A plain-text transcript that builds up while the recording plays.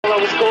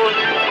on.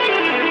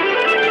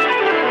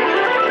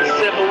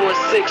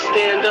 716,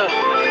 stand up.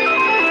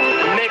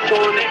 Neck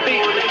on the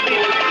beat.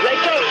 Let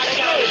go.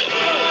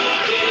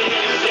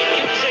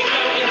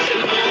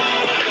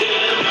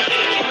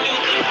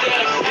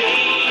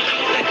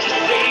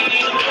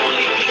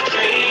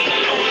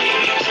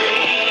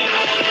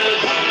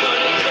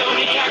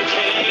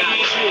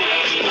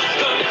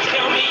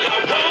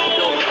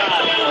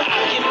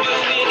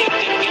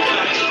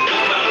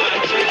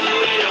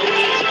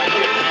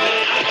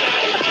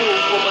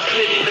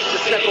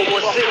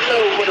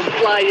 With them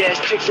fly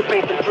ass chicks who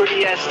paint them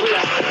pretty ass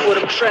lips. With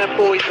them trap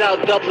boys out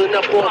doubling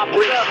up on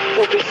bricks.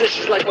 For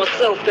musicians like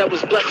myself that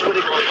was blessed with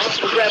a glitch.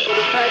 Rap with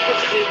a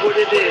package, see what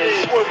it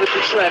is. Swerve with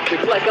the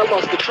traffic like I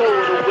lost control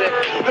of the whip.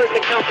 Hurt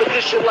the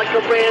competition like I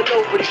ran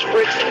over these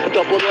bricks.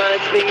 Double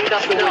lines mean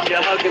nothing when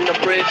you're hugging the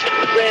bridge.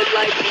 Red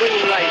light,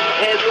 green light,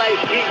 headlight,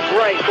 beat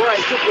bright.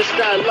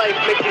 Superstar life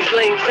make these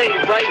lanes hate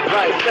right.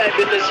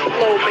 Fabulous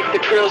flow make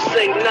the girls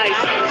sing nice.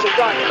 So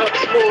rock up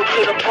smooth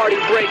to the party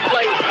break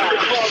light. The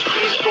cross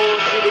beats going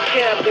to the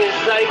cab in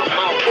sight.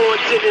 On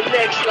to the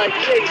next like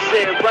Jay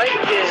said, right?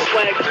 Yeah,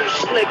 swag too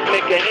slick,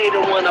 make a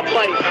hater wanna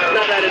bite.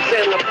 Not out of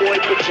Zella boy,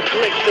 put your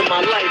click to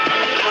my life.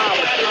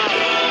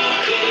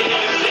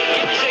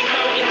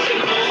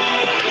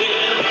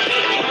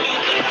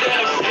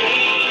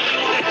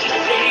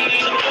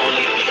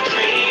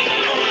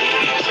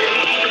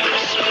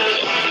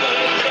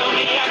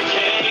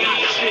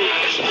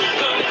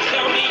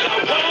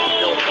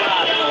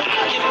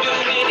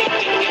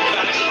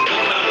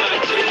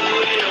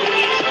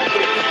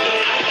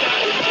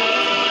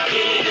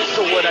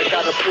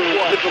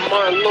 Living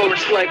Martin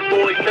Lawrence like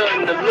boy,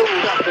 nothing to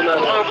lose. And an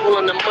armful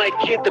on the mic,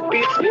 hit the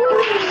beats be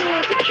bruised.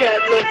 The cat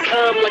look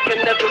calm like I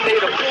never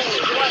made a move.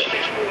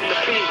 The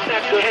beat,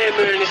 the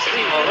hammer in the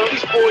seat.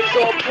 These boys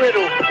all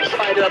brittle,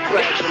 side up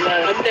fragile.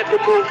 I never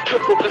move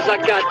cripple cause I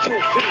got 2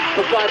 feet.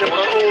 Provided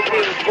my own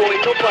meals, boy,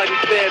 nobody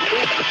bad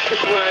me. The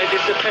grind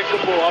is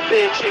impeccable, I've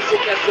been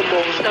chasing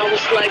decimals. Now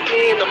it's like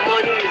me and the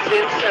money is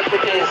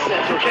inseparable.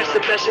 Catch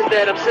the mission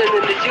that I'm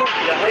sending to you.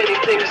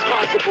 Anything is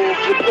possible if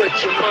you put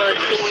your mind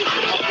to it.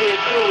 I've been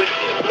through it,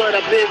 but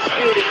I've been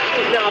disputed.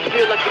 Now I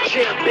feel like a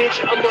champ, bitch,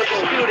 I'm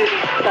undisputed.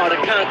 Thought I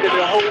conquered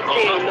the whole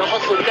game, the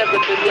hustle never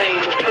been lame.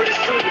 But pretty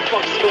soon you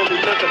fucks gonna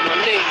remember my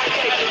name.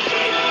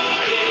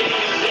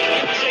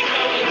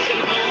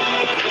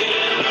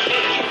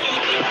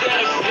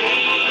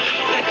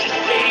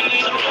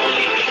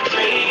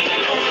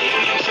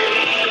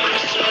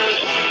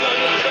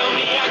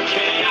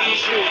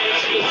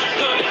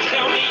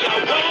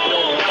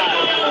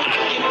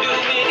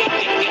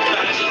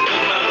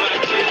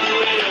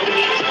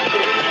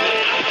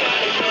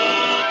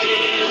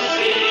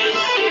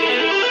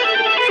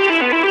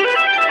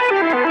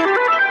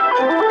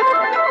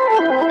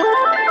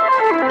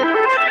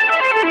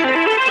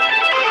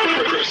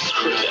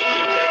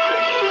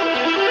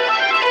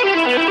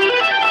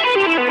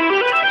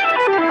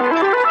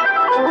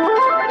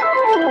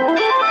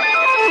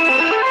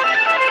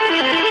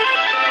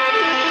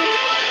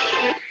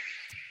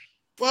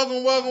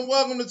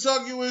 Welcome to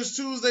Talk You Is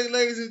Tuesday,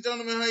 ladies and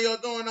gentlemen. How y'all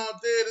doing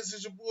out there? This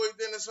is your boy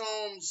Dennis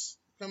Holmes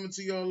coming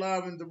to y'all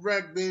live and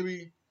direct,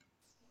 baby.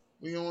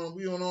 We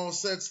on all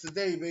sets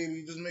today,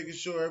 baby. Just making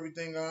sure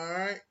everything all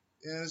right.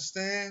 You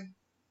understand?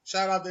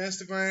 Shout out to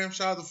Instagram.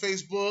 Shout out to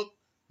Facebook.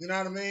 You know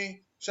what I mean?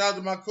 Shout out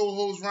to my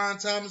co-host Ryan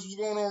Thomas. What's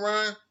going on,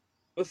 Ryan?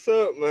 What's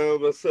up,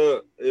 man? What's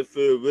up? It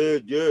feels real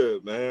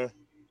good, man.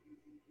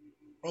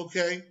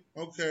 Okay.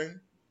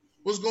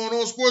 What's going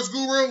on, Sports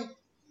Guru?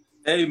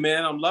 Hey,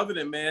 man, I'm loving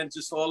it, man.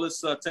 Just all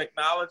this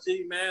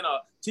technology, man.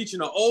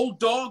 Teaching an old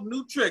dog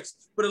new tricks.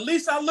 But at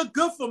least I look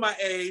good for my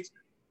age.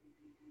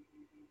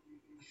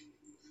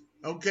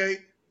 Okay.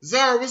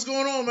 Zara, what's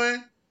going on,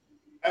 man?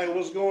 Hey,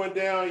 what's going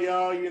down,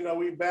 y'all? You know,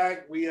 we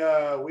back. We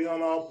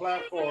on all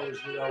platforms.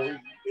 You know,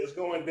 it's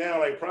going down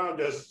like Prom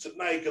does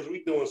tonight because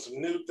we doing some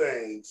new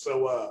things.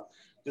 So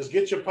just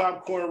get your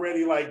popcorn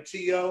ready like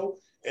T.O.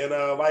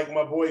 and like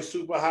my boy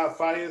Super Hot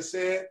Fire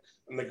said,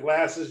 and the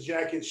glasses,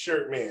 jacket,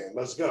 shirt man.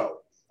 Let's go.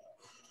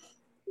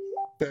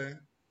 Okay.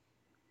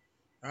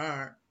 All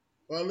right.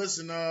 Well,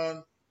 listen,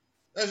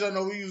 as y'all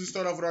know, we usually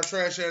start off with our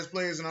trash ass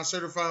players and our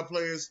certified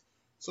players.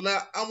 So now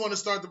I want to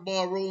start the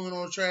ball rolling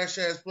on trash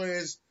ass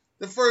players.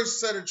 The first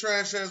set of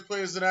trash ass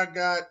players that I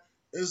got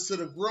is to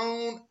the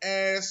grown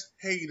ass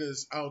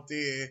haters out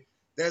there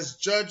that's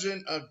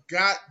judging a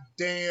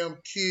goddamn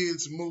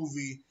kids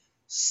movie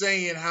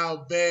saying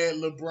how bad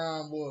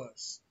LeBron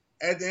was.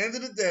 At the end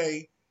of the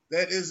day,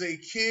 that is a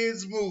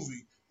kids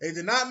movie. They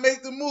did not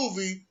make the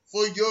movie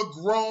for your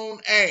grown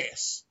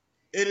ass.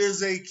 It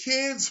is a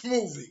kids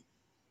movie.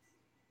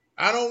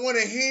 I don't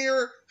want to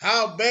hear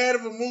how bad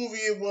of a movie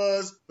it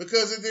was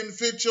because it didn't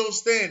fit your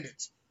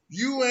standards.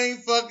 You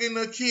ain't fucking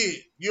a kid.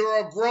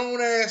 You're a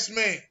grown-ass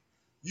man.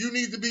 You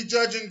need to be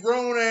judging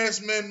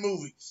grown-ass men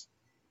movies.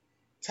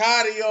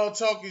 Tired of y'all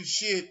talking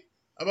shit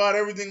about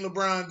everything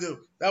LeBron do.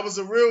 That was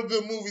a real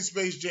good movie,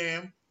 Space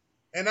Jam,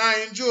 and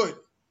I enjoyed it.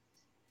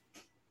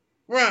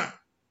 Ryan.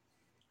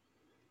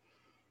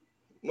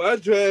 My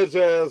trash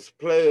ass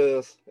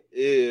players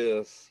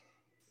is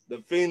the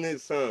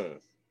Phoenix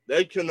Suns.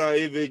 They cannot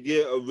even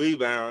get a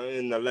rebound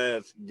in the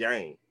last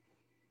game.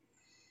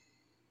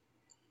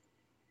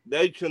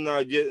 They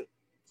cannot get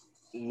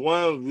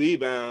one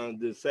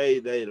rebound to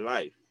save their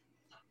life.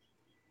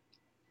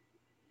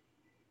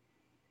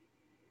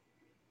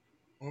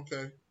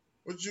 Okay.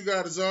 What you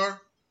got, Azar?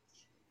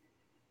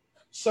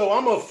 So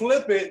I'm going to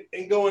flip it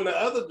and go in the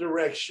other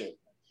direction.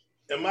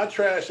 And my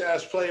trash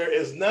ass player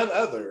is none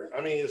other.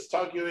 I mean, it's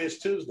Tokyo Ace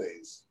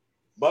Tuesdays.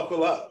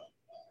 Buckle up.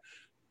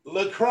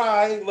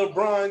 LaCry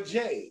LeBron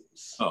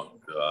James. Oh,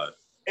 God.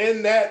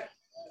 And that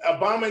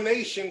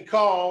abomination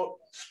called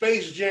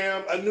Space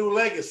Jam: A New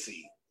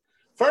Legacy.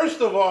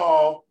 First of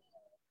all,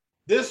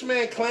 this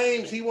man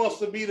claims he wants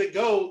to be the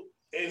GOAT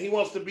and he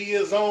wants to be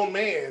his own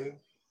man.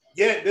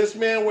 Yet this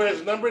man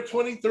wears number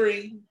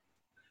 23.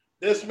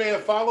 This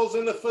man follows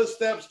in the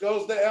footsteps,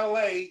 goes to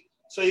LA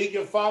so he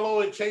can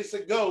follow and chase a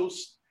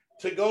ghost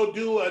to go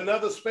do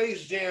another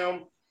Space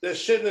Jam that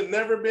shouldn't have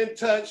never been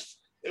touched.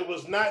 It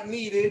was not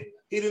needed.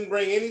 He didn't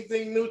bring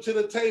anything new to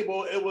the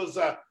table. It was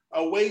a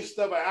waste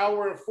of an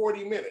hour and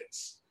 40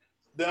 minutes.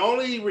 The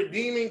only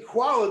redeeming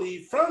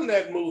quality from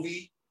that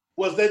movie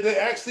was that they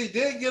actually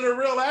did get a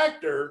real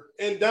actor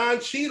in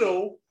Don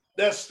Cheadle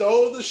that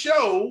stole the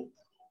show.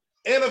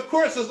 And of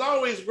course, it's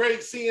always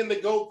great seeing the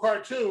GOAT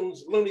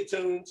cartoons, Looney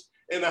Tunes,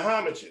 and the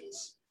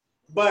homages.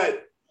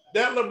 But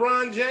that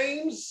LeBron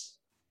James,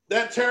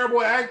 that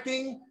terrible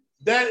acting,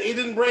 that he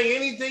didn't bring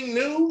anything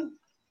new.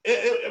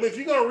 I mean, if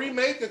you're gonna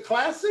remake a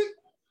classic,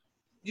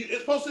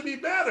 it's supposed to be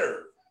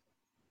better.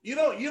 You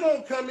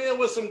don't come in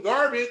with some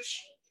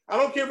garbage. I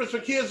don't care if it's for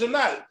kids or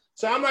not.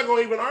 So I'm not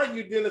gonna even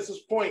argue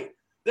Dennis's point.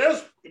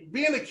 There's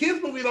being a kids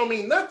movie don't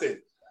mean nothing.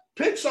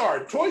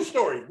 Pixar, Toy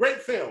Story,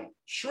 great film.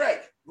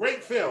 Shrek,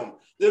 great film.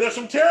 Then there's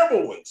some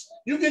terrible ones.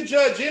 You can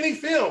judge any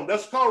film.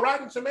 That's called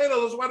Rotten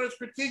Tomatoes. That's why those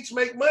critiques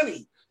make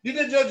money. You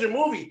can judge a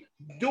movie.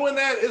 Doing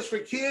that is for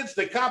kids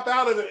to cop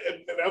out of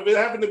it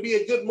having to be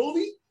a good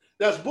movie.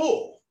 That's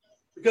bull.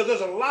 Because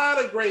there's a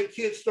lot of great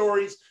kid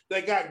stories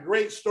that got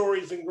great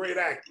stories and great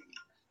acting.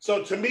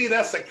 So to me,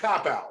 that's a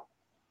cop-out.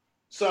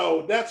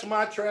 So that's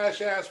my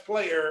trash-ass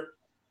player,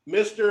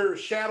 Mr.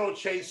 Shadow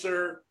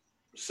Chaser,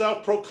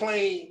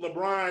 self-proclaimed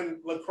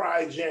LeBron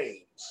LaCry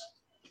James.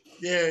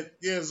 Yeah,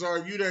 Zar,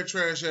 you that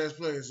trash ass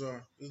player,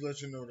 Zar. Just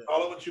let you know that.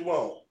 Call it what you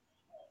want.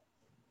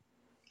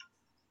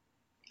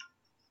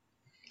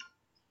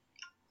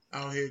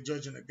 Out here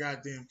judging a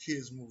goddamn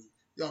kids movie.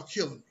 Y'all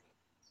killing me.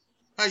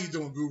 How you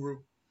doing, Guru?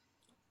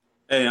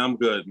 Hey, I'm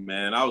good,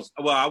 man. I was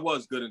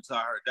good until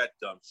I heard that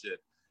dumb shit.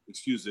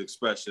 Excuse the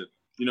expression.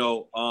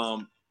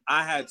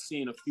 I had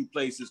seen a few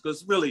places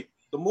because really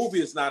the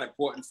movie is not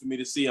important for me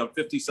to see. I'm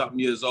 50-something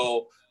years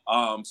old.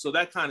 So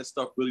that kind of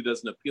stuff really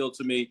doesn't appeal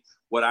to me.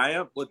 What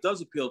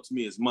does appeal to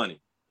me is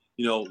money,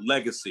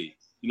 legacy,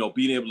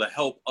 being able to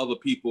help other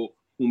people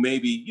who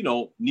maybe,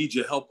 need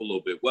your help a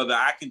little bit, whether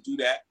I can do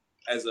that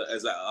as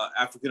a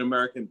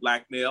African-American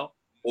black male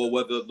or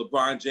whether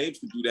LeBron James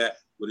can do that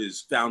with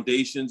his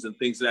foundations and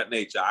things of that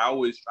nature. I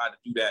always try to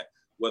do that,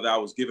 whether I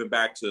was giving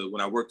back to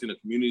when I worked in a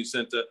community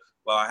center,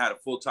 well, I had a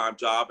full-time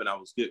job and I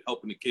was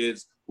helping the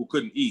kids who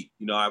couldn't eat.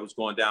 I was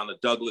going down to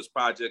Douglas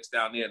projects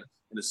down there in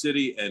the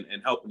city and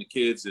helping the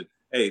kids. And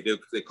hey,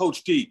 they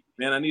Coach T,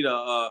 man, I need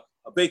a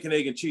bacon,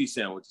 egg, and cheese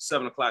sandwich at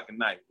 7 o'clock at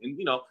night. And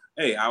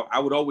hey,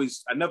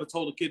 I never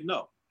told a kid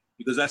no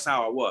because that's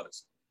how I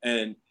was.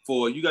 And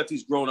you got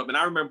these grown up, and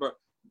I remember,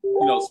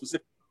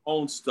 specific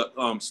own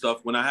stuff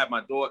when I had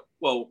my daughter.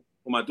 Well,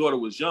 when my daughter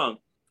was young,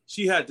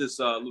 she had this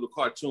little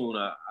cartoon.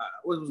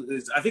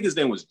 I think his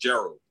name was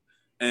Gerald,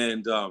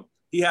 and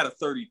he had a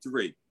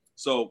 33.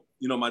 So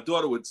my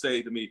daughter would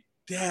say to me,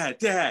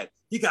 Dad,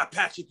 he got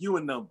Patrick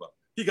Ewing number.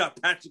 He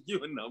got Patrick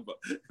Ewing number.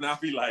 And I'll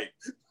be like,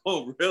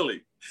 oh,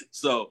 really?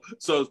 So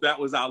that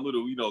was our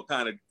little,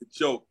 kind of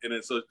joke. And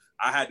then so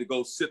I had to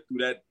go sit through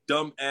that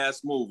dumb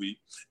ass movie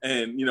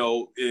and,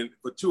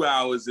 for 2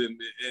 hours.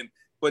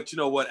 But you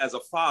know what? As a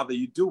father,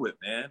 you do it,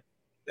 man.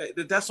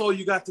 That's all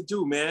you got to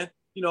do, man.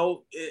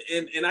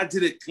 And I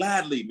did it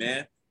gladly,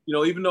 man.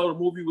 Even though the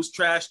movie was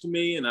trash to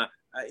me and I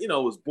it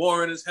was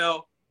boring as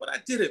hell, but I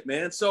did it,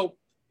 man. So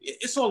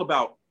it's all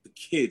about the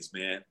kids,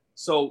 man.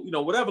 So,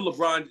 whatever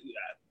LeBron,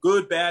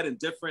 good, bad, and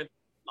different,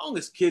 as long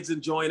as kids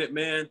enjoying it,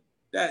 man,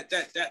 that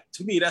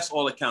to me, that's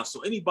all that counts.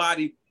 So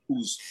anybody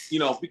who's,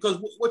 because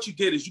what you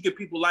get is you get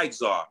people like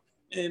Czar,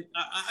 and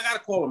I got to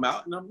call them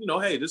out. And I'm,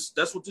 hey,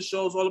 that's what this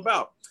show is all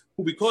about.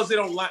 Who, because they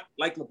don't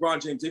like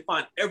LeBron James, they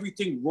find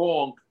everything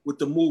wrong with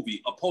the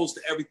movie, opposed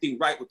to everything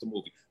right with the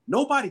movie.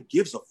 Nobody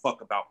gives a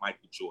fuck about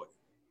Michael Jordan,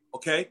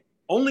 okay?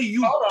 Only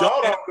you.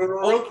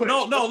 Hold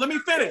on, no, let me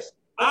finish.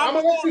 I'm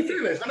going to let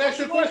you finish. I'm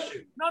asking you a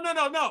question.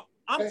 No.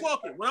 I'm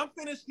talking. When I'm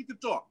finished, you can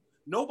talk.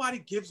 Nobody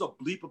gives a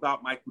bleep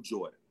about Michael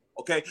Jordan.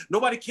 Okay?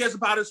 Nobody cares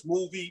about his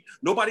movie.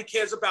 Nobody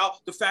cares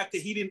about the fact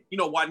that he didn't,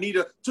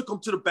 Juanita took him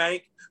to the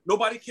bank.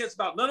 Nobody cares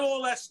about none of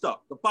all that stuff.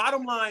 The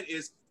bottom line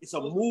is it's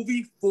a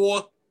movie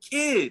for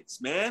kids,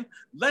 man.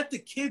 Let the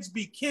kids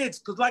be kids.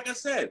 Because like I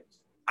said,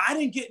 I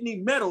didn't get any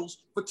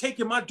medals for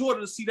taking my daughter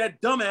to see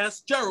that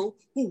dumbass Gerald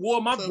who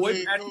wore my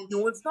boy Patrick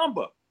Ewing's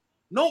number.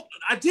 No,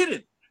 I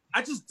didn't.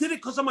 I just did it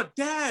because I'm a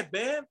dad,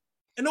 man.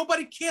 And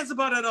nobody cares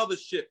about that other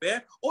shit,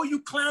 man. All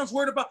you clowns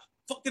worried about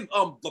fucking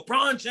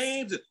LeBron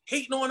James and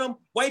hating on him,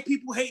 white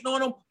people hating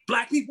on him,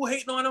 black people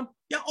hating on him.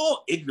 You're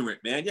all ignorant,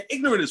 man. You're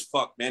ignorant as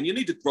fuck, man. You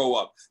need to grow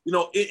up. You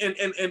know,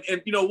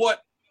 and you know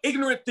what?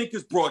 Ignorant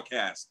thinkers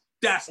broadcast.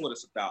 That's what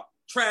it's about.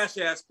 Trash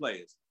ass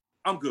players.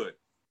 I'm good.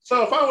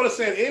 So if I would have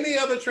said any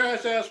other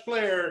trash ass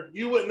player,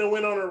 you wouldn't have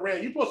went on a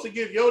rant. You're supposed to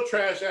give your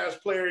trash ass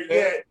player,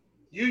 yet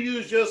you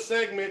use your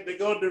segment to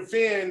go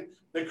defend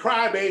the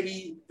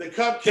crybaby, the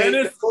cupcake,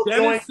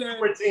 Dennis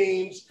super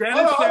teams.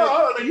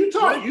 Hold on. You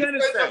talk.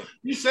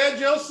 You said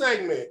your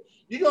segment.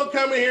 You're going to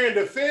come in here and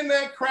defend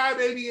that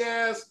crybaby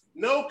ass,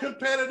 no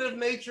competitive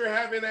nature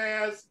having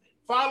ass,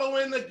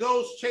 following the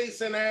ghost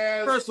chasing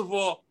ass. First of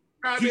all,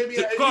 do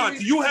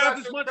you have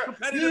as much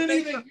competitive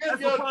nature as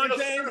LeBron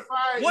James?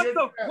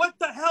 What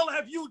the hell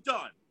have you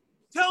done?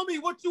 Tell me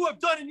what you have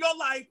done in your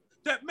life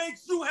that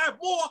makes you have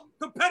more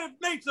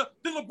competitive nature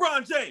than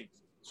LeBron James.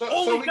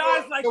 Only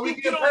guys like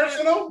you get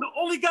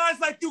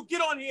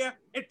on here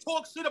and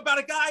talk shit about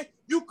a guy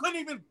you couldn't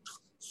even.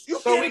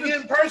 So we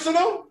getting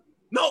personal?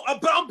 No,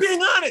 but I'm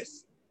being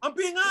honest. I'm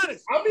being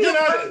honest.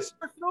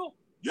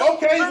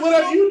 Okay,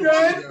 what have you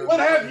done?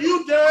 What have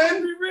you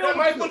done to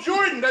Michael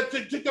Jordan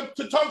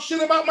to talk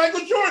shit about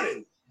Michael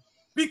Jordan?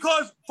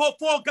 Because for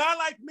a guy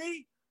like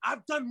me,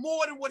 I've done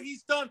more than what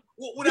he's done.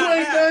 You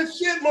ain't done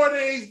shit more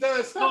than he's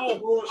done. Stop the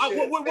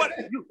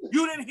bullshit.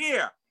 You didn't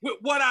hear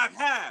what I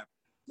have.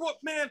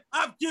 Man,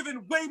 I've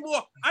given way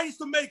more. I used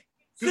to make.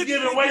 You've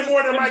given way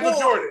more than Michael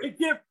Jordan.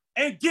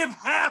 And give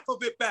half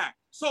of it back.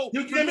 So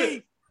you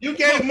gave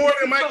more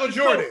than Michael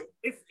Jordan.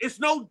 It's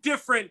no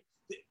different.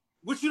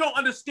 What you don't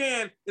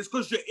understand is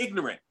because you're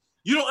ignorant.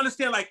 You don't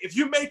understand. Like if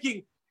you're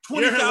making $20,000,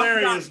 you're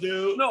hilarious,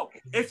 dude. No,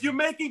 if you're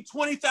making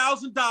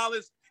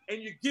 $20,000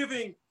 and you're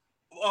giving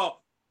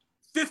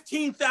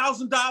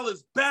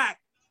 $15,000 back,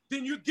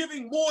 then you're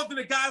giving more than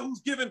a guy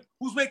who's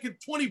making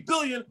 $20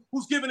 billion,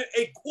 who's giving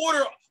a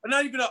quarter,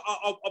 not even a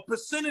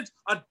percentage,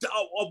 a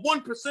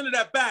 1% of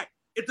that back.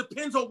 It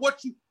depends on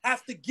what you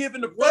have to give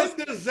in the first.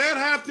 What does that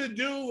have to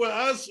do with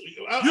us?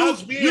 Hold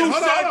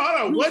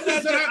on. What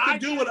does that have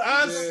to do with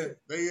us?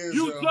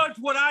 You judge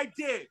what I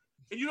did,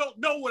 and you don't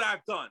know what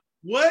I've done.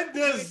 What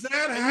does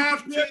that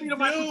have to do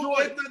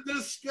with the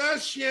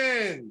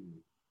discussion?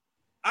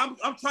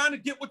 I'm trying to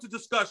get with the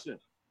discussion.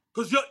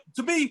 Because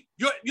to me,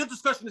 your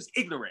discussion is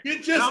ignorant. You're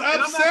just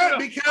upset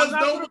because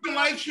no one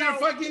likes your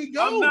fucking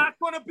go. I'm not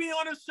going to be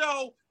on a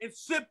show and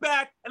sit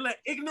back and let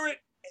ignorant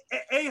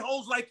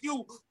a-holes like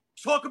you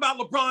talk about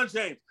LeBron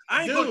James.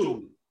 I ain't going to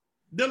do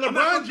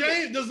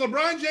it. Does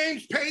LeBron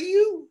James pay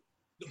you?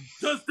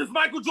 Does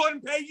Michael Jordan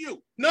pay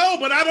you? No,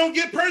 but I don't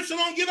get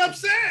personal and get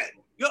upset.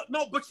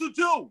 No, but you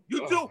do.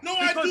 You do. No,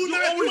 I do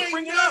not. You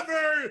ain't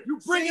never.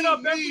 You bring it up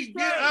every day.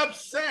 Get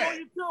upset. No,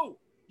 you do.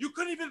 You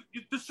couldn't even.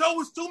 The show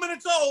was 2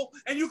 minutes old,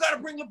 and you got to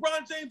bring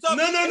LeBron James up.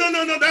 No.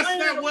 That's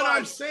not what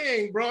I'm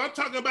saying, bro. I'm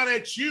talking about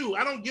at you.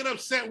 I don't get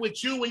upset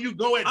with you when you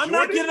go at Jordan. I'm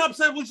not getting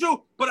upset with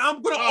you, but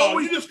I'm gonna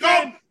always. You just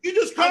call me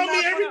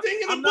everything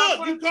in the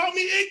book. You call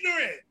me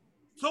ignorant.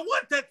 So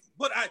what?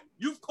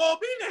 You've called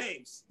me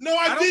names. No,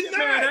 I did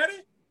not.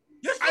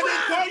 Yes, I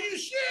didn't call you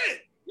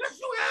shit. Yes,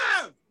 you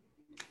have.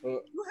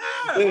 You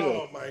have.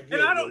 Oh my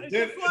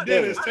goodness.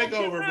 Dennis, take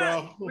over,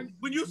 bro.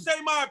 When you say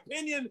my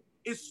opinion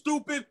is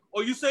stupid,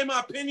 or you say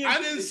my opinion,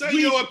 I didn't say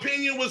your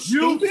opinion was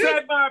stupid. You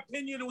said my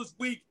opinion was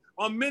weak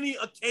on many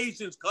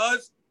occasions,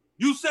 cuz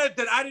you said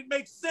that I didn't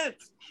make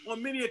sense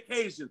on many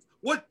occasions.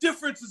 What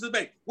difference does it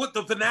make? What,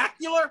 the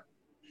vernacular?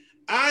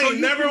 I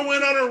never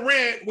went on a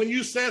rant when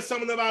you said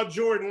something about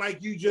Jordan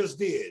like you just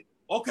did.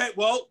 Okay,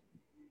 well,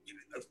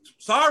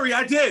 sorry,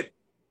 I did.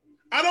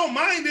 I don't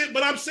mind it,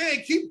 but I'm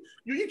saying you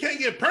can't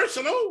get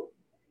personal.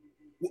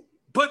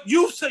 But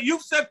you've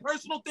said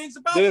personal things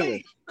about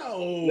me.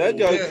 No. That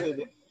goes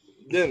to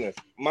Dennis.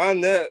 My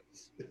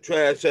next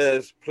trash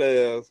ass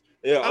players,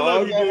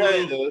 all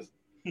the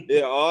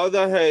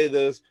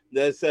haters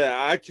that say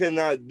I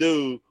cannot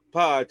do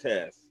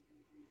podcasts.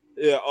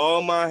 Yeah,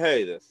 all my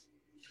haters.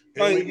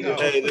 Thank you,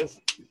 haters.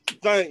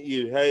 Thank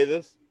you,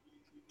 haters.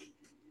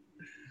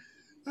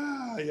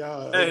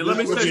 Hey, let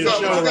me say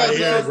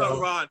something,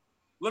 Ron.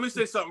 Let me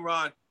say something,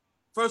 Ron.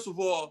 First of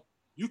all,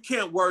 you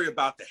can't worry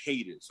about the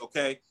haters,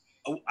 okay?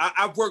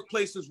 I've worked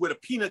places where the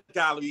peanut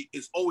gallery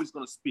is always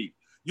going to speak.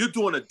 You're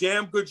doing a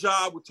damn good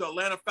job with your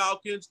Atlanta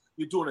Falcons.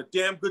 You're doing a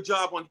damn good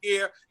job on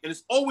here, and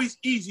it's always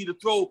easy to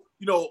throw,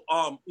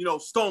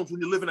 stones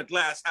when you live in a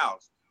glass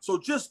house. So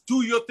just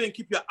do your thing.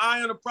 Keep your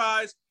eye on the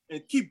prize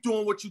and keep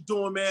doing what you're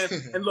doing, man.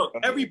 And look,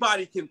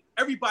 everybody can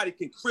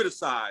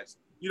criticize.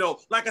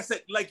 Like I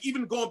said, like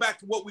even going back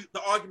to what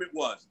the argument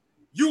was.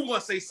 You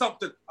want to say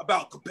something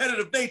about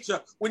competitive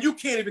nature when you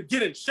can't even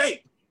get in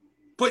shape.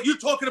 But you're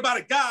talking about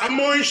a guy. I'm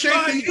more in shape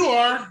than you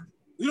are.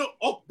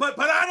 But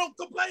I don't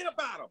complain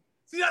about him.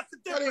 See, that's the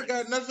difference. That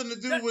ain't got nothing to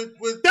do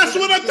with That's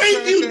what I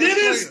thank you,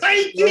 Dennis.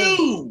 Thank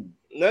you.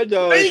 That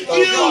dog Thank is so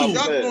you. Y'all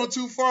far-fetched. going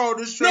too far on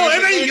this No, trash.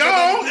 it ain't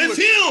y'all. It's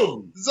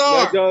him.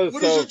 Czar, That dog is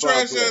what is so your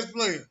trash far-fetched. ass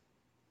player?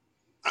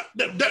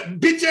 That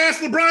bitch ass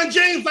LeBron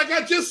James, like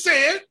I just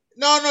said.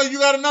 No, you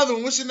got another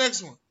one. What's your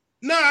next one?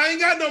 Nah, I ain't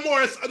got no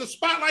more. The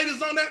spotlight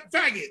is on that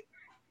faggot.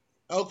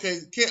 Okay,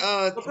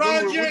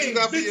 LeBron Guru, what you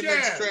got for James, your bitch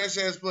next ass. trash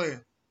ass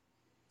player?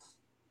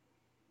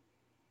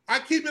 I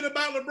keep it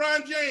about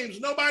LeBron James,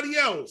 nobody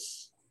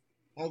else.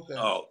 Okay.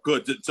 Oh,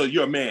 good. So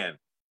you're a man.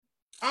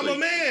 I'm a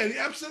man,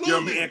 absolutely. You're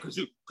a man because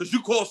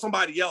you call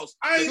somebody else.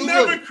 I ain't Guru,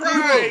 never cried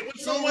Guru, when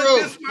someone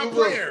Guru, dissed my Guru.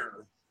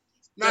 player.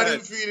 Not Yeah.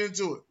 even feed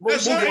into it.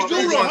 As long as Move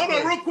Guru, on. hold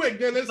on real quick,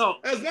 Dennis. No.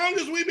 As long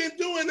as we've been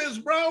doing this,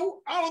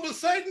 bro, all of a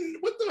sudden,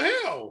 what the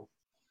hell?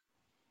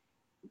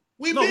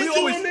 We've been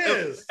doing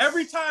this.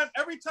 every time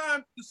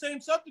the same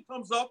subject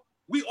comes up,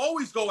 we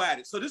always go at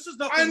it. So this is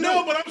nothing. I know,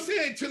 new. but I'm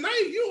saying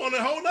tonight you on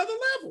a whole nother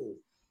level.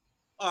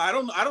 I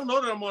don't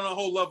know that I'm on a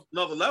whole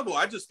another level.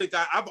 I just think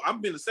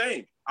I've been the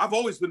same. I've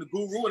always been the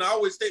guru, and I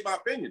always state my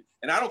opinion,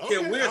 and I don't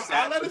care where it's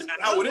at.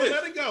 How it is. We'll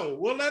let it go.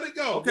 We'll let it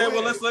go. Okay,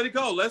 well let's let it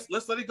go. Let's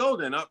let it go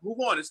then. Move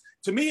on.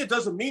 To me, it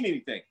doesn't mean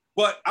anything.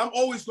 But I'm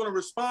always going to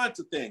respond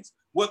to things,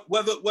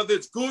 whether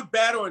it's good,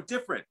 bad, or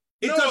indifferent.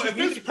 If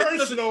it's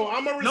personal,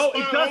 I'm gonna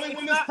respond only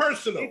when it's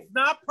personal. It's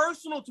not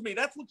personal to me.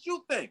 That's what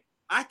you think.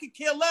 I could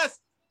care less.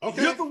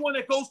 Okay. You're the one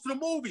that goes to the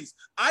movies.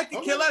 I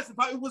could care less. If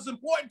it was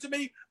important to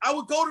me, I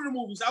would go to the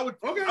movies. I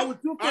would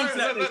do things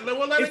that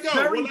we'll let it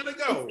go. We'll let it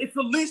go. It's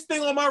the least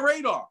thing on my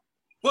radar.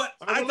 But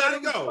I gotta let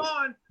it go.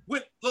 respond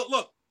with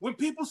look, when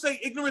people say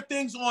ignorant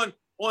things on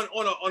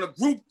a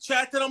group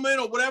chat that I'm in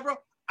or whatever,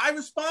 I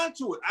respond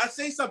to it. I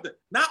say something.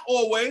 Not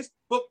always,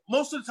 but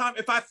most of the time,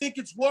 if I think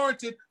it's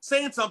warranted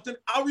saying something,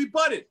 I'll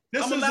rebut it.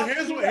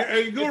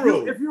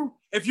 Guru.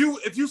 If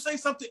you say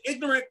something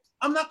ignorant,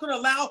 I'm not going to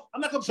allow. I'm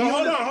not going to. So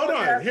hold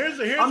on. Here's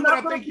I'm what not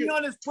I going think to be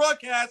on this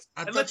broadcast.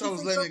 I thought I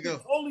was letting it go.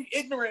 Totally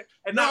ignorant.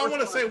 And now I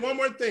want to say one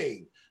more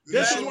thing.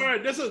 This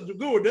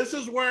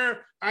is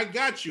where I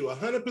got you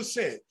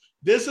 100%.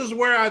 This is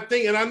where I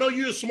think, and I know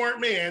you're a smart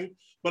man,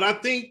 but I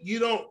think you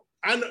don't.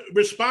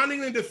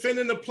 Responding and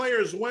defending the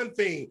player is one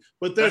thing,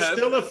 but there's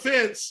still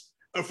offense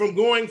from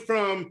going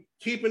from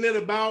keeping it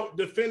about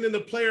defending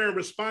the player and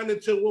responding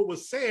to what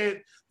was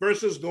said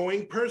versus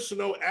going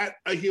personal at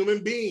a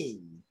human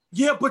being.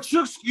 Yeah, but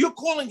you're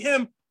calling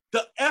him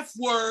the F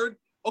word,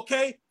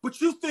 okay? But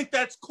you think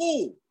that's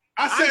cool.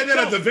 I said that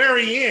at the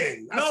very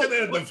end. I said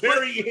that at the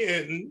very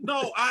end.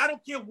 No, I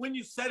don't care when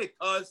you said it,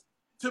 cuz.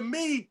 To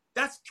me,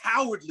 that's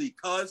cowardly,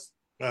 cuz.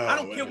 I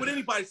don't care what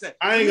anybody said.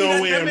 I ain't gonna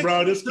win,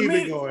 bro. Just keep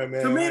it going,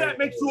 man. To me, that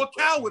makes you a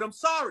coward. I'm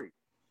sorry.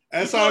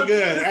 That's all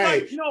good.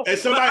 Hey,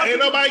 ain't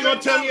nobody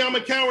gonna tell me I'm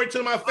a coward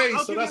to my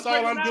face, so that's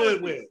all I'm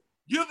good with.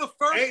 You're the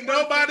first. Ain't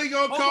nobody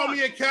gonna call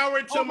me a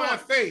coward to my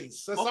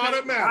face. That's all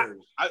that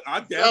matters.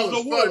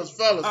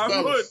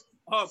 Fellas.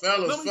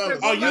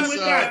 Oh, you would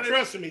not.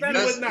 Trust me.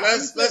 Let's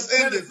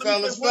end it,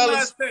 fellas.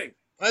 Let's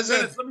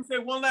let me say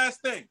one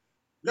last thing.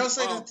 Y'all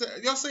say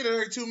that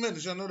every 2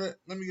 minutes. Y'all know that?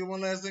 Let me get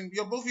one last thing.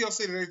 Both of y'all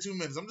say that every 2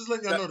 minutes. I'm just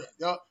letting y'all know that.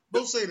 Y'all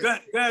both say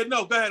that. Go ahead.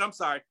 No, go ahead. I'm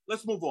sorry.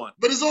 Let's move on.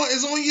 But it's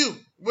on you.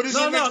 What is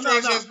your next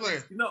trash ass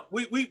player? No,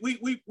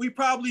 we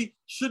probably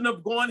shouldn't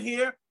have gone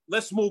here.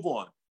 Let's move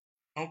on.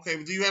 Okay,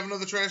 but do you have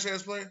another trash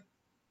ass player?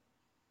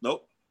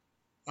 Nope.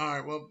 All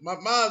right. Well, my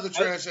other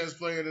trash ass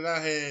player that I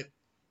had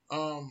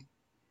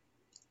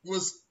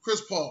was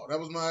Chris Paul. That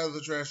was my other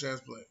trash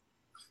ass player.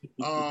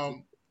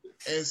 And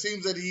it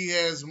seems that he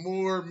has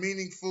more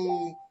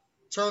meaningful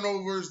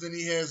turnovers than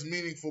he has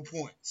meaningful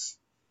points.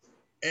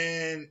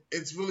 And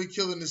it's really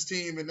killing this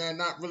team, and they're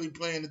not really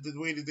playing it the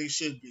way that they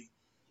should be.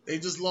 They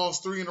just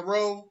lost 3 in a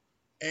row.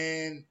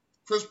 And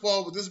Chris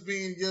Paul, with this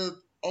being your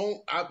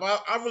own,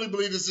 I really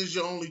believe this is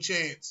your only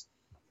chance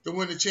to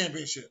win the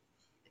championship.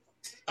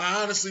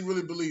 I honestly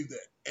really believe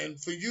that.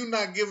 And for you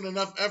not giving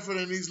enough effort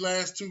in these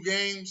last 2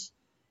 games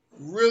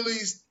really,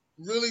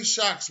 really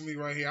shocks me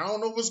right here. I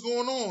don't know what's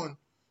going on,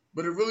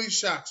 but it really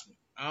shocks me.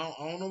 I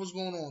don't know what's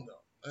going on,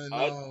 though.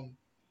 And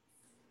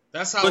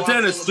that's how I feel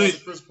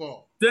about Chris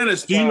Paul.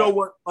 Dennis, do you know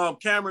what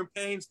Cameron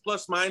Payne's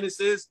plus minus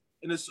is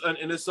in this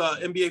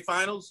NBA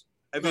Finals?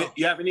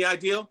 You have any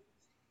idea?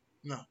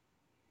 No.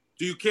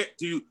 Do you care?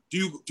 Do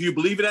you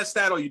believe in that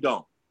stat or you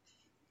don't?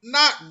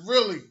 Not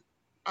really.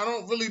 I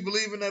don't really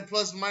believe in that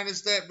plus minus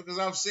stat because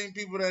I've seen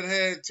people that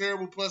had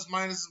terrible plus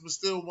minuses but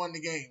still won the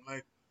game.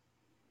 Like,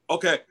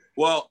 okay,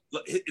 well,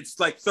 it's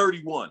like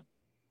 31.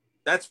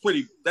 That's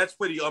pretty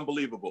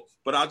unbelievable.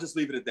 But I'll just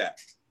leave it at that.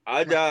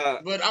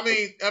 But I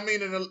mean,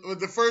 in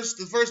the first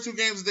 2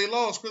 games that they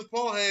lost, Chris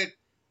Paul had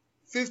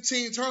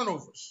 15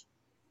 turnovers.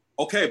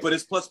 Okay, but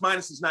his plus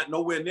minus is not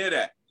nowhere near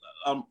that.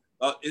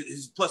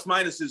 His plus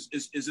minus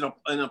is in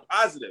a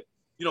positive.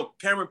 You know,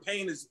 Cameron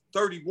Payne is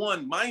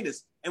 31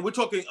 minus, and we're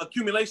talking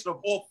accumulation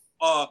of all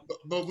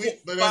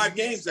 5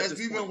 games. As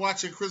we've been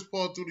watching Chris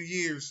Paul through the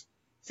years,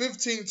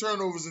 15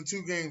 turnovers in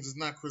 2 games is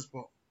not Chris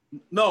Paul.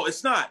 No,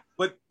 it's not.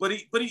 But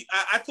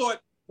I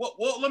thought.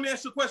 Well, let me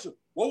ask you a question.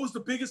 What was the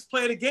biggest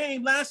play of the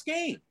game last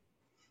game?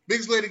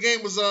 Biggest play of the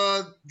game was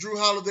Drew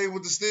Holiday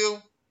with the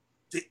steal.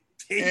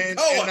 and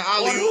the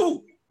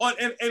alley-oop.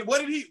 And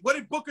what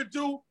did Booker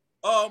do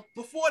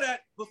before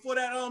that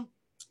play?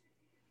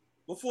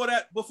 Before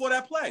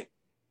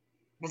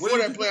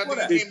that play,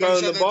 I think he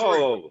turned the ball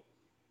over.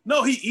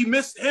 No, he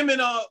missed him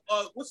and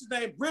what's his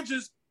name?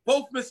 Bridges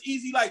both missed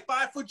easy like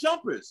 5-foot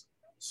jumpers.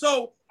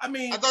 So I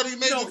mean, I thought he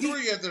made the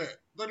three after that.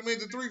 I thought he made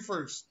the three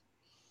first.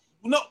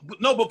 No,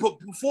 but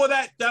before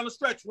that, down the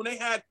stretch, when they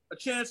had a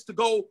chance to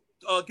go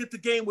get the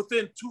game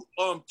within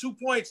 2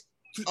 points,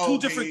 two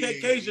different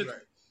occasions, right.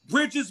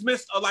 Bridges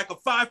missed like a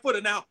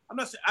 5-footer. Now, I'm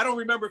not saying I don't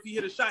remember if he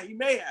hit a shot. He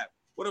may have.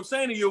 What I'm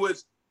saying to you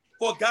is,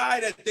 for a guy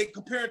that they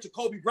compare to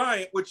Kobe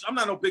Bryant, which I'm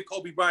not no big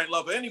Kobe Bryant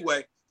lover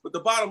anyway, but the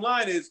bottom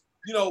line is,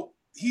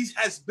 he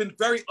has been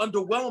very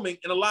underwhelming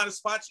in a lot of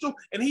spots too,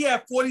 and he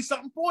had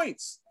 40-something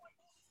points.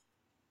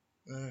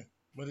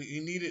 But he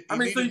needed. I'm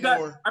not sitting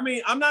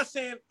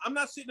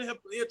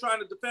here trying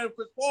to defend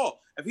Chris Paul.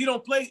 If he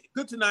don't play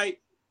good tonight,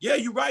 yeah,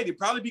 you're right. He'd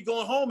probably be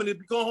going home, and he'd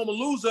be going home a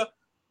loser.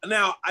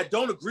 Now, I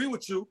don't agree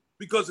with you,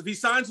 because if he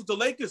signs with the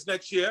Lakers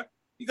next year,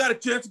 he got a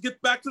chance to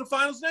get back to the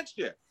finals next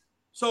year.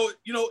 So,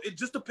 it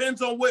just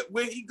depends on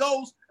where he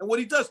goes and what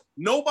he does.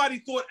 Nobody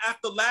thought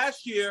after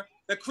last year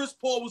that Chris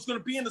Paul was going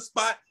to be in the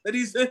spot that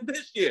he's in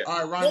this year.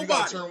 All right, Ron, you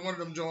got to turn one of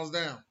them Jones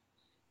down.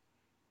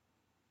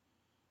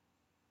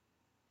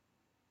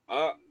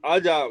 I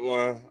got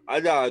one. I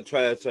got a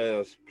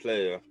trash-ass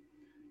player.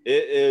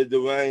 It is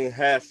Dwayne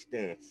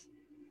Haskins.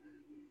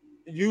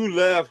 You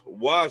left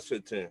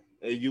Washington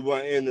and you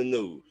were in the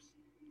news.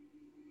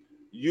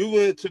 You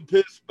went to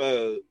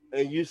Pittsburgh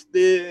and you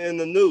still in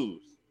the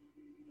news.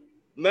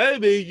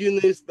 Maybe you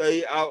need to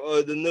stay out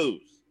of the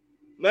news.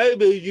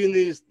 Maybe you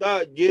need to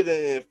start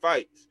getting in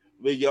fights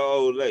with your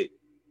old lady.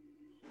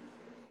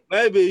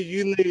 Maybe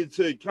you need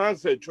to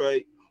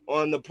concentrate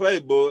on the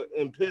playbook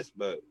in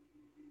Pittsburgh.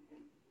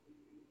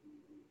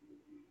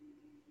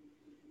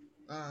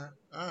 All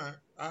right.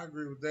 I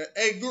agree with that.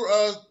 Hey,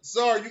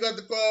 Czar, you got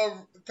the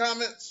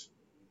comments?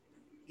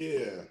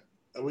 Yeah,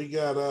 we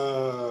got.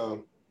 I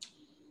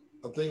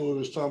think we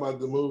was talking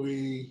about the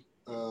movie.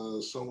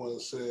 Someone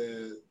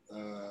said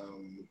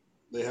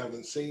they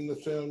haven't seen the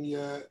film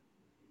yet,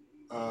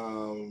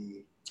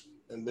 and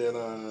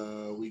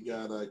then we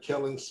got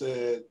Kellen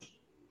said,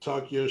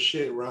 "Talk your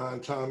shit,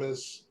 Ron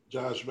Thomas."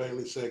 Josh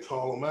Bailey said,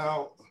 "Call him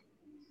out,"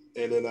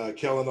 and then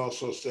Kellen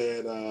also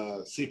said,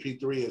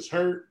 "CP3 is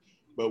hurt."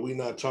 But we're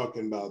not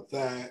talking about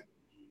that.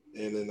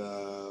 And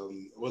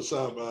then, what's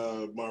up,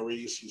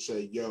 Maurice? He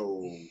said,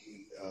 yo,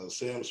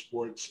 Sam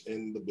Sports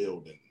in the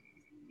building.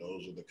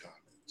 Those are the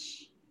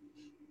comments.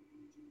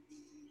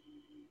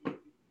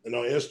 And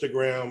on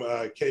Instagram,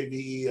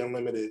 KVE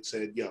Unlimited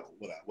said, yo,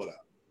 what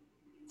up?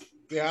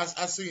 Yeah,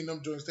 I seen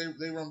them joints.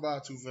 They run by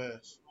too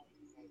fast.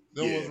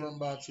 Those run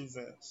by too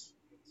fast.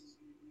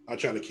 I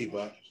try to keep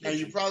up. Hey,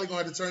 you're probably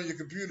going to have to turn your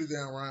computer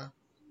down, Ryan.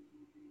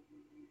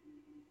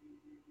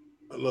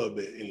 A little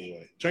bit,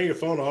 anyway. Turn your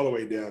phone all the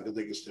way down because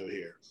they can still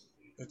hear.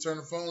 And turn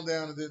the phone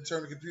down and then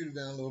turn the computer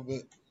down a little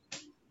bit.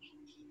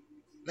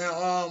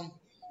 Now,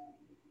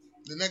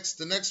 the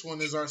next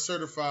one is our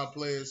certified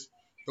players.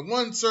 The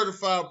one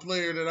certified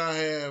player that I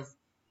have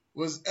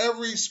was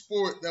every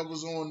sport that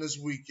was on this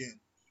weekend.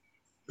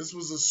 This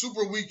was a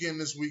super weekend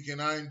this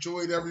weekend. I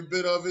enjoyed every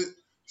bit of it,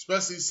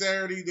 especially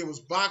Saturday. There was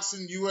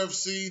boxing,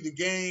 UFC, the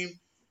game,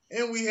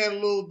 and we had a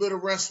little bit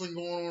of wrestling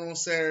going on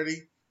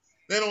Saturday.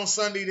 Then on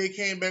Sunday, they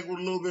came back with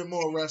a little bit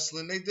more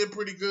wrestling. They did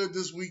pretty good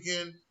this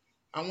weekend.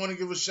 I want to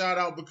give a shout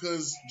out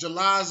because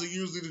July's are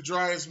usually the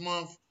driest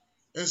month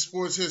in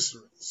sports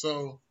history.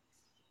 So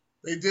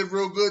they did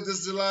real good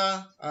this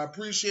July. I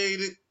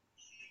appreciate it.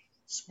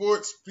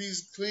 Sports,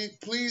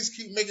 please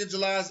keep making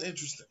July's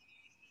interesting.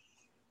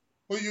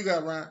 Who you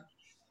got, Ryan?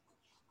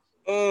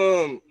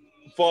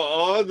 For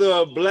all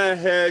the black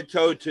head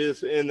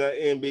coaches in the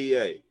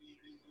NBA,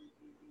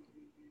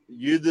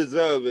 you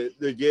deserve it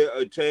to get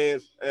a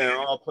chance and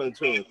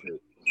opportunity.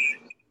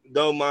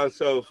 Though my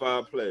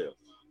certified players.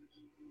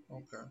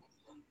 Okay.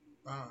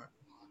 All right.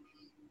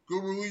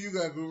 Guru, who you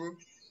got, Guru?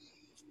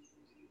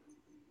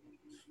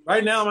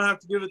 Right now, I'm going to have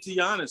to give it to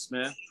Giannis,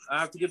 man.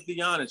 I have to give it to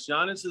Giannis.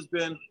 Giannis has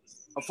been,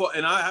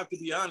 and I have to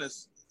be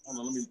honest. Hold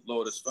on, let me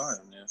lower this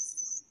fire, man.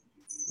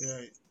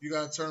 Yeah, you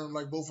got to turn them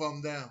like both of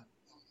them down.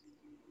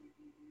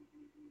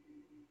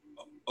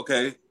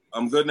 Okay,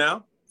 I'm good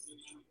now?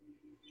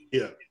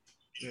 Yeah.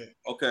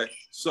 Okay,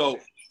 so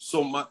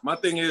my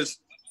thing is,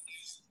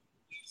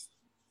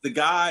 the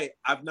guy,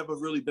 I've never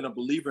really been a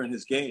believer in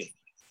his game.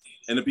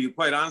 And to be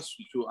quite honest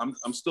with you,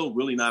 I'm still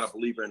really not a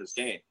believer in his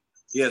game.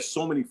 He has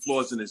so many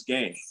flaws in his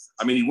game.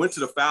 I mean, he went to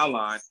the foul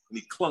line and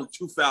he clunked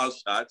 2 foul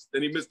shots.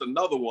 Then he missed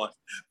another one,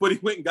 but he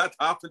went and got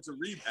the offensive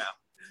rebound.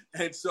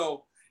 And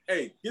so,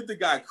 hey, give the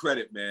guy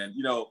credit, man.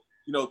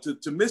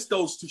 To miss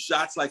those 2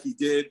 shots like he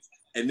did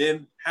and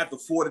then have the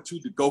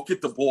fortitude to go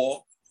get the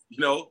ball.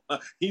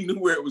 He knew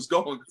where it was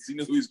going because he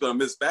knew he was going to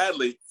miss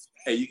badly.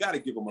 Hey, you got to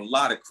give him a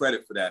lot of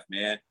credit for that,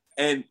 man.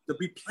 And to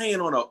be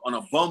playing on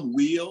a bum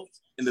wheel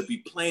and to be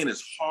playing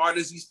as hard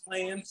as he's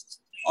playing,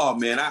 Oh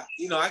man,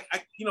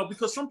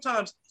 because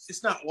sometimes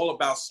it's not all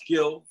about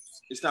skill.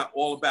 It's not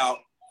all about,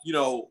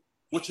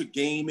 what your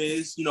game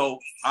is.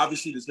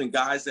 Obviously there's been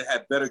guys that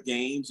have better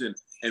games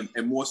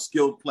and more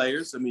skilled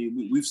players. I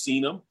mean, we've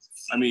seen them.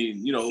 I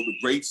mean, the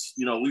greats,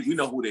 we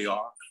know who they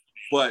are.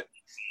 But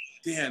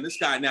damn, this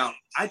guy now,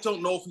 I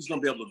don't know if he's going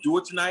to be able to do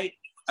it tonight.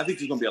 I think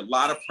there's going to be a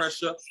lot of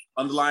pressure,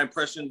 underlying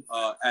pressure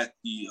at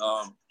the,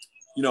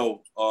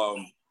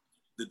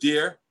 the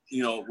Deer,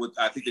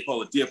 I think they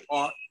call it Deer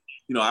Park.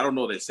 I don't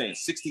know, they're saying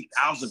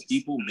 60,000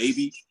 people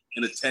maybe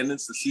in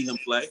attendance to see him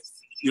play,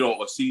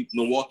 or see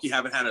Milwaukee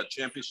haven't had a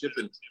championship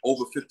in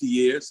over 50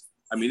 years.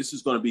 I mean, this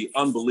is going to be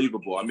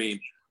unbelievable. I mean,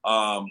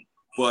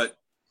 but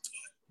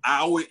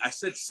I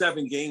said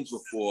 7 games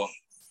before,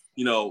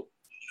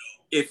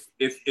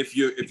 if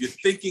you're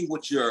thinking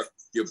with your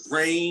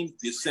brain,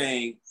 you're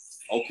saying,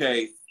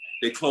 okay,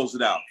 they close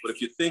it out. But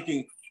if you're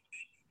thinking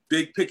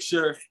big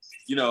picture,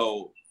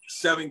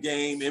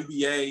 7-game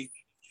NBA,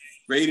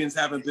 ratings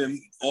haven't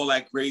been all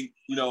that great,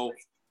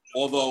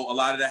 although a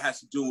lot of that has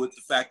to do with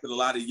the fact that a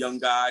lot of young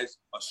guys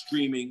are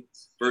streaming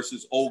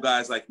versus old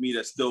guys like me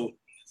that still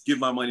give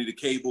my money to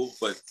cable.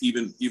 But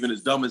even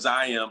as dumb as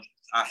I am,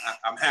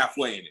 I'm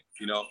halfway in it,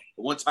 But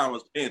one time I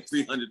was paying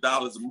 $300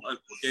 a month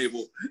for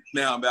cable.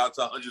 Now I'm about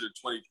to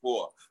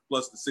 $124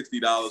 plus the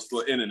 $60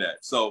 for internet.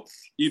 So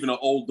even an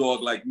old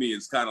dog like me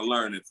is kind of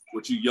learning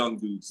what you young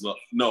dudes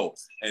know.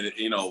 And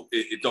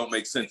it don't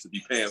make sense to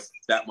be paying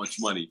that much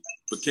money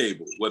for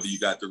cable, whether you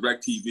got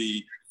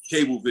DirecTV,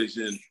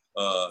 Cablevision,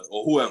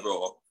 or whoever,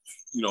 or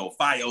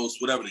Fios,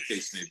 whatever the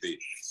case may be.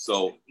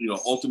 So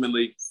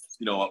ultimately.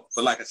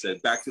 But like I said,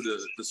 back to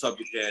the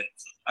subject head,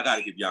 I got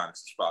to give Giannis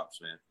his props,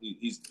 man.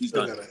 He's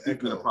been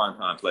a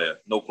primetime player,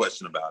 no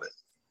question about it.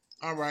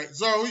 All right,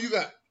 Zara, who you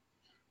got?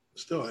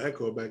 Still an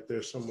echo back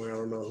there somewhere. I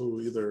don't know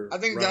who either. I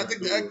think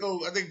the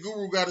echo. I think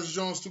Guru got his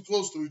Jones too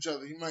close to each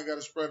other. You might got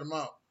to spread them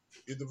out.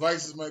 Your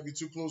devices might be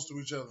too close to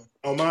each other.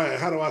 Oh my!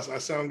 How do I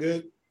sound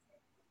good?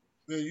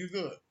 Yeah, you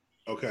good.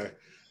 Okay.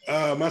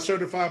 My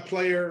certified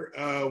player,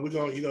 we're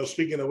going to,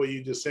 speaking of what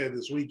you just said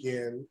this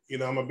weekend,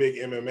 I'm a big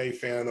MMA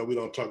fan. We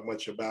don't talk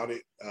much about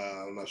it.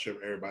 I'm not sure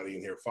if everybody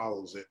in here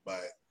follows it, but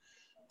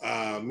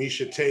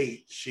Miesha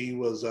Tate, she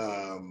was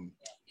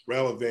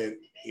relevant.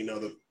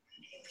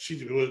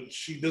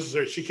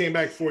 She came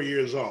back 4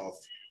 years off,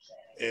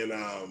 and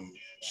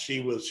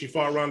she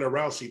fought Ronda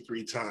Rousey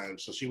 3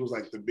 times, so she was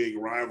like the big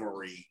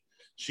rivalry.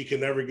 She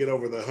could never get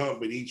over the hump,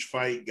 but each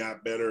fight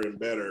got better and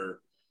better.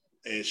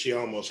 And she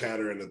almost had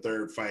her in the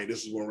 3rd fight.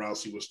 This is when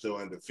Rousey was still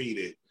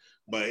undefeated.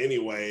 But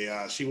anyway,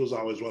 she was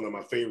always one of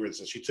my favorites.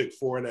 And she took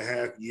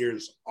 4.5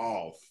 years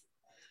off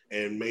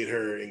and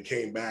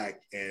came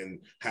back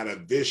and had a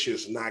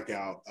vicious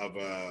knockout of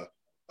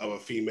a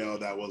female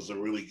that was a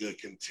really good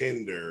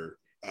contender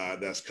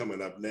that's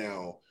coming up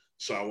now.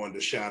 So I wanted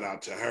to shout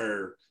out to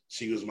her.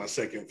 She was my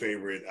 2nd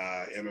favorite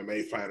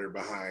MMA fighter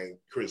behind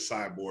Chris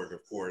Cyborg,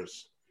 of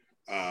course.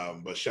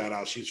 But shout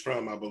out, she's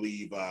from, I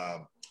believe,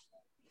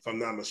 if I'm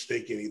not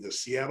mistaken, either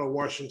Seattle,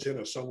 Washington,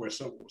 or somewhere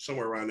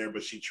around there.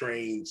 But she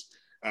trains,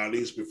 at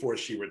least before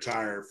she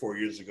retired 4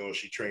 years ago,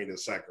 she trained in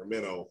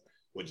Sacramento,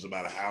 which is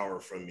about an hour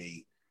from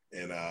me.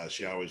 And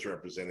she always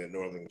represented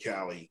Northern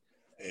Cali.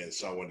 And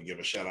so I wanted to give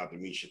a shout out to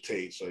Miesha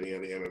Tate. So the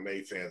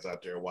MMA fans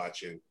out there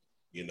watching,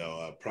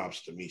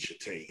 props to Miesha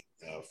Tate.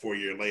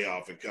 4-year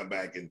layoff and come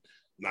back and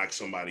knock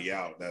somebody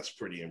out. That's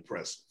pretty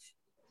impressive.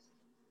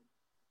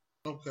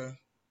 Okay.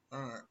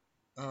 All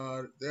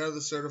right. The other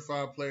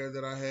certified player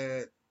that I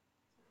had,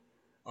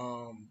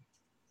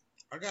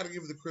 I got to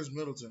give it to Chris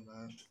Middleton,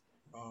 man.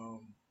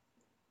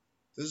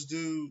 This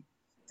dude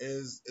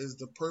is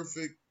the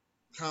perfect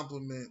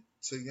complement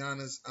to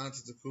Giannis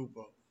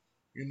Antetokounmpo.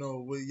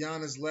 What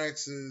Giannis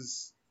lacks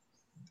is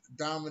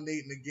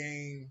dominating the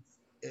game,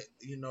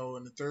 in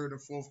the 3rd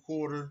and 4th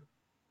quarter,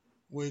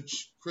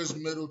 which Chris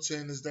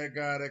Middleton is that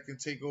guy that can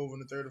take over in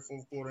the 3rd and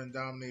 4th quarter and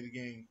dominate the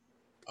game.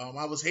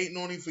 I was hating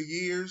on him for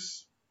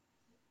years.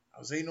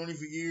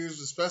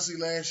 Especially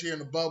last year in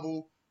the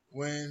bubble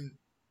when,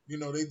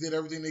 they did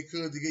everything they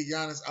could to get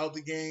Giannis out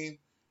the game.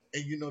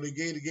 And, they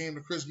gave the game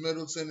to Chris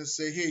Middleton and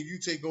said, here, you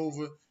take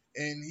over.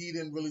 And he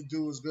didn't really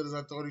do as good as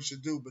I thought he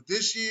should do. But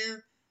this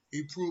year,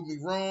 he proved me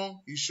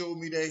wrong. He showed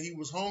me that he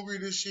was hungry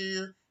this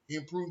year. He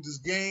improved his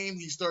game.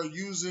 He started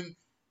using,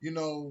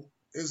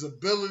 his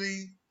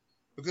ability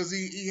because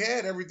he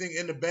had everything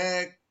in the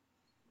bag.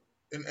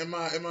 In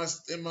my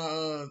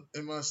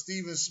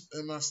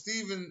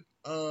Steven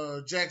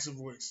Jackson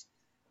voice,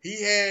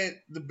 he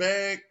had the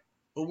bag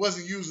but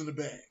wasn't using the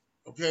bag.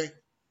 Okay,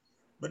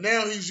 but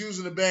now he's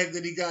using the bag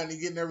that he got and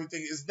he's getting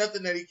everything. It's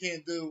nothing that he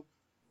can't do.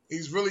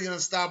 He's really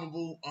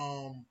unstoppable.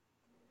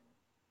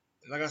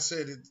 Like I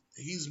said,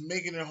 he's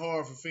making it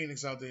hard for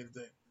Phoenix out there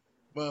today.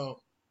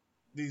 Well,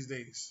 these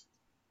days.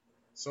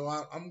 So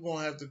I'm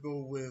gonna have to go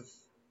with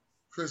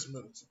Chris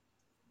Middleton.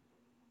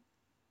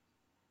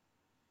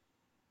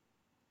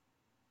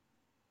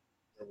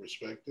 I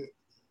respect it.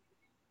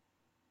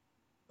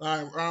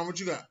 All right, Ron, what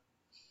you got?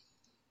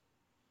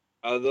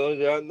 I don't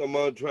got no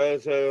more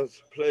trash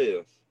ass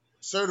players.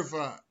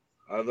 Certified.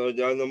 I don't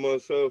got no more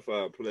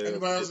certified players.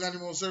 Anybody else got any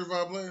more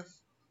certified players?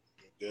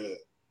 Good.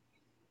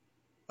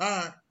 All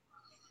right.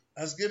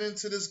 Let's get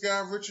into this guy,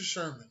 Richard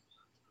Sherman.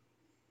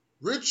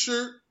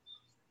 Richard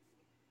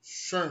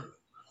Sherman,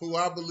 who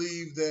I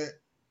believe that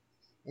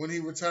when he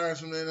retires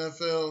from the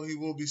NFL, he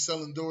will be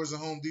selling doors at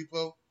Home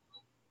Depot.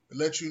 To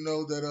let you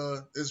know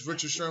that it's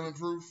Richard Sherman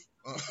proof.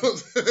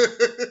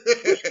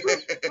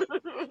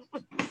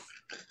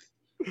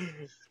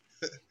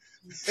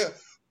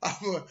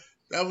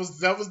 That was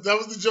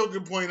the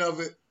joking point of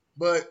it.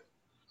 But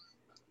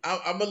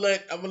I'm gonna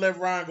let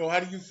Ryan go.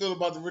 How do you feel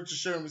about the Richard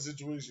Sherman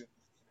situation?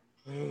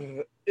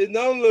 It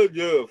don't look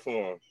good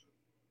for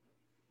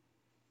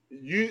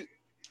him.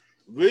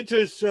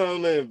 Richard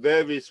Sherman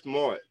very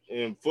smart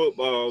in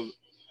football,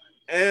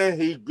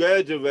 and he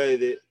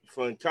graduated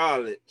from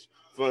college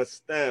from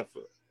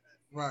Stanford.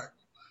 Right.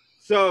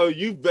 So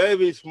you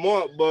very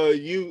smart, but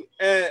you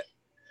at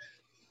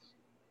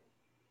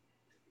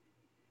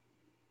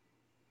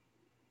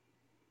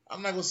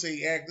I'm not gonna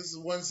say act. This is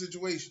one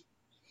situation.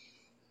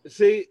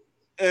 see,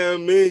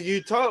 and when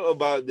you talk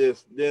about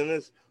this,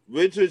 Dennis,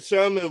 Richard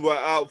Sherman was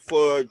out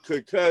for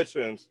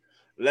concussions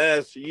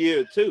last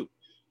year too.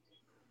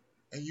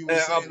 And you were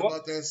saying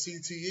about that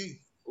CTE.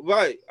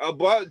 Right. I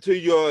brought to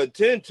your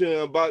attention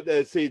about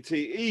that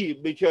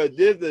CTE because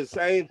the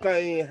same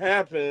thing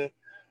happened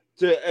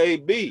to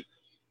AB.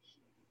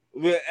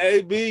 When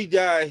AB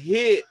got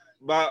hit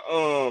by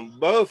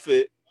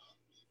Buffett,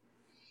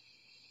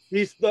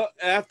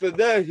 after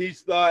that he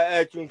started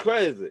acting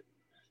crazy.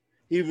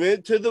 He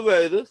went to the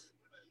Raiders,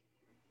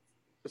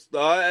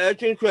 started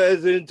acting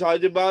crazy and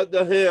talked about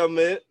the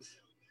helmets.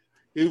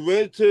 He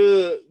went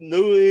to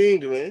New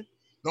England.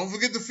 Don't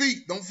forget the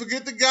feet. Don't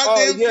forget the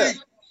goddamn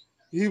feet.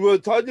 He was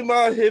talking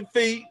about his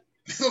feet.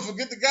 Don't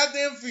forget the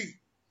goddamn feet.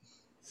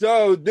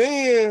 So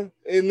then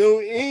in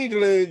New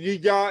England, you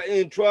got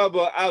in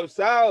trouble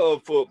outside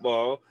of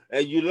football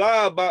and you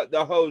lie about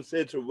the whole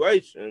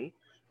situation.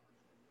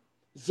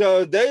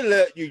 So they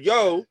let you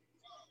go.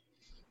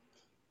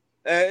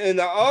 And in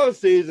the off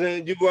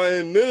season, you were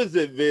in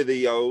music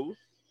videos.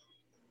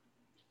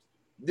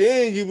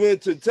 Then you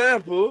went to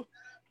Tampa.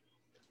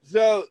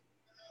 So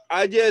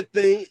I just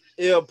think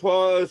it's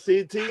part of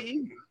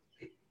CTE.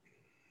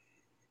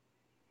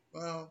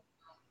 Well,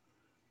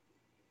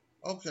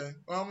 okay.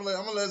 Well, I'm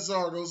gonna let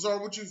Czar go. Czar,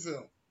 what you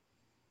feel?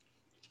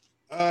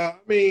 I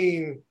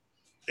mean,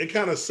 it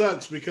kind of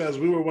sucks because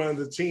we were one of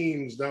the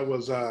teams that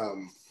was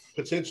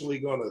potentially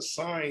going to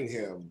sign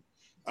him.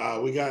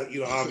 We got,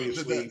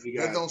 obviously we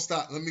got. That don't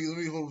stop. Let me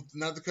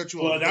not to cut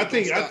you off. Well, I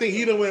think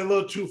he done went a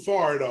little too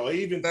far though.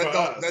 Even that for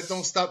don't us. That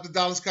don't stop the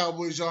Dallas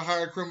Cowboys. Y'all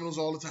hire criminals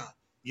all the time.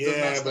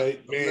 Yeah,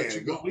 but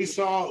man, what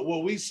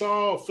we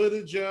saw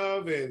footage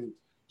of, and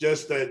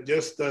just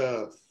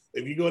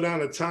if you go down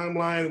the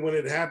timeline when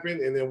it happened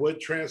and then what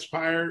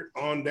transpired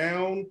on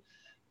down,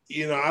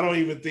 I don't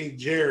even think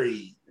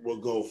Jerry will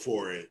go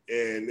for it.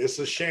 And it's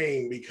a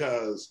shame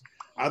because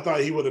I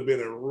thought he would have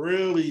been a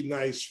really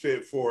nice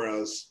fit for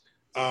us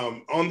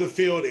on the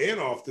field and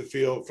off the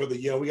field for the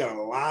young. We got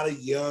a lot of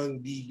young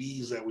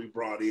DBs that we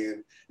brought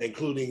in,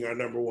 including our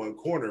number one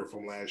corner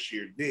from last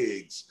year,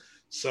 Diggs.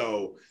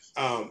 So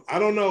I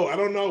don't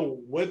know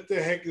what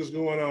the heck is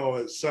going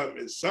on. As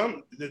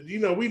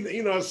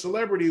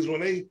celebrities, when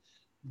they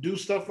do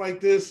stuff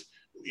like this,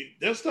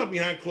 there's stuff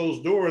behind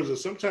closed doors, and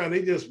sometimes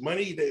they just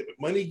money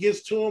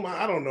gets to them.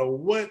 I don't know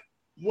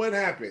what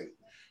happened,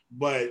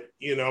 but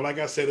like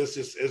I said,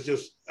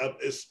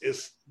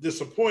 it's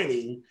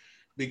disappointing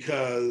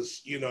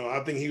because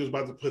I think he was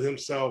about to put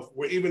himself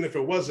where, even if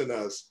it wasn't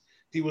us,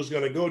 he was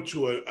going to go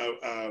to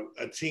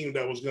a team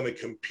that was going to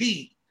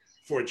compete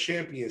for a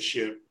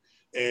championship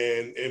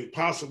and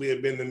possibly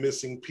have been the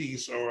missing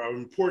piece or an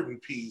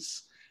important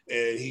piece.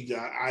 And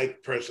I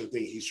personally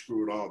think he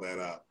screwed all that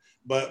up.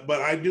 But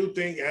I do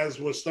think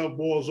when stuff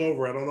boils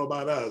over, I don't know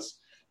about us,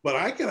 but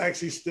I could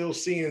actually still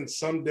see in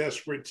some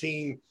desperate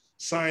team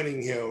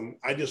signing him.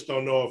 I just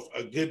don't know if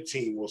a good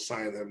team will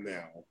sign him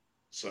now.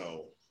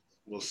 So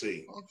we'll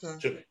see.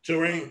 Okay.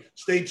 Terrain,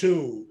 stay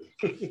tuned.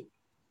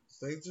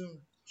 Stay tuned.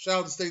 Shout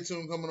out to Stay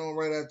Tuned coming on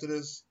right after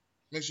this.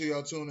 Make sure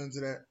y'all tune into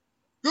that.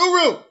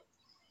 Guru!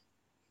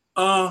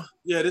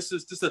 Yeah, this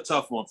is a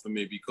tough one for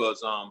me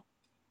because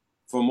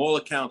from all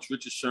accounts,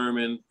 Richard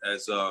Sherman,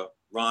 as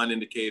Ron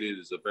indicated,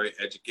 is a very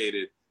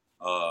educated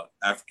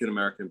African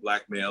American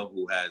black male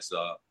who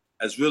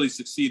has really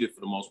succeeded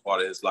for the most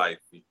part of his life.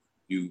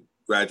 You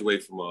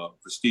graduate from a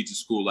prestigious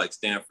school like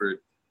Stanford.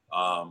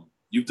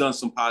 You've done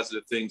some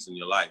positive things in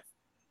your life,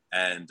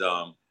 and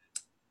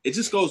it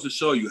just goes to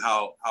show you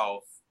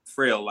how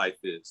frail life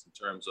is in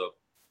terms of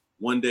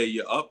one day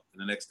you're up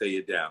and the next day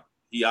you're down.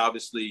 He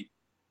obviously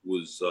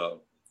was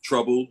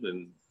troubled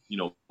in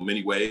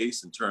many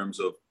ways in terms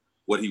of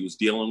what he was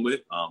dealing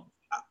with.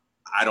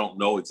 I don't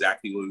know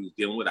exactly what he was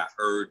dealing with. I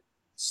heard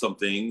some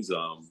things.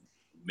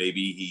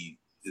 Maybe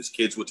his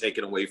kids were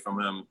taken away from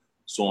him,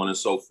 so on and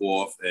so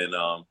forth. And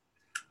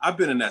I've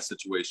been in that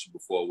situation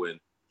before when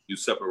you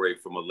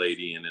separate from a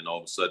lady and then all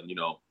of a sudden,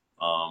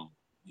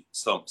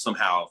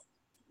 somehow,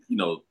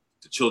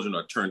 the children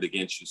are turned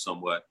against you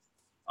somewhat.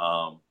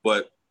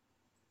 But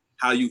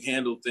how you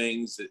handle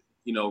things,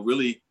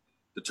 really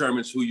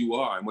determines who you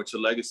are and what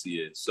your legacy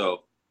is.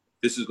 So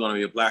this is going to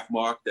be a black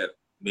mark that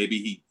maybe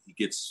he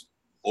gets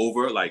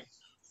over. Like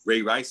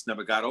Ray Rice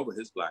never got over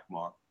his black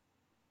mark.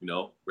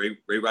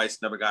 Ray Rice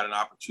never got an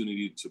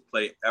opportunity to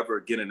play ever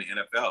again in the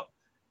NFL.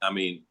 I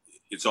mean,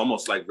 it's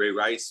almost like Ray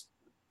Rice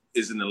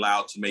isn't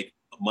allowed to make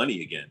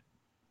money again.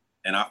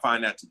 And I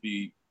find that to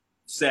be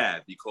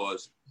sad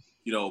because,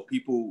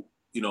 people,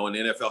 in the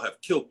NFL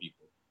have killed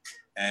people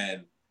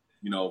and,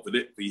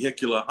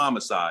 vehicular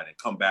homicide and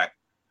come back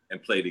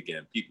and played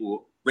again.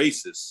 People,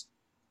 racists,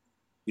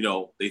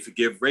 they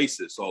forgive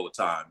racists all the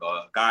time.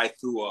 A guy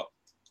threw a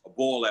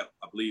ball at,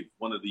 I believe,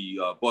 one of the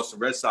Boston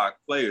Red Sox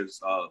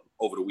players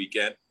over the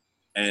weekend,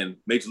 and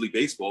Major League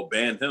Baseball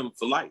banned him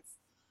for life.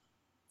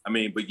 I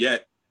mean, but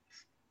yet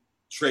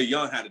Trae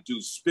Young had to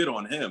do spit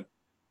on him,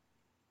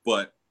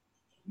 but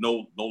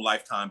no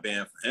lifetime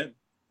ban for him,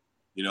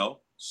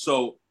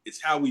 So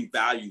it's how we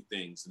value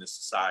things in a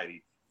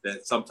society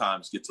that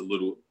sometimes gets a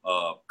little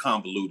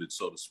convoluted,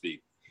 so to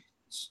speak.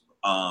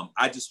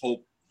 I just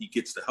hope he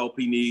gets the help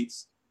he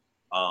needs.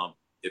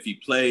 If he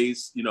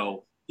plays,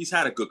 he's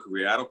had a good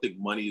career. I don't think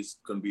money is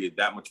going to be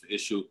that much of an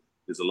issue.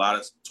 There's a lot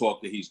of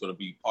talk that he's going to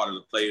be part of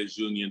the players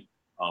union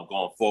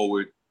going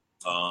forward.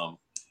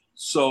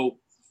 Just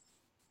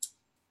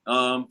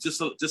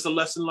a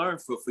lesson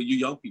learned for you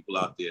young people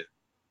out there.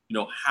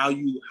 How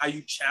you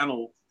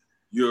channel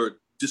your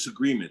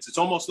disagreements. It's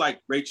almost like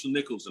Rachel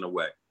Nichols in a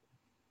way.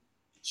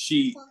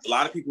 A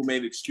lot of people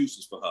made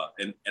excuses for her,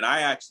 and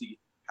I actually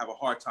have a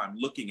hard time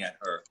looking at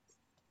her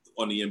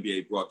on the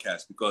NBA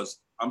broadcast because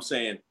I'm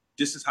saying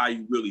this is how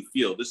you really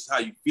feel. This is how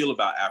you feel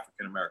about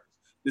African Americans.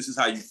 This is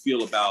how you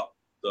feel about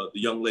the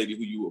young lady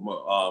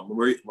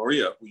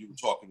Maria, who you were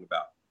talking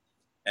about.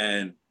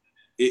 And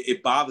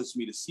it bothers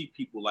me to see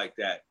people like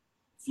that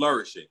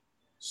flourishing.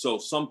 So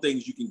some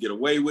things you can get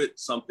away with,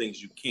 some things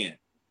you can't.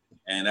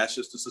 And that's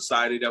just the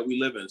society that we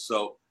live in.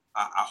 So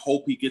I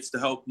hope he gets the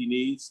help he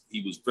needs.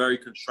 He was very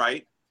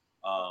contrite.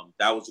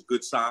 That was a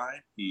good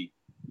sign. He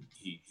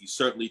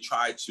certainly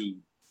tried to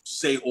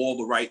say all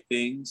the right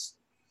things.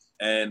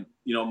 And,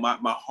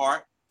 my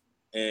heart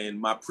and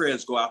my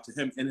prayers go out to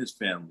him and his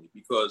family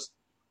because,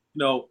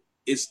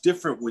 it's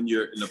different when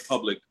you're in the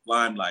public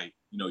limelight.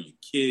 Your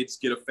kids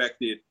get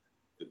affected.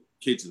 The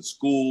kids in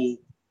school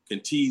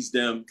can tease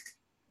them.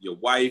 Your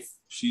wife,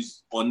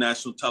 she's on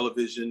national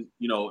television,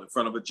 in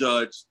front of a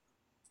judge.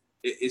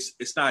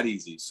 It's not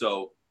easy.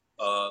 So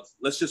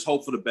let's just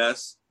hope for the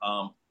best.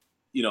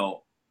 The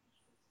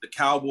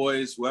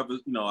Cowboys, whoever,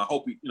 I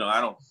hope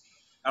I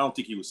don't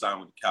think he was signed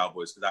with the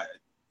Cowboys because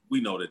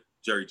we know that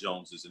Jerry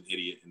Jones is an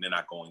idiot and they're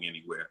not going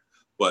anywhere.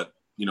 But,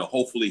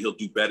 hopefully he'll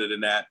do better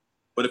than that.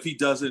 But if he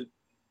doesn't,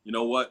 you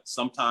know what?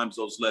 Sometimes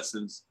those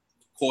lessons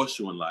cost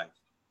you in life.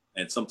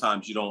 And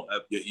sometimes you're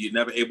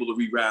never able to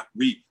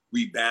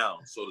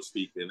rebound, so to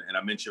speak. And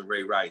I mentioned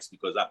Ray Rice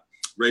because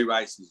Ray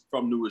Rice is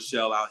from New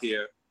Rochelle out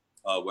here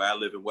where I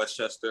live in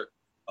Westchester,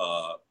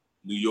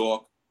 New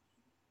York.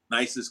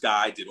 Nicest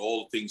guy, did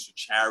all the things for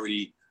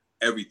charity,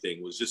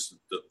 everything. Was just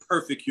the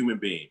perfect human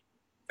being.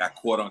 Got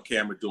caught on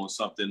camera doing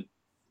something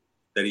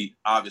that he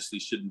obviously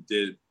shouldn't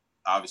did.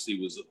 Obviously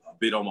was a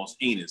bit almost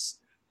heinous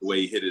the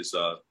way he hit his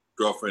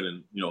girlfriend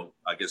and,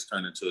 I guess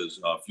turned into his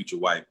future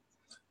wife.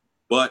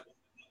 But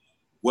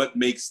what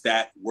makes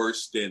that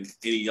worse than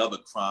any other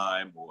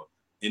crime or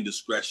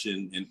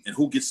indiscretion? And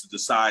who gets to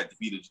decide to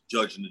be the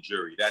judge and the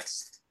jury?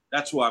 That's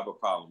what I have a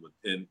problem with.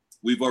 And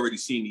we've already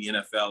seen the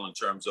NFL in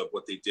terms of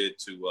what they did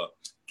to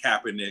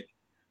Kaepernick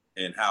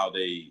and how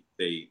they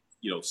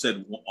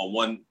said on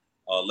one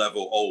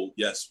level, oh,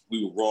 yes,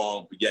 we were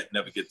wrong, but yet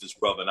never get this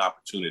brother an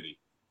opportunity.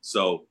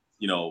 So,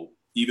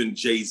 even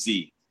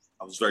Jay-Z,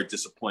 I was very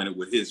disappointed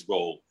with his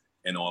role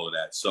and all of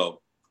that.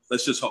 So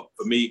let's just hope.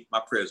 For me, my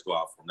prayers go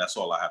out for him. That's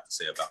all I have to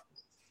say about him.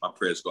 My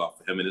prayers go out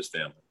for him and his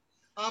family.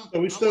 So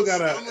we still got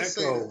to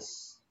echo.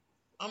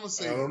 I'm gonna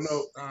say I don't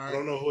know. Right. I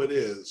don't know who it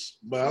is,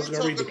 but I was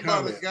gonna read the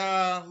comment. A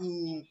guy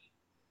who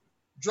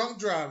drunk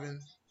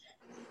driving,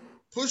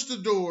 pushed the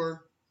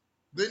door,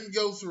 didn't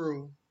go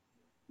through,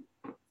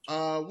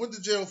 went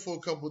to jail for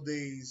a couple of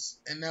days,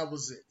 and that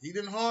was it. He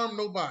didn't harm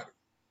nobody.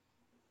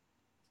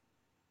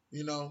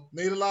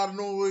 Made a lot of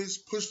noise,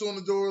 pushed on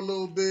the door a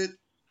little bit.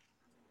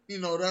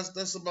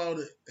 That's about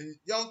it. And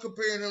y'all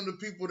comparing him to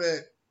people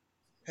that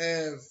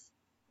have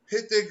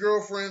hit their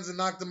girlfriends and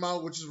knocked them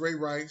out, which is Ray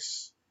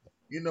Rice.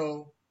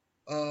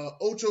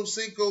 Ocho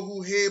Cinco,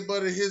 who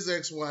headbutted his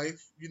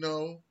ex-wife,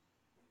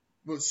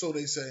 but so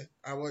they say.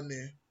 I wasn't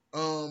there.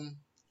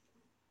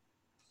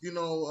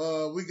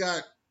 We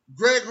got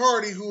Greg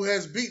Hardy, who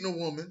has beaten a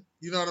woman.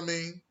 You know what I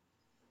mean?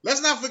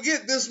 Let's not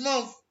forget this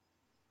month,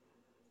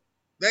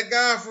 that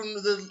guy from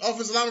the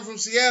offensive lineman from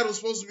Seattle is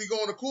supposed to be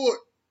going to court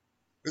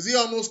because he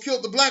almost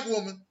killed the black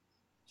woman.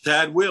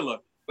 Chad Wheeler.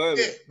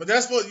 Yeah, but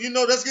that's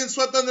getting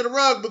swept under the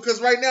rug because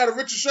right now the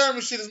Richard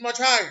Sherman shit is much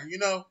higher,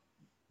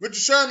 Richard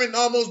Sherman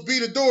almost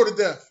beat a door to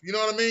death, you know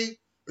what I mean?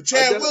 But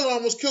Chad Wheeler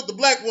almost killed the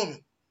black woman.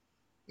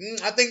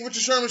 I think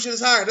Richard Sherman shit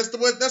is higher. That's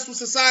what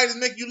societies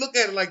make you look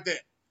at it like that.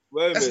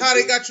 Wait a That's minute, how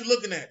they dude. got you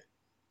looking at it.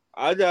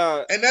 I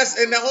got And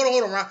now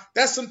hold on, Ron.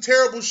 That's some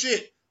terrible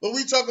shit. But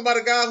we talk about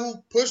a guy who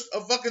pushed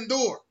a fucking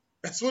door.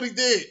 That's what he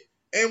did.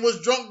 And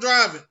was drunk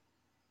driving.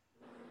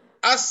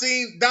 I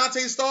seen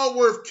Dante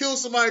Stallworth kill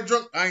somebody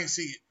drunk. I ain't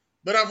see it.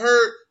 But I've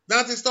heard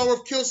Dante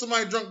Stallworth kill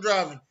somebody drunk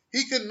driving.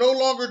 He could no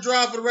longer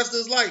drive for the rest of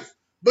his life.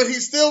 But he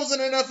still was in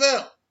the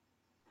NFL.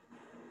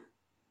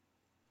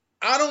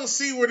 I don't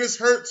see where this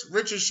hurts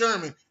Richard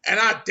Sherman. And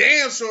I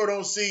damn sure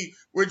don't see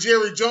where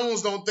Jerry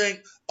Jones don't think,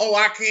 oh,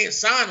 I can't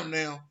sign him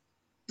now.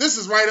 This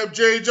is right up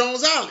Jerry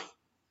Jones' alley.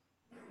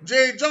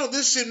 Jerry Jones,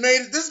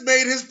 this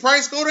made his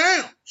price go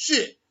down.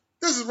 Shit.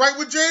 This is right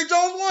what Jerry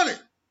Jones wanted.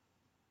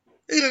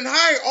 He didn't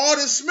hire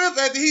Alden Smith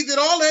after he did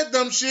all that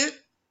dumb shit,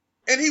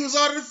 and he was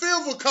out of the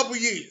field for a couple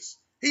years.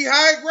 He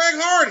hired Greg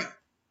Hardy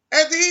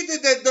after he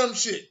did that dumb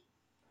shit.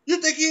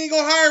 You think he ain't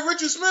gonna hire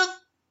Richard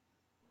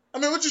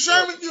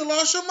Sherman? You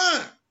lost your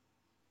mind.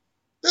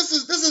 This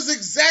is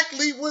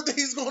exactly what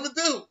he's gonna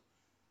do.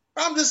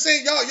 I'm just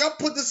saying, y'all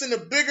put this in a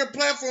bigger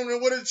platform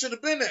than what it should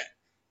have been at.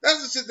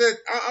 That's the shit that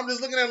I'm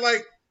just looking at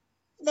like,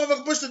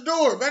 motherfucker push the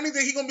door. If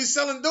anything, he gonna be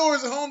selling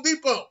doors at Home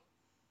Depot.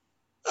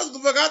 That's what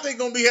the fuck I think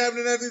gonna be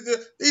happening.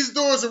 These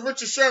doors are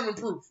Richard Sherman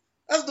proof.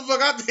 That's the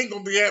fuck I think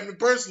gonna be happening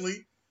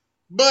personally.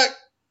 But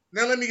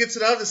now let me get to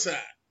the other side.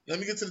 Let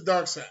me get to the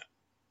dark side.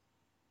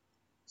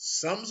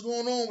 Something's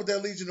going on with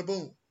that Legion of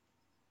Boom.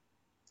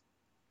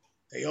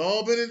 They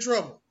all been in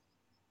trouble.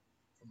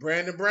 From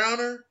Brandon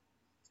Browner,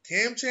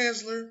 Cam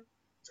Chancellor,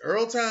 to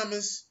Earl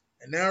Thomas,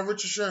 and now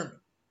Richard Sherman.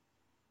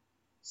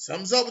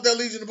 Something's up with that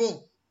Legion of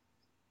Boom.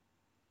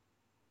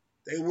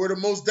 They were the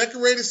most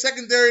decorated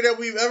secondary that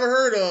we've ever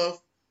heard of.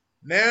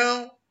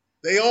 Now,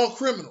 they all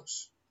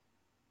criminals.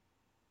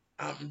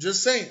 I'm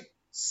just saying.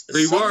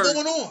 Something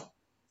going on.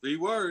 3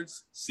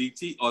 words.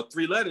 CT, or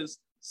 3 letters.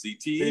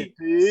 CTE.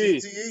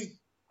 CTE.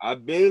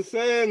 I've been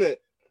saying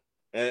it.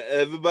 And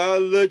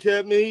everybody look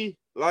at me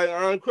like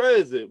I'm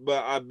crazy.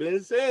 But I've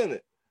been saying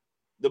it.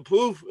 The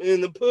proof in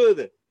the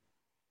pudding.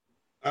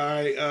 All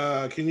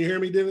right. Can you hear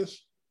me,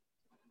 Dennis?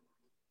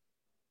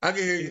 I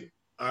can hear you.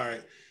 All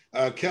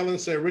right. Kellen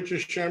said Richard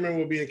Sherman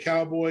will be a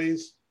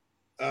Cowboys.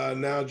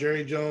 Now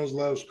Jerry Jones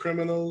loves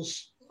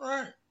criminals. All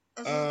right.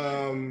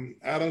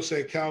 Adam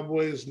said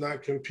Cowboys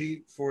not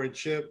compete for a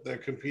chip. They're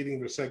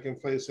competing for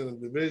second place in the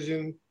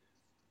division.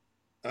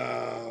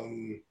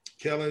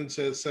 Kellen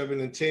said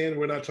 7-10.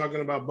 We're not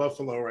talking about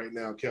Buffalo right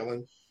now,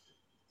 Kellen.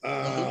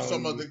 I'm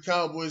talking about the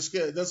Cowboys.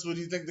 That's what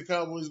you think the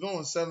Cowboys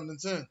going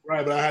 7-10.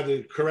 Right, but I had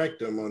to correct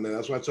them on that.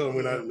 That's why I told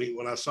him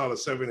when I saw the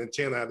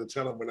 7-10, I had to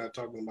tell him we're not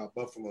talking about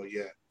Buffalo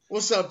yet.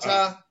 What's up,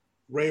 Ty?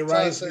 Ray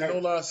Rice said no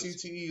lie,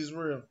 CTE is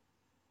real.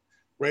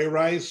 Ray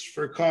Rice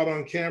for caught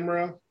on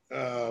camera.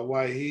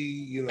 Why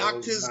he,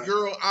 knocked his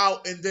girl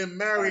out and then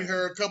married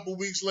her a couple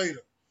weeks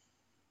later.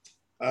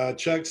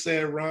 Chuck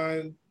said,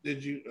 Ron,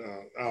 did you?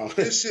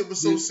 This shit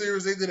was so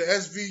serious. They did an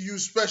SVU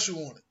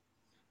special on it.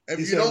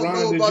 If you don't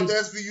know about the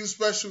SVU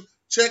special,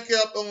 check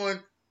out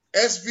on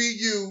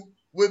SVU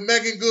with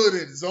Megan Good in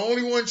it. It's the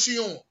only one she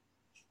on.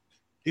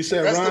 He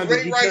said, that's Ron, the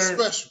Ray Rice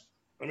special.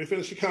 Let me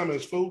finish the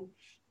comments, fool.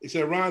 He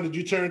said, Ron, did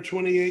you turn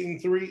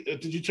 28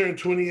 did you turn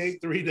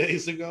 28 3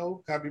 days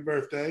ago? Happy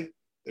birthday,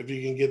 if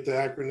you can get the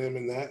acronym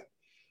in that.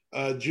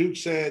 Juke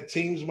said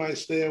teams might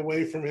stay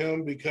away from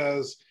him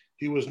because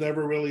he was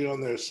never really on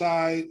their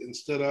side and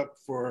stood up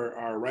for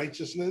our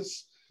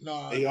righteousness.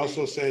 He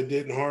also said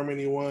didn't harm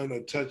anyone or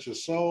touch a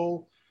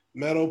soul.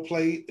 Metal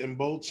plate and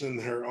bolts in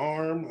her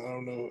arm. I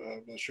don't know.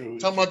 I'm not sure who.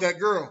 Talking about that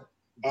girl.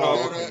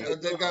 Okay.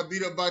 That got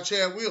beat up by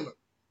Chad Wheeler.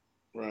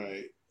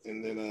 Right.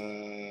 And then,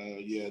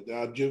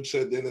 Juke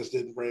said Dennis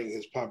didn't bring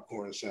his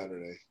popcorn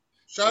Saturday.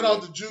 Shout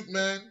out to Juke,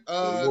 man.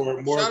 Shout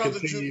out to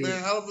Juke,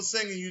 man. Hell of a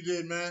singing you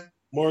did, man.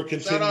 More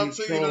continued. Shout out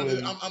to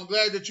you. I'm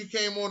glad that you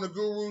came on the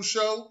Guru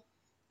Show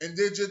and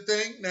did your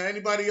thing. Now,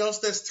 anybody else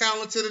that's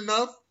talented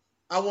enough,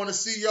 I want to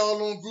see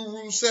y'all on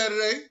Guru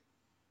Saturday.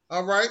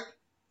 All right?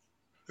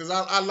 Because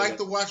I like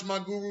to watch my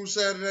Guru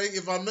Saturday.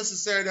 If I miss a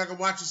Saturday, I can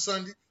watch it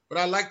Sunday. But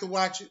I like to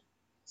watch it.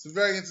 It's a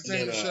very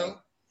entertaining show.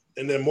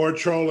 And then more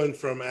trolling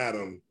from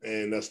Adam,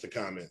 and that's the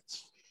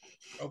comments.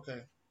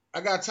 Okay.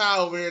 I got Ty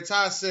over here.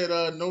 Ty said,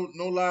 no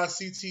lie,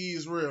 CTE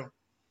is real.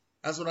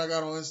 That's what I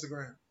got on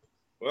Instagram.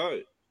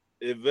 Right.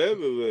 It's very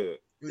real.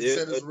 He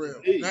said it's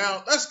real.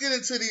 Now, let's get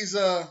into these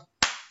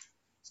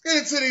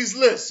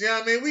lists. You know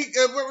what I mean?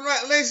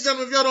 Ladies and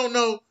gentlemen, if y'all don't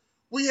know,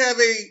 we have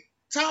a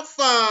top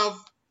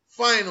 5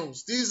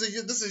 finals. This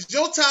is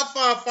your top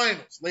 5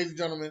 finals, ladies and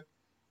gentlemen.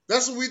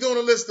 That's what we're doing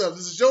a list of.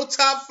 This is your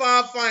top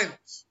 5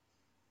 finals.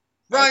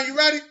 Brian, you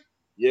ready?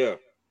 Yeah.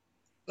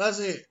 Let's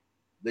hear it.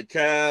 The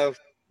Cavs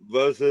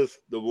versus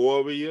the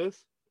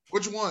Warriors.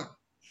 Which one?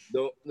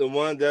 The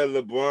one that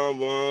LeBron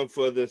won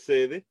for the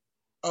city.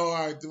 Oh,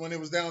 all right. When it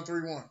was down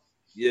 3-1.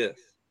 Yes.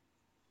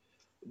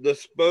 The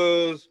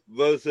Spurs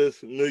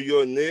versus New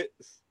York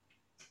Knicks.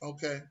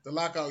 Okay. The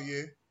lockout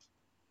year.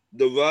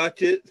 The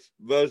Rockets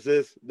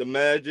versus the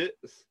Magic.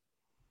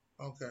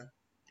 Okay.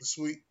 The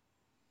Sweet.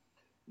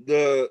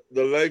 the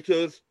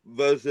Lakers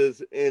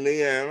versus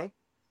Indiana.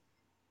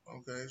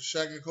 Okay,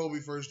 Shaq and Kobe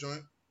first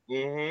joint.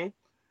 Mm-hmm.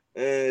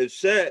 And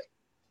Shaq,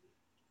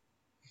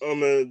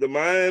 the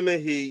Miami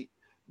Heat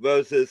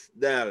versus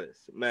Dallas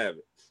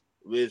Mavericks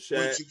with Shaq.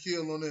 With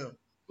Shaquille O'Neal.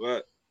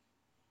 Right.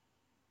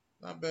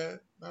 Not bad.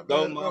 Not bad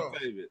Those at my all.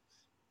 favorites.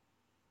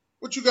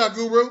 What you got,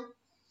 Guru?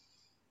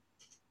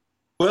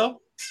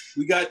 Well,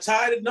 we got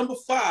tied at number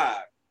 5.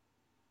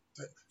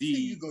 There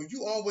you go.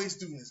 You always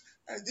do this.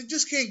 I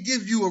just can't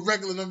give you a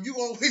regular number. You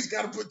always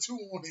got to put 2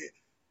 on it.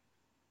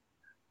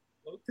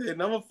 Okay,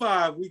 number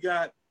 5, we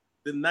got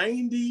the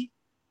 90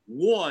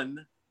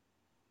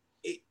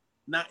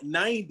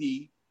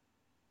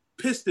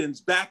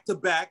 Pistons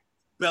back-to-back,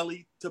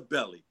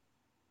 belly-to-belly.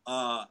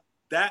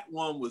 That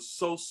one was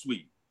so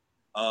sweet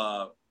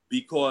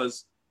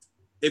because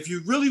if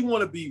you really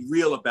want to be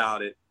real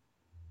about it,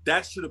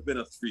 that should have been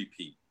a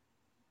 3-peat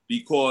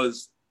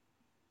because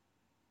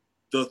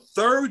the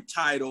third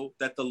title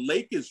that the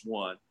Lakers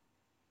won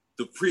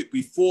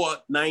before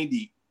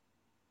 90,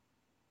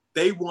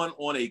 they won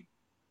on a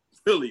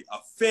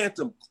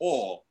phantom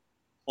call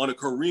on a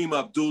Kareem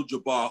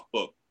Abdul-Jabbar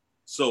hook.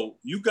 So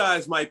you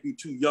guys might be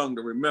too young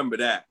to remember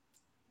that.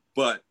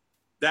 But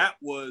that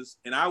was,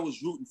 and I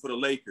was rooting for the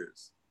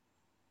Lakers.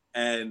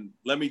 And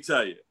let me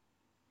tell you,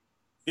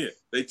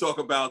 they talk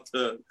about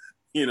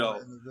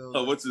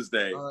what's his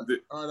name?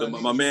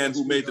 My man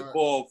who made the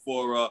call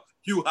for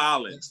Hugh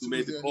Hollins, who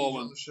made the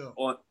call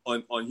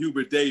on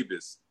Hubert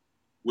Davis,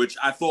 which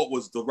I thought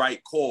was the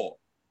right call.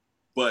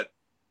 But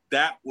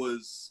that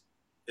was,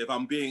 if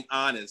I'm being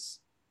honest,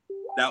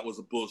 that was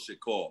a bullshit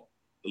call.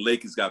 The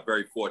Lakers got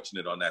very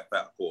fortunate on that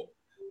foul call.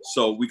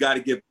 So we got to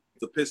give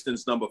the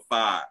Pistons number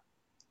 5.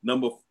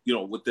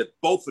 With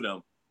both of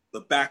them,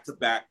 the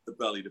back-to-back, the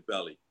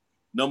belly-to-belly.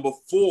 Number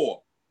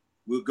 4,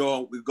 we're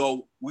going to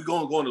go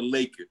on the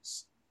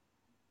Lakers.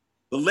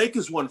 The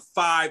Lakers won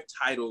 5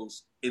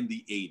 titles in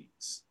the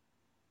 80s.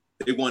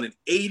 They won in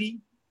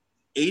 80,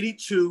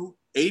 82,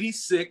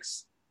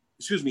 86,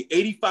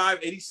 85,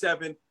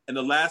 87, and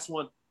the last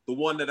one, the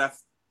one that I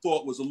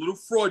thought was a little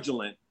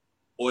fraudulent,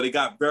 or they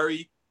got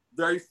very,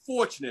 very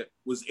fortunate,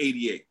 was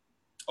 88,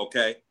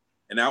 okay?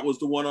 And that was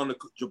the one on the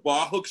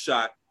Jabbar hook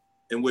shot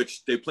in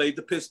which they played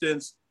the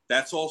Pistons.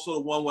 That's also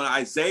the one when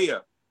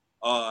Isaiah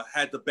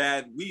had the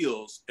bad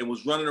wheels and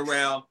was running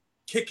around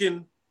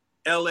kicking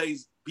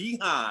LA's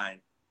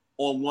behind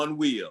on one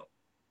wheel.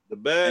 The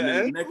bad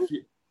ankle?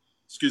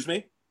 Excuse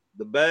me?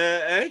 The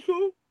bad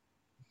ankle?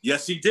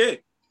 Yes, he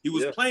did. He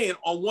was playing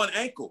on one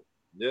ankle.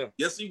 Yeah.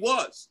 Yes, he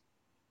was.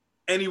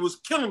 And he was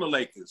killing the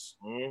Lakers.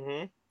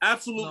 Mm-hmm.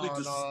 Absolutely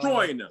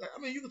destroying them. I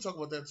mean, you can talk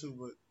about that too,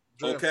 but...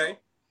 Okay.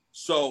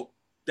 So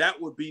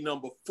that would be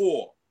number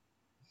 4.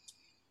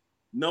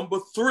 Number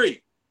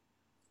 3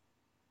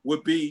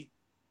 would be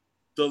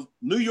the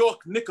New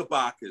York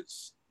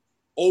Knickerbockers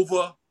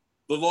over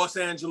the Los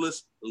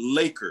Angeles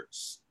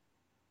Lakers.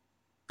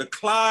 The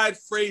Clyde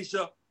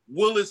Frazier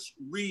Willis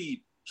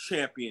Reed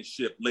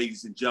Championship,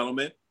 ladies and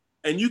gentlemen.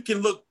 And you can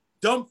look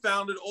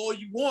dumbfounded all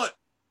you want,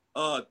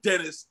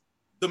 Dennis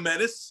the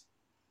Menace,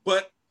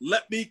 but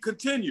let me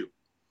continue.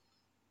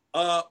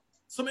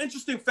 Some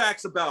interesting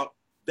facts about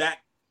that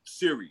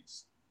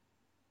series.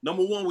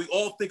 Number 1, we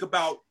all think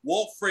about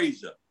Walt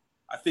Frazier.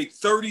 I think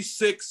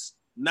 36,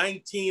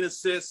 19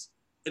 assists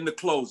in the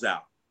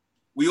closeout.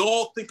 We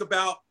all think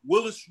about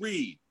Willis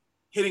Reed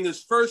hitting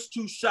his first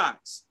 2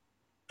 shots,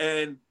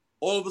 and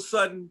all of a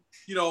sudden,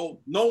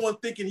 no one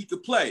thinking he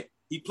could play.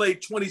 He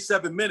played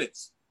 27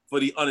 minutes for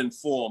the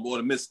uninformed or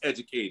the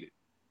miseducated.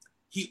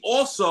 He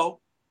also,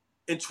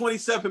 in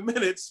 27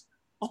 minutes,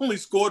 only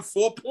scored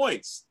 4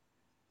 points.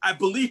 I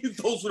believe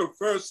those were the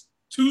first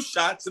 2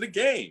 shots of the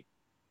game.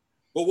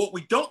 But what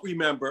we don't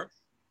remember,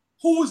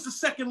 who was the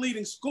second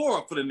leading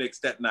scorer for the Knicks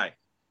that night?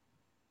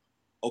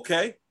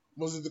 Okay?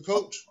 Was it the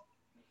coach?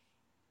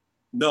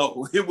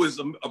 No, it was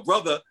a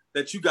brother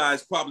that you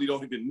guys probably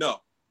don't even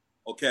know.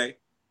 Okay?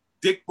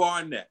 Dick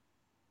Barnett.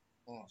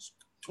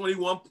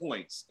 21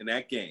 points in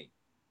that game.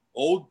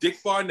 Old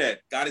Dick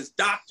Barnett got his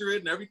doctorate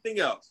and everything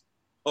else.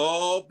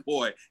 Oh,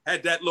 boy.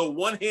 Had that little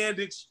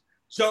one-handed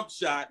jump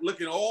shot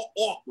looking all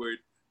awkward,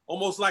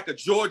 almost like a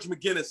George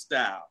McGinnis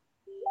style.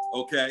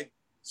 Okay?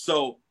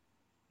 So,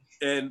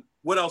 and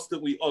what else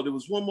did we, there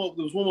was one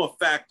more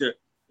factor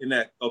in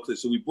that. Okay,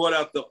 so we brought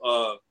out the,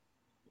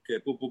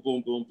 boom, boom,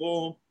 boom, boom,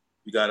 boom.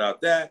 We got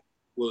out that,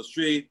 Willis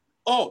Reed.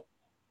 Oh,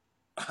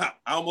 I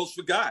almost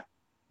forgot.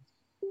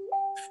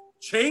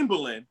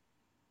 Chamberlain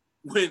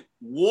went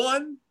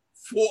 1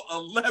 for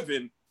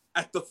 11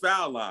 at the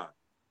foul line.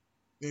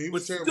 Yeah, he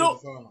was terrible at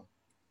the foul line.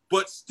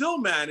 But still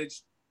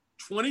managed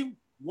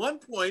 21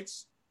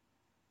 points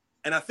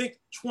and I think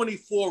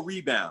 24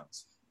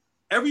 rebounds.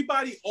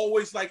 Everybody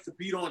always likes to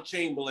beat on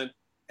Chamberlain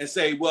and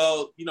say,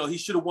 well, he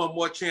should have won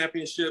more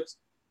championships.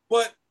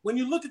 But when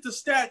you look at the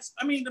stats,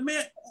 I mean, the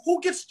man,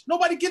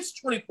 nobody gets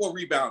 24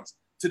 rebounds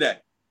today.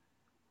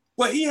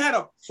 But he had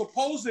a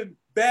supposed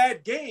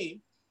bad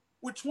game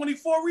with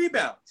 24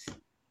 rebounds.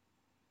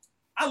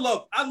 I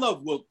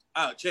love Wilt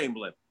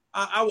Chamberlain.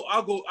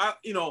 I'll go,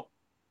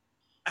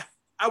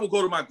 I will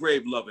go to my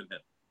grave loving him.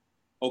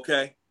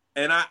 Okay.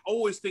 And I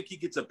always think he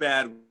gets a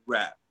bad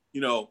rap.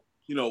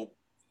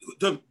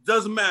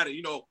 Doesn't matter.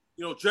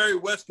 Jerry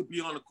West could be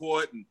on the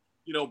court and,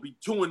 be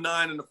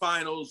 2-9 in the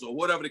finals or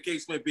whatever the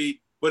case may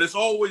be, but it's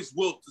always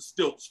Wilt the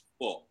Stilt's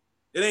fault.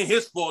 It ain't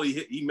his fault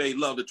he made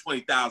love to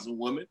 20,000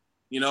 women.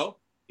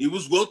 He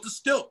was Wilt the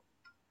Stilt.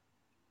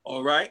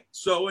 All right.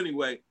 So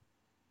anyway,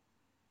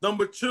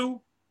 number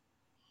 2,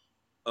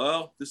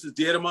 this is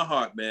dear to my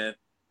heart, man.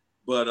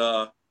 But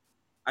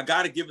I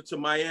got to give it to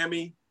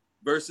Miami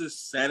versus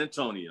San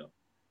Antonio,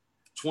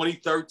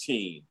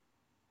 2013.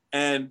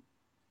 And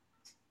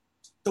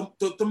the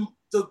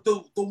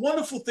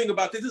wonderful thing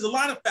about this, there's a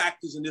lot of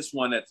factors in this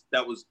one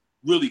that was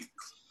really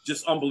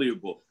just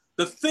unbelievable.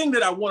 The thing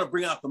that I want to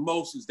bring out the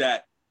most is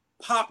that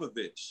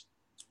Popovich,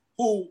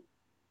 who,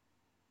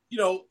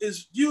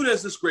 is viewed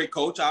as this great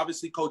coach,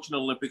 obviously coaching the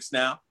Olympics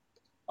now,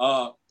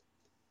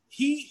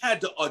 he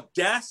had the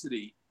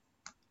audacity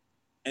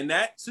in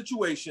that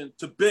situation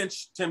to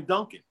bench Tim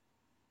Duncan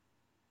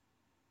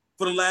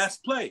for the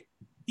last play.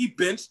 He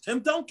benched Tim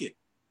Duncan.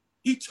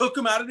 He took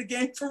him out of the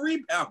game for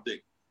rebounding.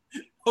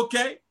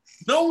 Okay?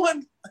 No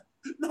one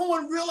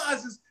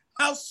realizes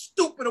how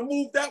stupid a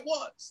move that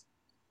was.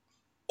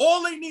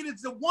 All they needed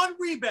is the one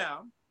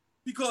rebound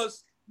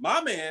because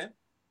my man,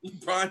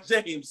 LeBron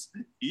James,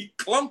 he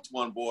clunked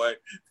one, boy.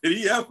 Did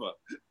he ever?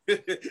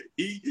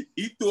 he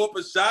threw up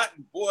a shot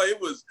and boy,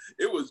 it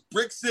was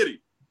Brick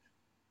City.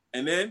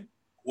 And then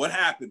what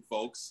happened,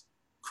 folks?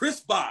 Chris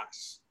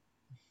Bosh,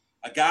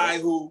 a guy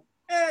who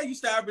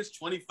used to average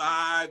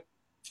 25,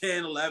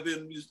 10,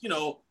 11,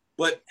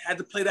 but had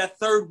to play that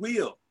third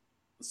wheel.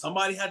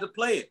 Somebody had to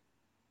play it.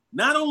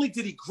 Not only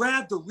did he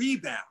grab the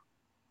rebound,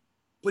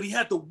 but he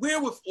had the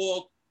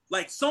wherewithal,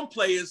 like some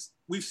players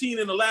we've seen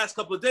in the last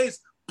couple of days.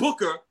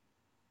 Booker,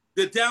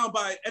 they're down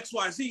by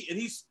XYZ, and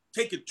he's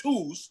taking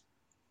twos.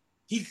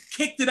 He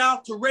kicked it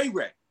out to Ray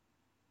Ray.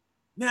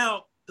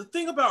 Now, the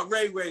thing about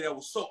Ray Ray that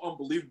was so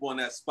unbelievable in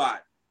that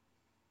spot,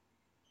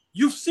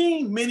 you've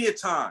seen many a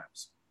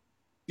times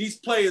these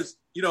players,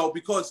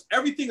 because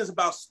everything is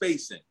about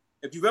spacing.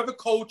 If you've ever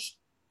coached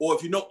or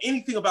if you know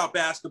anything about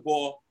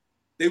basketball,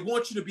 they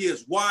want you to be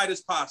as wide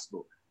as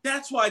possible.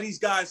 That's why these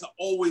guys are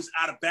always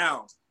out of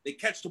bounds. They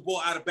catch the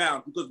ball out of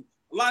bounds because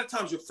a lot of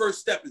times your first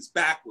step is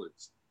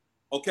backwards,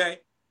 okay?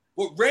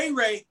 But Ray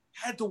Ray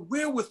had the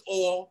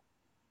wherewithal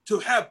to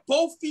have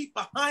both feet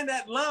behind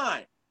that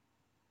line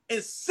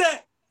and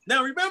set.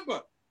 Now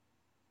remember,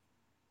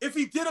 if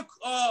he did a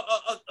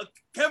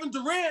Kevin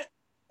Durant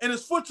and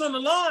his foot's on the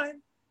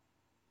line,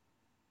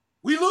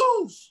 we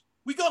lose.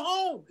 We go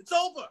home. It's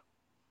over.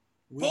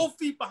 Both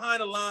feet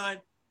behind the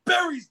line,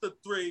 buries the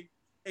 3,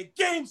 and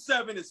Game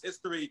 7 is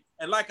history.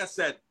 And like I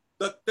said,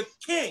 the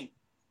king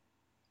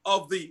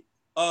of the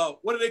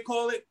what do they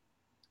call it?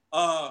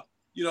 Where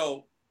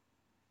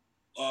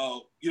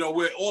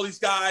all these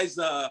guys,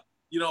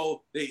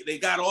 they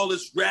got all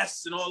this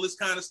rest and all this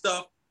kind of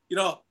stuff.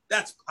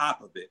 That's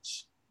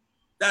Popovich.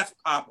 That's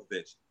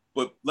Popovich.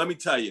 But let me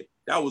tell you,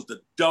 that was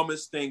the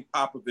dumbest thing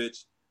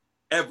Popovich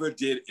ever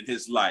did in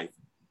his life.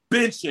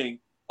 Benching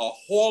a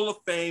Hall of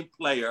Fame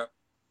player,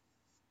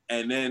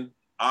 and then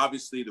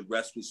obviously the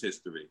rest was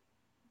history.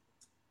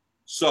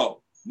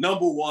 So,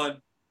 number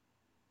 1,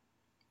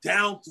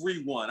 down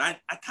 3-1. I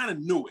kind of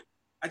knew it.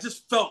 I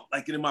just felt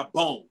like it in my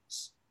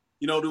bones.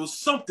 There was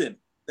something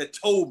that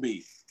told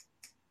me,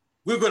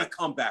 we're going to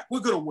come back.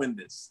 We're going to win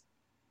this.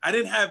 I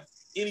didn't have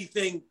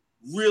anything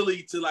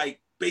really to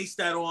base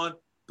that on,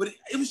 but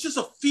it was just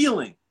a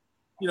feeling,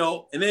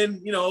 and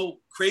then,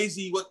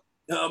 crazy what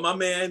my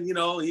man, he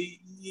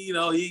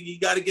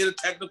got to get a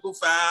technical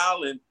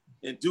foul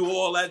and do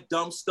all that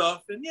dumb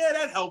stuff. And yeah,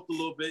 that helped a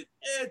little bit.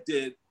 Yeah, it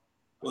did.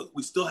 But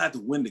we still had to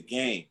win the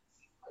game.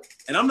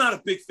 And I'm not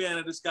a big fan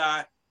of this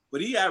guy, but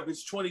he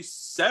averaged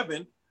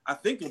 27. I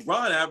think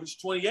LeBron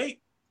averaged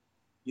 28.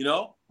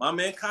 My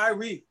man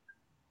Kyrie,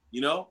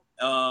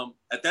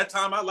 at that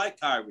time I liked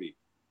Kyrie.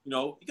 He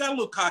got a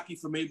little cocky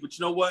for me, but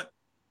you know what?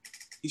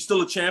 He's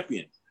still a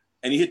champion.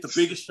 And he hit the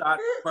biggest shot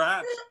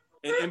perhaps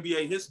in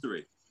NBA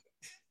history.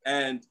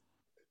 And,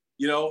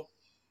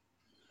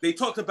 they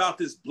talked about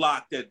this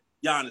block that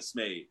Giannis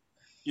made,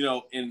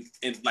 in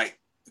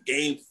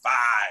Game 5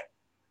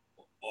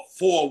 or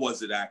 4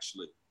 was it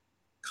actually?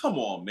 Come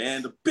on,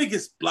 man. The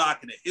biggest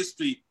block in the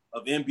history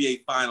of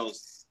NBA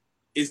Finals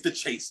is the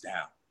chase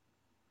down.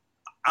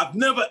 I've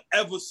never,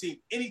 ever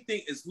seen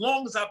anything as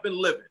long as I've been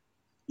living,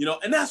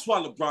 and that's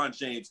why LeBron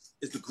James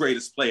is the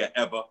greatest player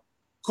ever,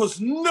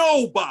 because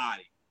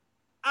nobody,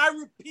 I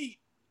repeat,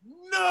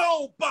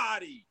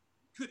 nobody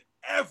could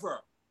ever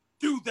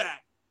do that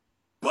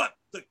but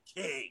the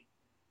king.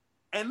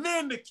 And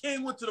then the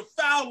king went to the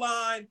foul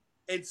line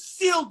and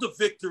sealed the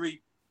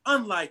victory,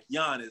 unlike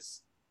Giannis,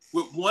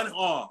 with one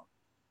arm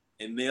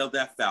and nailed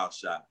that foul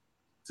shot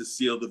to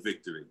seal the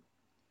victory.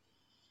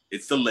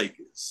 It's the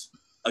Lakers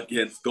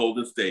against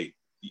Golden State,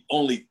 the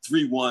only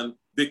 3-1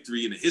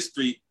 victory in the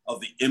history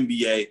of the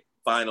NBA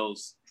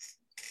Finals.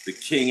 The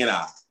king and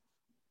I,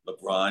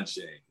 LeBron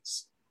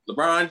James.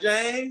 LeBron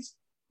James,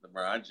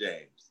 LeBron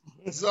James.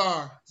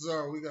 Czar,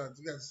 we got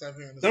to stop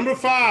here. Number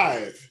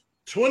 5,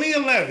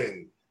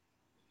 2011.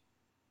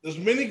 There's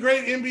many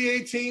great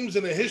NBA teams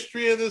in the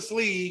history of this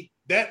league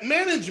that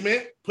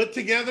management put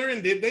together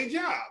and did their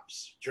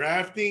jobs.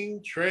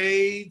 Drafting,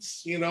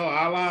 trades, a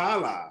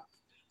la.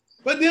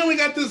 But then we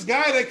got this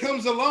guy that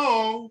comes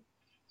along.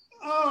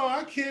 Oh,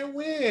 I can't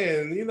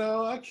win.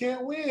 I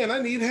can't win. I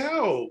need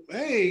help.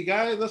 Hey,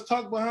 guys, let's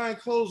talk behind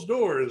closed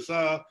doors.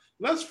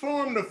 Let's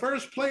form the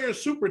first player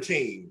super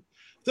team.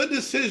 The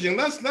decision.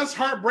 Let's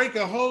heartbreak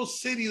a whole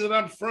city that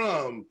I'm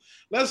from.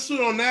 Let's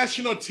do it on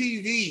national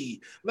TV.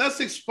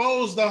 Let's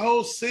expose the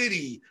whole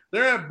city.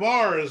 They're at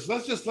bars.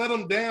 Let's just let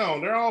them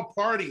down. They're all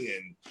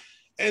partying.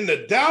 And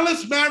the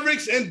Dallas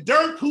Mavericks and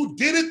Dirk, who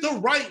did it the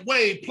right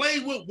way,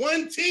 played with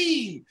one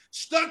team,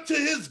 stuck to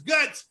his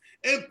guts,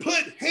 and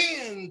put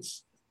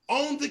hands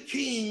on the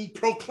king,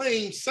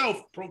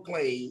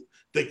 self-proclaimed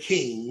the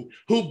king,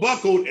 who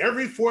buckled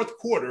every fourth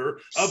quarter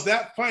of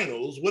that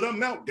finals with a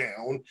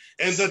meltdown,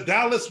 and the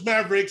Dallas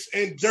Mavericks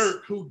and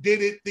Dirk, who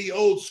did it the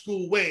old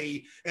school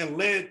way and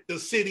led the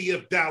city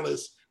of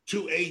Dallas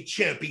to a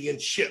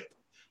championship.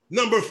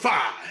 Number 5.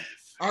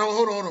 All right,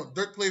 hold on.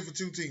 Dirk played for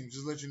 2 teams.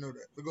 Just let you know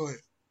that. But go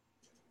ahead.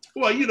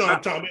 Well,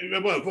 I'm talking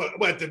about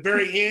what at the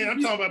very end.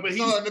 I'm talking about, but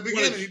in the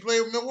beginning, he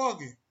played with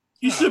Milwaukee.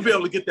 You should be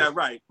able to get that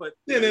right, but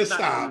then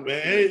stop,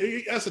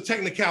 man. That's a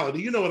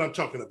technicality. You know what I'm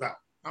talking about.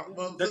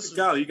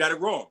 Technicality, you got it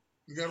wrong.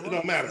 It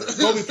don't matter.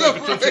 Kobe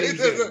played for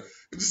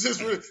 2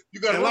 teams.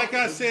 And like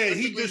I said,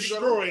 he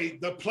destroyed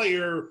the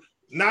player.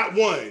 Not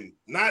 1,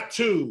 not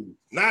 2,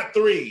 not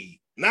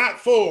 3, not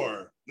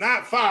 4,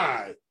 not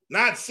 5,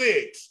 not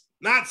 6,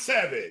 not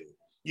 7.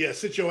 Yeah,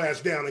 sit your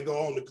ass down and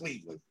go on to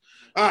Cleveland.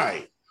 All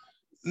right.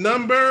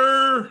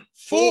 Number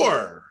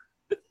 4.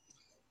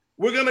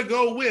 We're going to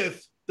go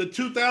with the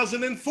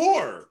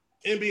 2004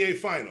 NBA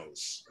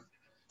Finals.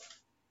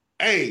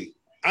 Hey,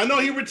 I know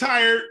he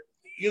retired.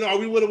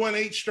 We would have won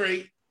 8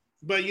 straight.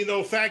 But,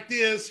 fact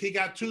is, he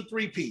got 2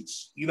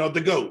 3-peats.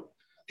 The GOAT.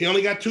 He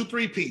only got 2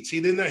 3-peats. He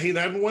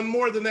never won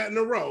more than that in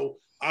a row.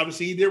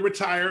 Obviously, he did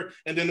retire.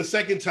 And then the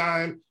second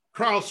time,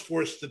 Krause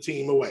forced the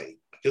team away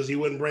because he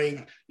wouldn't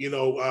bring,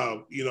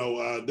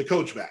 the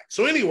coach back.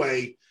 So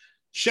anyway,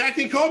 Shaq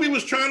and Kobe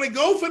was trying to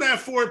go for that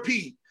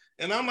 4-peat.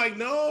 And I'm like,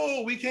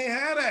 no, we can't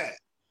have that.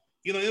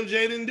 MJ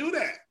didn't do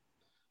that.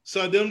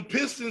 So them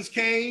Pistons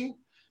came,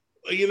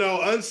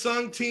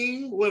 unsung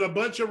team with a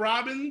bunch of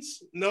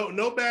Robins,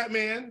 no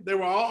Batman. They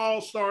were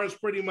all stars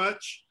pretty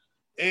much.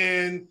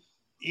 And,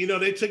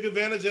 they took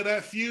advantage of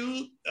that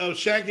feud of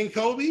Shaq and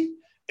Kobe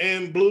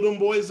and blew them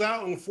boys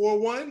out on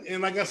 4-1.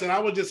 And like I said, I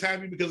was just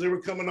happy because they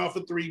were coming off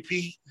a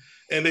 3-peat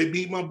and they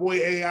beat my boy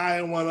AI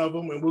in one of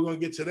them. And we're going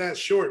to get to that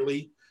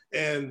shortly.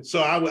 And so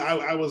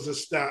I was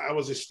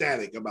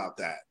ecstatic about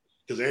that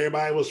because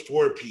everybody was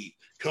 4-peat.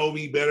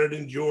 Kobe better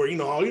than Jordan,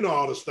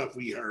 all the stuff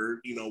we heard,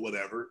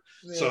 whatever.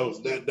 Yeah, so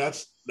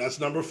that's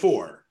number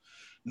 4.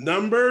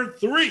 Number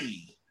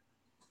 3,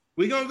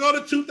 we're gonna go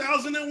to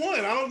 2001.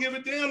 I don't give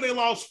a damn they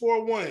lost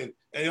 4-1.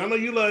 And I know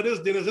you love this,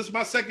 Dennis. This is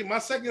my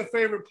second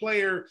favorite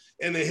player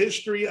in the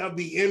history of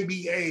the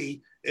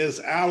NBA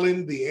is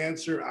Allen the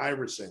Answer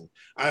Iverson.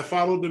 I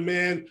followed the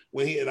man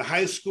when he in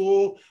high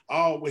school,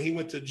 when he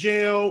went to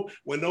jail,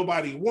 when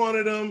nobody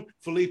wanted him.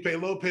 Felipe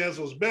Lopez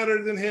was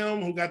better than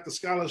him, who got the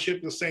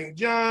scholarship to St.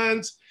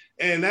 John's.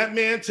 And that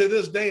man, to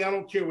this day, I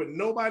don't care what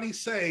nobody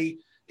say,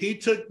 he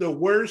took the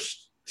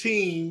worst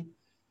team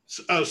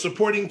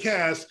supporting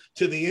cast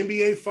to the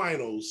NBA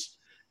Finals.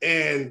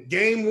 And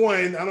game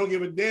 1, I don't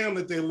give a damn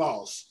that they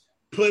lost.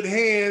 Put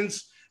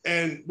hands.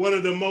 And one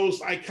of the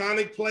most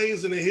iconic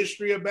plays in the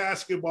history of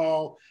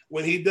basketball,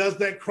 when he does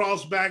that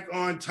cross back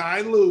on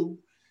Ty Lue,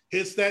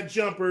 hits that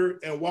jumper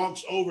and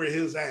walks over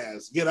his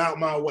ass. Get out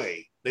my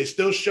way. They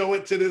still show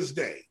it to this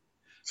day.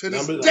 To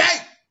this day.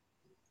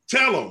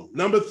 Tell them.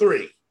 Number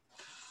 3.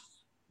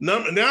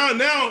 Now, when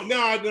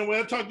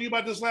I talked to you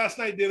about this last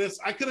night, Dennis,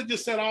 I could have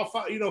just said all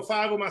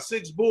 5 of my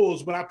 6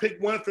 Bulls, but I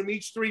picked one from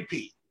each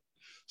 3-peat.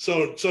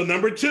 So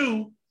number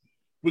 2,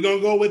 we're going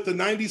to go with the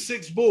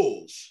 96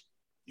 Bulls.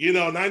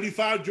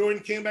 95,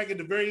 Jordan came back at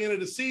the very end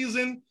of the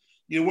season.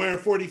 You're wearing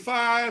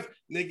 45.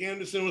 Nick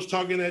Anderson was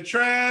talking that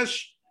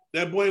trash.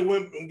 That boy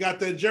went and got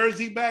that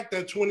jersey back,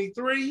 that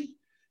 23.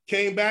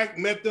 Came back,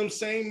 met them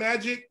same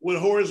Magic with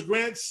Horace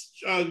Grant's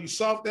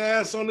soft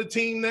ass on the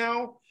team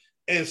now,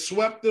 and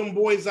swept them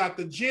boys out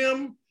the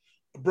gym.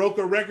 Broke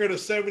a record of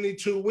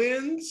 72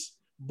 wins.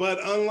 But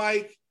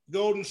unlike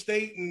Golden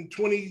State in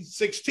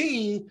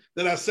 2016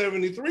 that had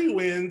 73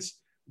 wins,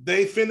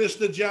 they finished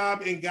the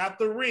job and got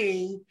the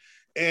ring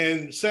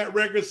and set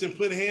records and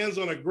put hands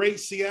on a great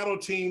Seattle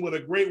team with a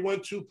great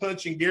 1-2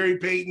 punch in Gary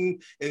Payton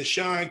and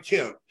Sean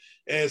Kemp.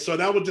 And so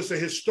that was just a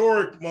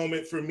historic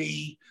moment for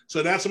me.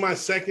 So that's my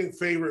second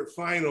favorite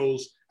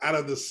finals out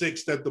of the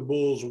 6 that the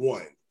Bulls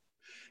won.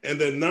 And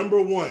then number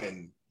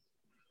 1,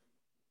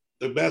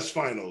 the best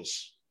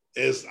finals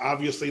is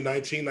obviously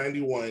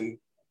 1991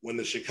 when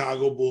the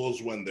Chicago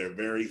Bulls won their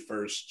very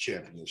first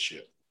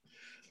championship.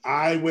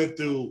 I went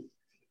through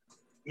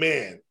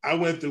man, I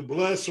went through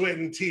blood, sweat,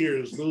 and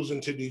tears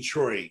losing to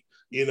Detroit.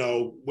 You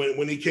know,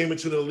 when he came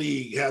into the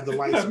league, had the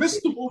lights of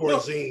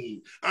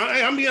Corzine.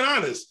 I'm being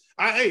honest.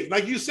 Hey,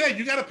 like you said,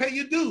 you got to pay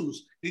your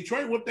dues.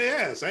 Detroit whooped their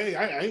ass. I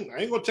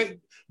ain't gonna take.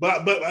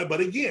 But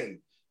again,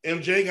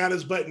 MJ got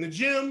his butt in the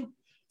gym.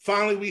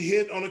 Finally, we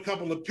hit on a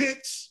couple of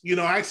picks. You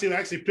know,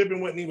 actually,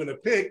 Pippen wasn't even a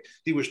pick.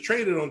 He was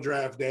traded on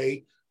draft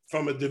day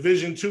from a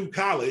Division II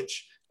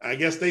college. I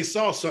guess they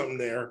saw something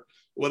there,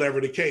 whatever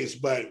the case.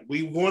 But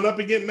we went up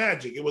against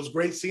Magic. It was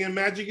great seeing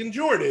Magic and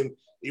Jordan,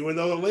 even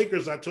though the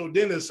Lakers, I told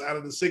Dennis, out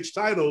of the 6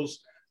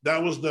 titles,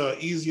 that was the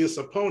easiest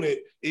opponent,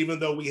 even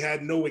though we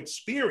had no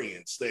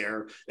experience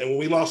there. And when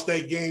we lost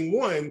that game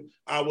 1,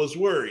 I was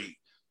worried.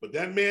 But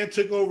that man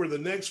took over the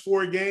next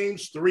 4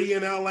 games, 3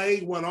 in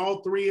LA, won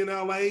all 3 in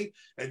LA.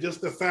 And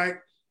just the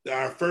fact that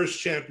our first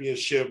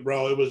championship,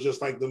 bro, it was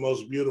just like the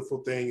most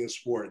beautiful thing in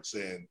sports.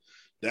 And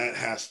that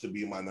has to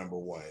be my number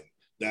 1.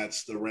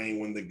 That's the reign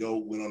when the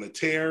GOAT went on a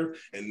tear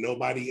and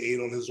nobody ate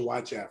on his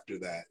watch after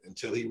that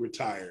until he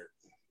retired.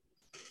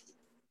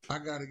 I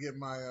gotta get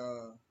my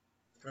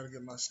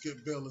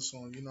Skip Bayless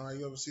on. You know how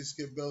you ever see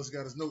Skip Bayless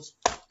got his notes?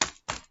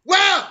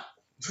 Wow!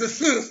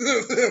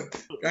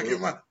 Gotta get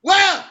my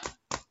wow!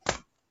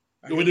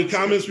 You want to do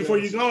comments before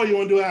you go, or you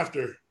want to do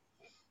after?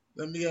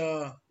 Let me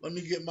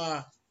get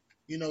my,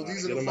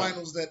 these are the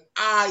finals that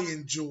I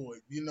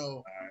enjoyed,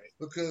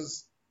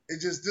 because it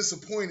just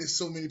disappointed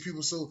so many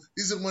people. So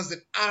these are the ones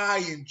that I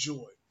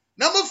enjoyed.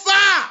 Number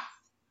 5,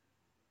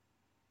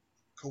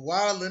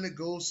 Kawhi Leonard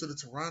goes to the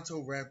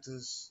Toronto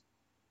Raptors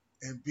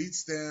and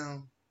beats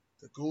down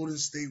the Golden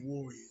State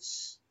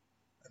Warriors.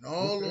 And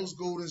all those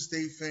Golden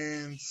State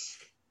fans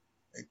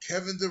and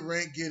Kevin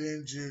Durant get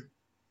injured.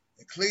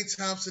 And Klay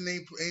Thompson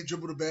ain't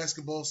dribbled a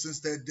basketball since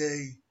that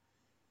day.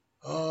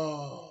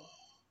 Oh,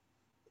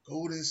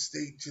 Golden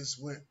State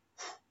just went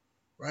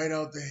right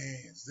out their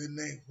hands, didn't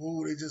they?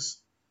 Ooh,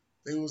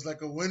 they was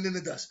like a wind in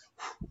the dust.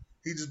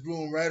 He just blew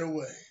them right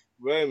away.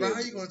 Wait a minute. Bro,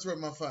 how you going to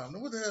interrupt my 5? No,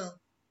 what the hell?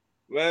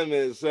 Wait a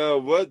minute. So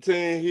what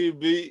team he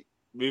beat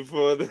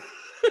before the...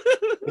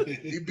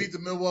 He beat the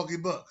Milwaukee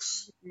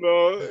Bucks.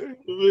 No.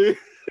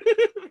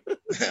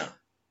 Now,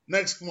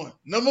 next one.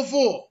 Number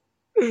 4.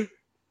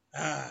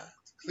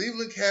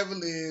 Cleveland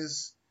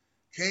Cavaliers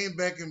came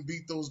back and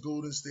beat those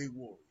Golden State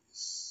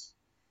Warriors.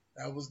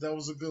 That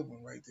was a good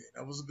one right there.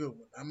 That was a good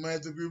one. I'm gonna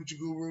have to agree with you,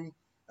 Guru.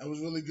 That was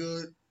really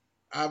good.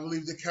 I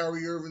believe that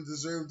Kyrie Irving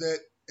deserved that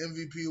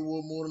MVP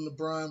award more than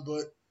LeBron,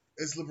 but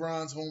it's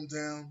LeBron's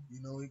hometown.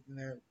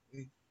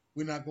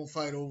 We're not gonna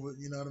fight over it.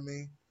 You know what I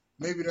mean?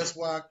 Maybe that's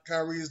why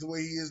Kyrie is the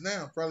way he is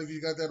now. Probably if he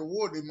got that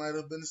award, they might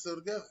have been still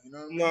together. You know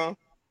what I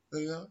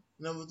mean? No.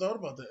 Never thought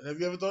about that. Have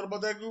you ever thought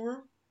about that, Guru?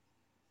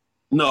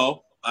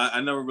 No,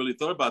 I never really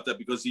thought about that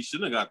because he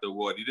shouldn't have got the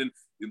award. He didn't.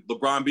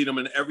 LeBron beat him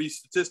in every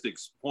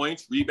statistics: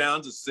 points,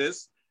 rebounds,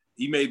 assists.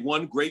 He made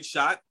one great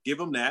shot, give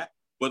him that.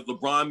 But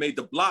LeBron made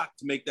the block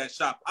to make that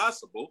shot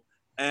possible,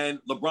 and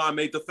LeBron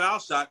made the foul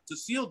shot to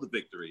seal the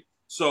victory.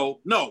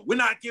 So no, we're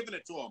not giving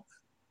it to him.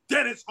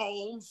 Dennis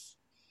Holmes.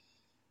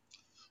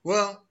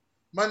 Well,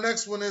 my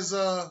next one is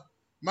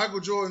Michael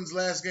Jordan's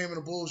last game in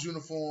a Bulls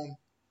uniform,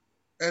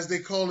 as they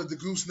call it, the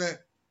gooseneck.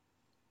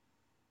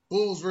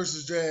 Bulls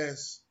versus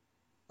Jazz.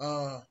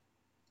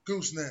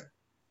 Gooseneck.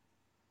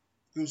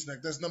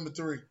 That's number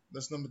 3. I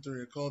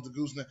call it the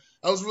gooseneck.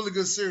 That was a really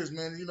good series,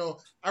 man.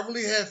 I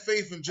really had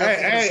faith in Jeff.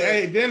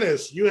 Hey,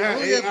 Dennis, you had. I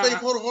really had faith.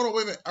 Hold on,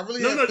 wait a minute. I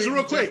really had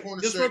faith.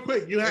 Just real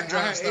quick. You had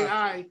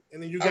AI,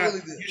 and then you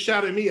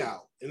shouted me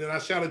out, and then I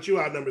shouted you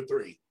out number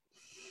 3.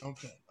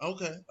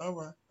 Okay. All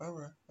right.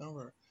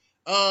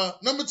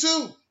 Number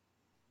 2,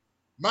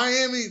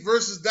 Miami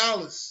versus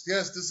Dallas.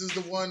 Yes, this is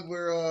the one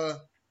where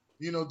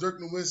Dirk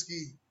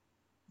Nowitzki,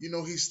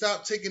 he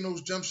stopped taking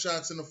those jump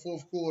shots in the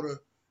fourth quarter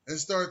and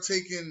started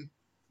taking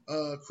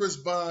Chris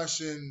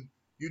Bosh and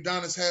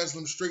Udonis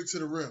Haslem straight to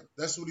the rim.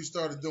 That's what he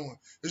started doing.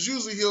 Because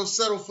usually he'll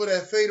settle for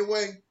that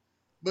fadeaway,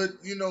 but,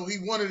 he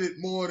wanted it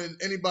more than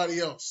anybody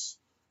else.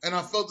 And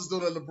I felt as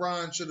though that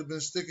LeBron should have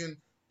been sticking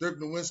Dirk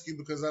Nowitzki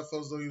because I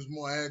felt as though he was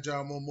more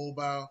agile, more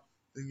mobile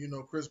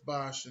than, Chris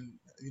Bosh and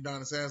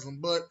Udonis Haslem.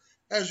 But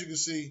as you can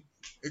see,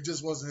 it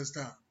just wasn't his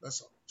time.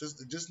 That's all.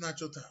 Just not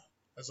your time.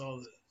 That's all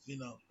it is,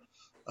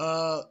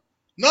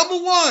 Number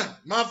 1,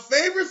 my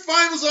favorite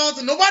finals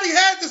on. Nobody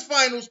had this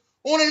finals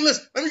on a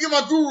list. Let me get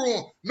my guru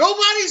on.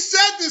 Nobody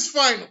said this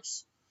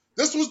finals.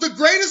 This was the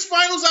greatest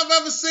finals I've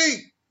ever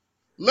seen.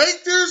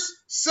 Lakers,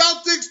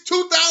 Celtics,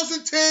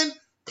 2010.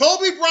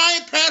 Kobe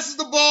Bryant passes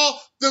the ball.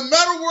 The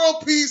Metta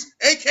World Peace,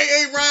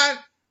 a.k.a.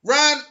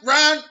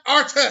 Ron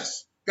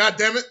Artest. God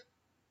damn it.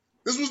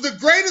 This was the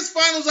greatest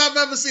finals I've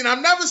ever seen.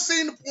 I've never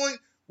seen the point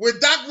where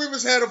Doc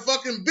Rivers had a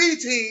fucking B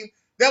team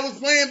that was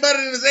playing better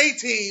than his A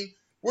team,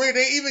 where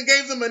they even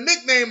gave them a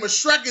nickname of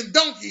Shrek and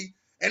Donkey,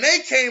 and they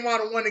came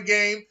out and won the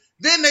game.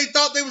 Then they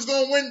thought they was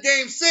going to win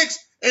game 6,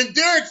 and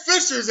Derek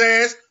Fisher's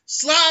ass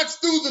slides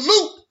through the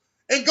loop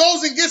and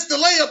goes and gets the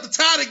layup to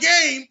tie the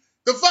game.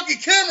 The fucking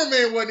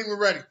cameraman wasn't even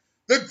ready.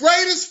 The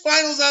greatest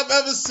finals I've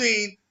ever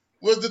seen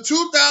was the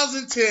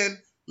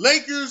 2010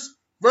 Lakers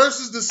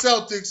versus the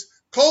Celtics.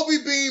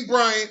 Kobe Bean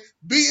Bryant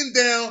beating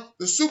down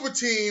the super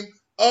team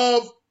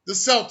of the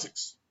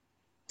Celtics.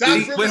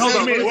 Wait,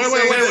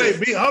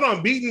 hold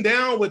on. Beaten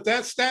down with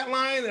that stat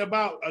line,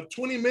 about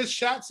 20 missed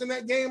shots in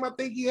that game, I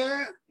think he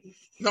had.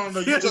 No,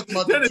 you're talking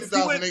about the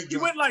 2008. He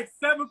went like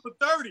 7 for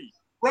 30.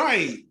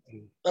 Right.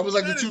 That was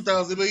like the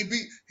 2000. But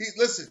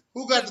listen,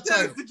 who got the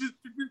title?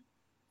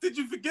 Did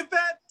you forget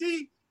that,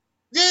 D?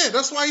 Yeah,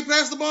 that's why he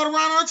passed the ball to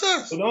Ron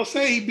Artest. Well, don't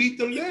say he beat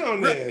them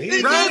down there. He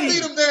did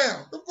beat them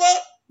down. The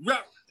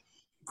fuck?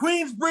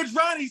 Queensbridge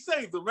Ronnie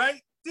saved him,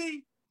 right,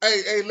 D?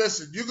 Hey,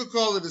 listen, you could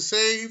call it a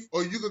save,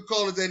 or you could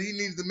call it that he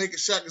needed to make a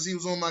shot because he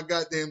was on my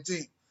goddamn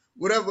team.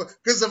 Whatever.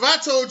 Because if I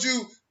told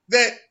you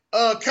that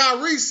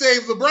Kyrie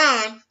saved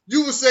LeBron,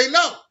 you would say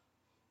no.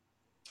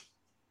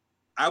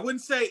 I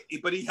wouldn't say,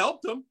 but he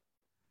helped him.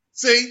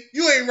 See,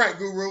 you ain't right,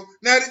 Guru.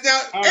 Now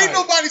ain't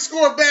nobody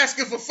scored a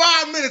basket for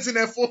 5 minutes in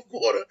that fourth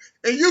quarter,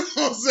 and you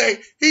gonna say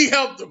he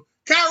helped him.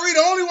 Kyrie, the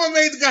only one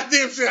made the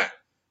goddamn shot.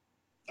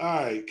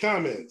 All right,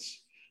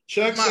 comments.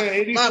 Chuck said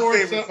 84. My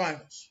favorite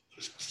finals.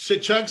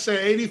 Chuck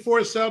said 84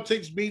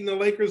 Celtics beating the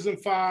Lakers in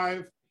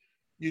 5.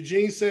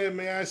 Eugene said,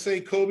 may I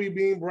say Kobe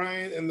Bean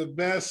Bryant and the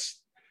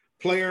best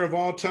player of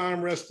all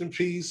time, rest in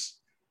peace.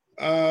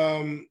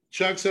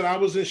 Chuck said, I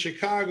was in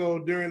Chicago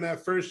during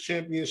that first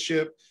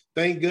championship.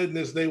 Thank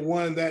goodness they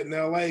won that in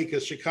LA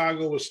because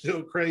Chicago was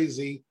still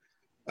crazy.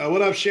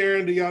 What up,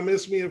 Sharon? Do y'all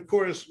miss me? Of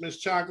course, Miss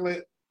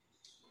Chocolate.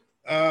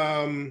 We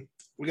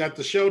got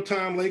the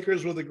Showtime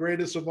Lakers were the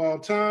greatest of all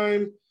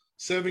time.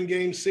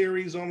 7-game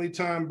series, only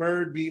time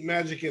Bird beat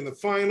Magic in the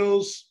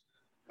finals.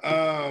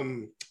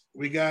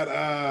 We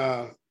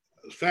got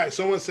facts.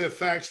 Someone said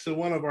facts to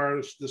one of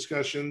our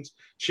discussions.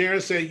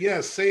 Sharon said,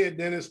 yes, say it,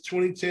 Dennis.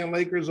 2010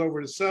 Lakers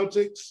over the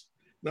Celtics.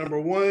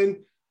 Number 1.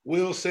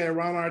 Will said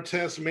Ron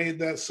Artest made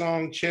that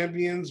song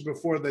Champions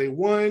before they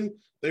won.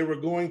 They were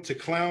going to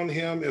clown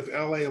him if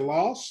LA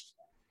lost.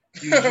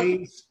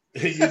 Eugene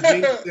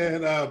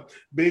said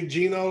Big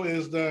Gino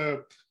is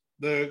the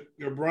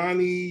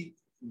Gabrani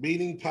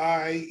beating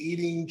pie,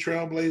 eating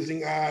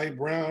trailblazing eye,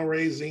 brown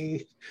raising,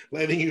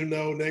 letting you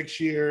know next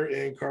year,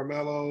 and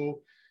Carmelo,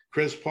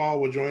 Chris Paul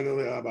will join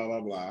the blah,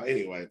 blah, blah.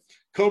 Anyway,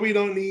 Kobe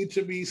don't need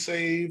to be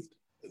saved.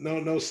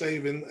 No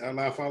saving. I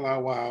laugh out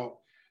loud.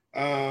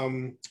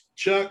 Wow.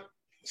 Chuck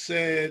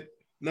said,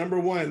 number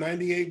 1,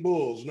 98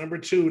 Bulls. Number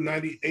 2,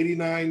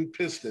 89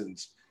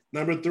 Pistons.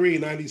 Number 3,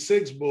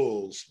 96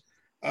 Bulls.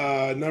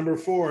 Number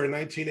 4,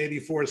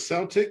 1984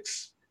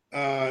 Celtics.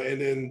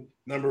 And then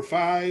number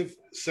 5,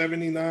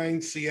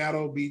 79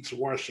 Seattle beats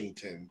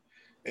Washington.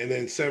 And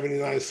then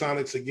 79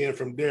 Sonics again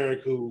from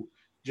Derek, who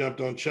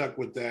jumped on Chuck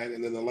with that.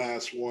 And then the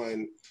last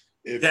one.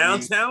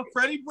 Downtown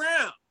Freddie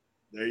Brown.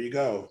 There you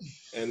go.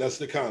 And that's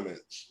the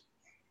comments.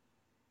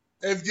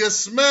 If you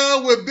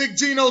smell what Big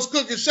Gino's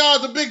cooking, shout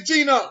out to Big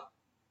Gino.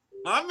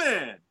 My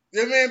man.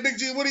 Yeah, man, Big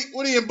Gino.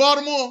 What he in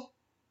Baltimore?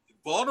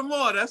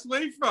 Baltimore, that's where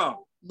he from.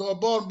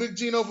 Big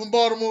Gino from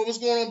Baltimore. What's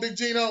going on, Big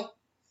Gino? All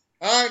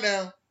right,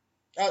 now.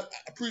 I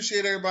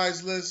appreciate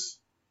everybody's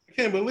list. I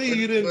can't believe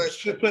you didn't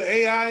put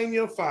AI in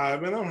your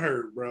 5, man. I'm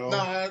hurt, bro. No.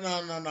 I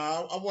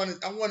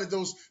wanted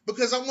those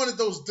because I wanted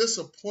those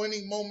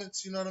disappointing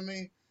moments, you know what I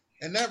mean?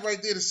 And that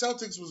right there, the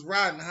Celtics was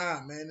riding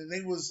high, man. And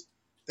they was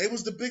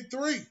the big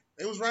 3.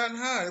 They was riding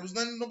high. There was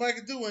nothing nobody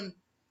could do. And,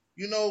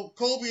 you know,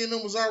 Kobe and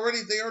them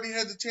they already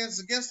had the chances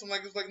against them.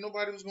 Like, it was like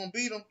nobody was going to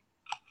beat them.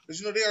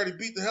 Because, you know, they already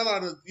beat the hell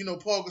out of, you know,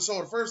 Paul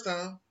Gasol the first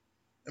time.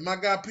 And my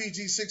guy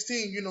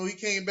PG-16, you know, he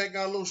came back,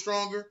 got a little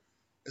stronger.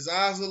 His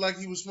eyes looked like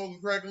he was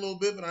smoking crack a little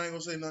bit, but I ain't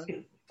going to say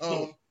nothing.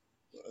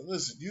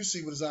 Listen, you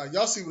see what his eyes,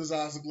 y'all see what his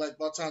eyes look like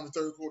by the time the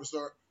third quarter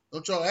start.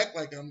 Don't y'all act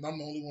like I'm the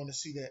only one to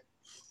see that.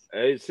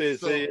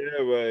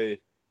 Anyway.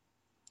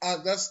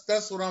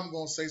 That's what I'm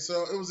going to say.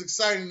 So it was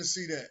exciting to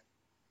see that.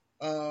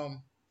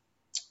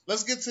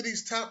 Let's get to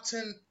these top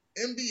 10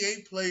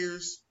 NBA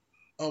players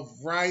of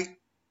right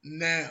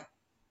now.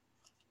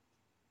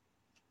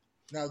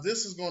 Now,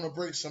 this is going to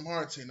break some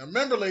hearts here. Now,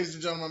 remember, ladies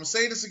and gentlemen, I'm going to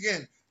say this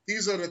again.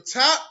 These are the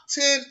top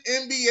 10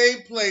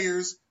 NBA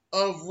players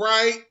of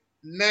right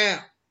now.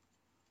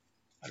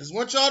 I just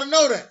want y'all to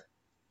know that.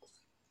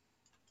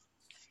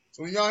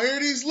 So when y'all hear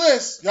these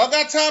lists, y'all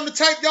got time to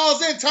type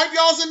y'all's in. Type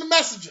y'all's in the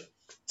messenger.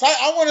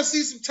 I want to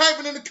see some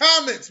typing in the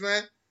comments,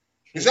 man.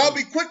 Because y'all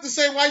be quick to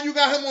say why you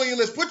got him on your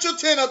list. Put your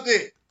 10 up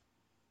there.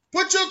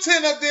 Put your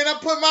 10 up there, and I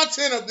put my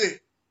 10 up there.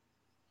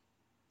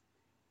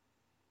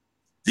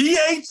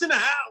 DH in the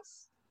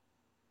house.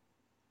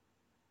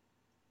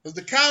 Because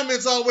the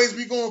comments always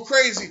be going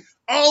crazy.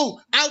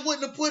 Oh, I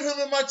wouldn't have put him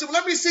in my 10.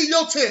 Let me see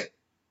your 10.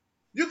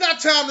 You got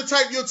time to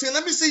type your 10.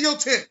 Let me see your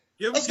 10.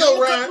 Let's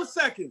go, Ryan. Give him a couple of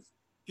seconds.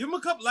 Give him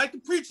a couple, like the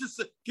preacher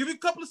said. Give him a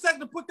couple of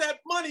seconds to put that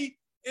money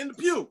in the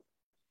pew.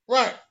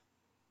 Right.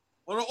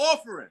 On an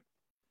offering.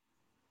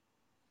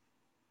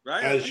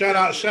 Right. And shout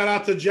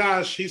out to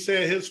Josh. He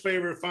said his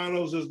favorite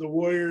finals is the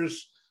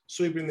Warriors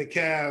sweeping the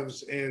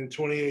Cavs in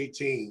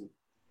 2018.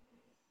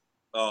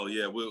 Oh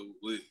yeah,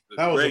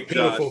 that was a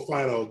pitiful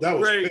final. That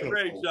was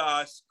great,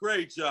 Josh.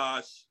 Great,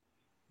 Josh.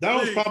 That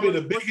was probably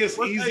the biggest,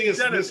 easiest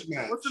Dennis,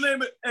 mismatch. What's the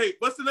name of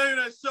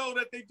that show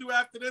that they do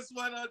after this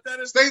one,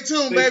 Dennis? Stay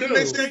tuned, baby.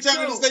 Make sure you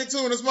tell me to stay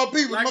tuned. It's my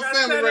people, my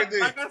family right there.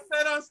 Like I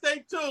said on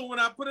Stay Tuned when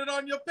I put it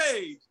on your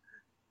page,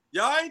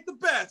 y'all ain't the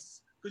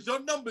best because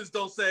your numbers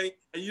don't say,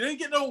 and you didn't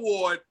get no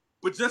award.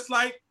 But just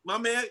like my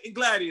man in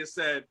Gladiator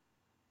said,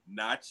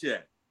 not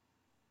yet.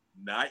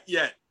 Not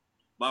yet,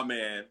 my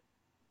man.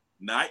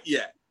 Not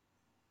yet.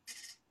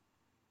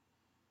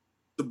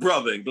 The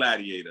brother in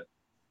Gladiator.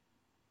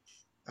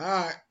 All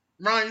right.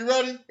 Ryan, you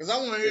ready? Because I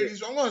want to hear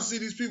these. I want to see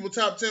these people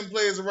top 10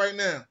 players right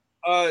now.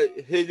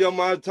 Here go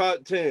my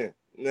top 10.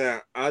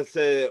 Now, I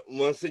said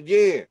once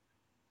again,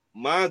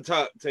 my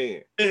top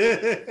 10.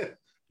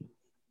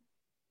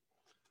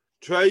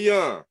 Trae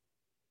Young.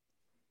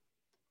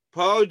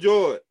 Paul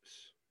George.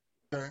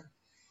 Okay.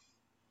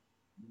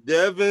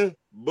 Devin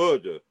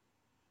Booker.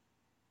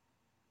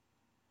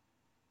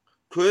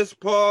 Chris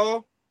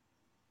Paul.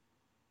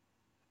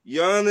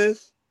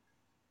 Giannis.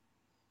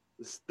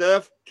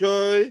 Steph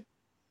Curry.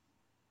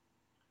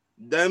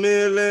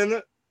 Damian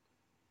Leonard.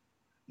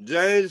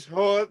 James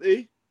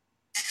Harden.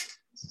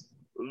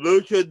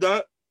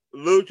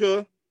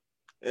 Luka,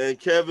 and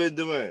Kevin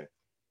Durant.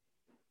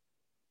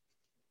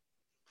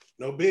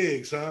 No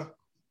bigs, huh?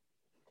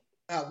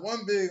 Not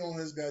one big on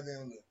his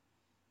goddamn list.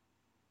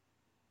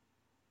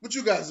 What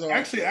you guys are?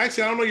 Actually, I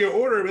don't know your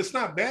order. It's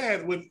not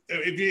bad.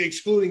 If you're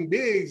excluding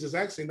bigs, it's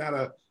actually not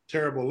a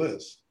terrible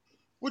list.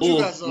 What you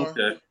guys are?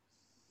 Okay.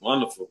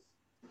 Wonderful.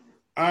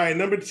 All right,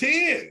 number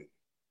 10.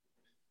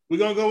 We're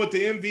going to go with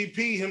the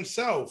MVP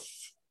himself,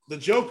 the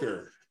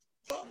Joker.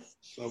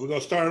 So we're going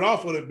to start it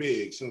off with a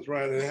big since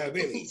Ryan didn't have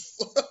any.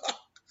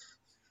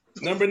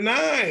 Number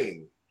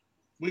 9.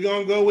 We're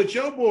going to go with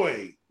your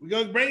boy. We're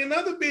going to bring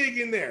another big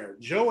in there,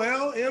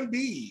 Joel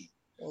Embiid.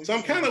 So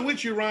I'm kind of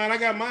with you, Ryan. I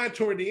got mine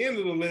toward the end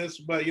of the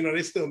list, but,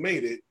 they still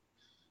made it.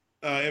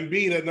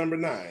 Embiid at number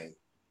 9.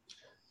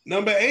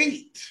 Number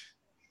 8,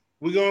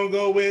 we're going to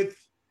go with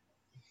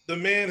the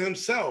man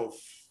himself.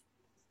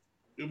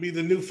 It'll be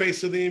the new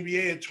face of the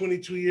NBA at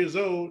 22 years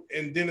old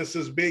and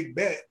Dennis's big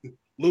bet,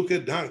 Luka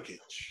Doncic.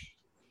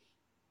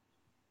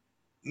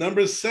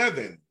 Number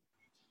 7,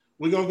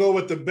 we're going to go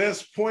with the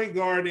best point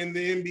guard in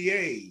the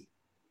NBA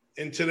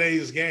in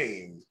today's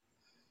game,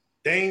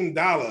 Dame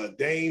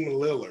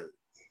Lillard.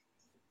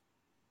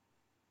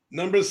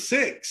 Number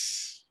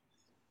 6,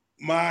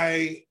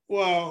 I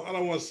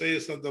don't want to say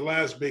it's not the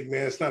last big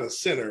man. It's not a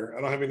center.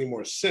 I don't have any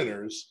more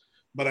centers,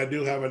 but I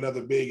do have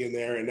another big in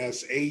there, and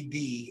that's AD,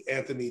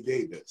 Anthony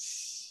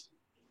Davis.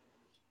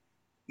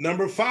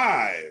 Number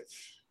 5,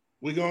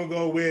 we're going to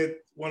go with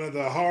one of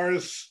the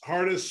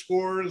hardest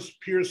scorers,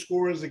 pure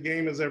scorers the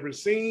game has ever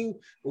seen,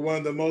 with one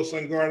of the most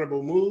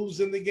unguardable moves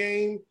in the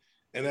game,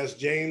 and that's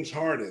James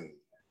Harden.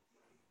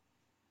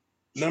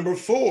 Number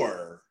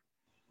 4,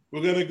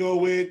 we're going to go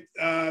with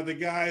the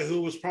guy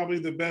who was probably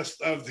the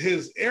best of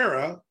his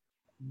era,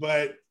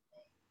 but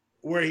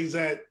where he's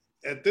at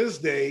this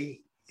day,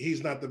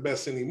 he's not the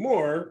best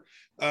anymore,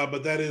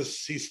 but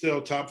he's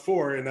still top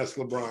 4, and that's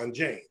LeBron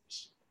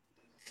James.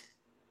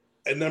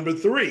 At number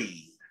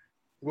 3,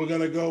 we're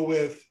going to go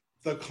with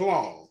the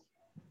Claw,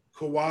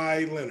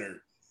 Kawhi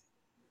Leonard.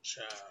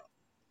 Child.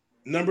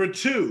 Number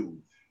 2,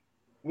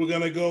 we're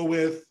going to go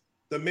with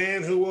the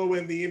man who will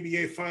win the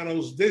NBA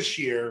Finals this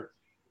year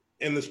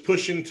and is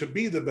pushing to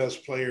be the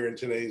best player in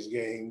today's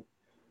game,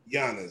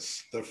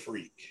 Giannis, the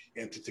Freak,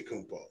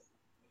 Antetokounmpo.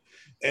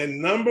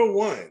 And number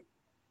 1,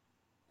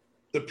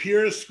 the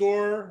purest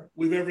scorer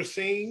we've ever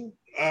seen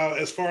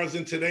as far as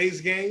in today's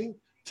game,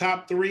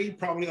 top 3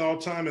 probably all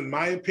time in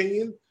my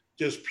opinion,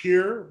 just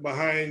pure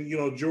behind,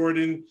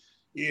 Jordan,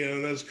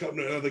 there's a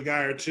couple of other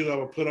guy or two I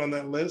would put on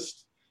that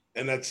list,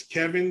 and that's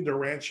Kevin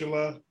Durant.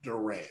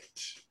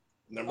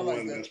 Number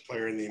 1 best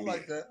player in the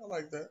NBA. I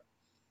like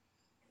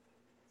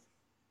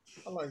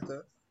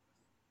that.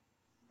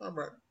 All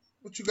right.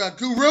 What you got,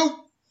 Guru?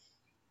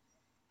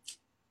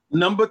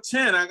 Number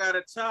 10, I got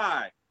a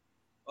tie.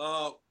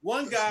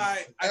 One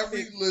guy I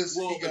think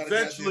will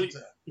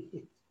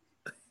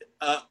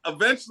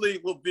eventually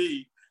will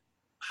be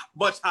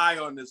much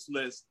higher on this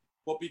list,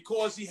 but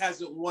because he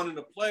hasn't won in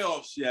the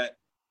playoffs yet,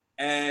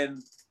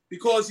 and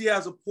because he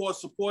has a poor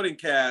supporting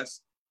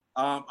cast,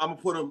 I'm gonna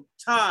put him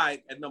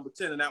tied at number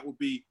 10, and that would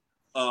be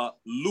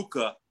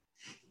Luka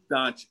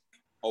Doncic.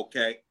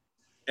 Okay,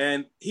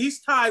 and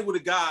he's tied with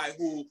a guy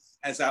who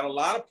has had a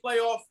lot of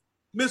playoff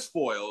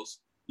misfoils,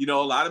 a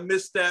lot of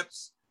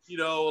missteps,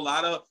 a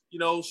lot of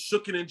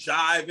shooking and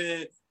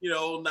jiving,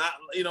 not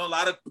a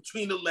lot of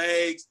between the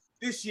legs.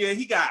 This year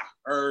he got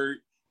hurt,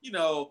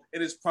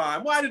 in his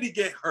prime. Why did he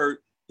get hurt?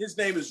 His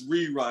name is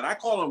Rerun. I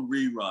call him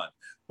Rerun.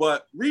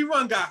 But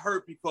Rerun got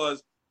hurt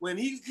because when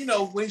he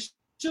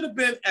should have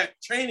been at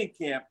training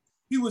camp,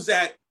 he was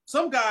at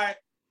some guy,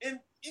 and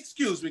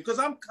excuse me, because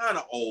I'm kind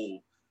of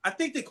old. I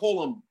think they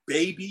call him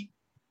Baby.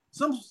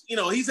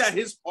 He's at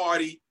his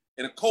party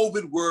in a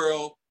COVID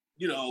world,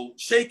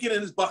 shaking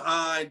in his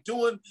behind,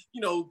 doing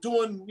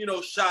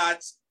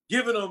shots,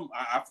 giving him,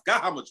 I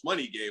forgot how much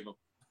money he gave him.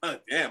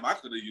 Damn, I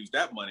could have used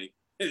that money.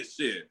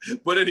 Shit.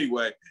 But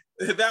anyway,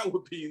 that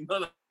would be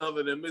none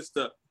other than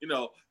Mr.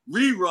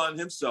 Rerun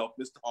himself,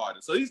 Mr.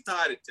 Harden. So he's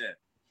tied at 10.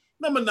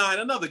 Number 9,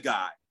 another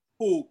guy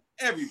who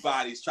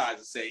everybody's trying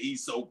to say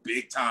he's so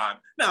big time.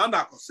 Now, I'm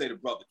not going to say the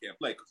brother can't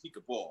play because he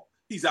could ball.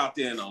 He's out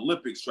there in the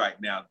Olympics right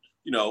now,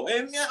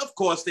 and yeah, of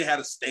course they had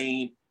a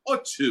stain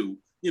or two,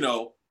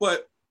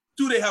 but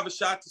do they have a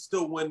shot to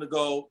still win the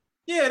gold?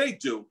 Yeah, they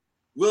do.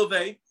 Will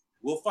they?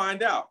 We'll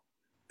find out.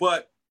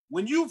 But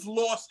when you've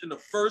lost in the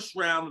first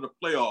round of the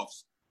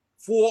playoffs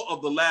 4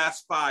 of the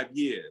last 5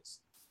 years,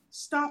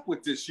 stop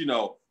with this,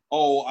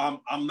 oh,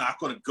 I'm not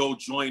going to go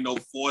join no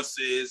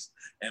forces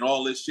and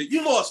all this shit.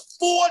 You lost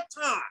 4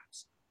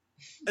 times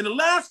in the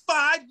last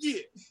 5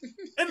 years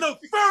in the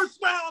first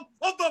round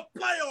of the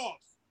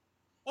playoffs,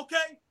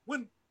 okay?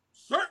 When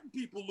certain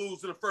people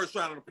lose in the first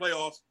round of the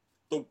playoffs,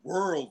 the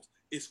world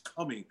is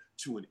coming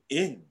to an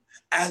end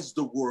as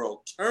the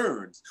world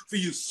turns for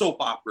you soap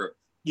opera,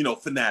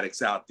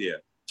 fanatics out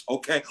there,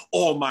 okay?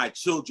 All my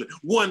children,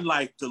 one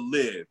life to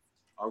live,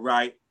 all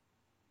right?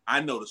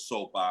 I know the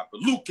soap opera.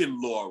 Luke and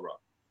Laura.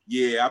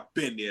 Yeah, I've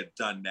been there,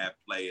 done that,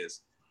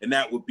 players. And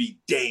that would be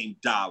Dame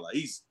Dollar.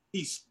 He's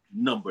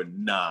number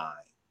 9.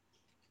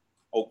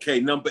 Okay,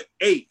 number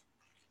 8.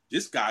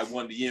 This guy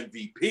won the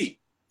MVP.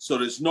 So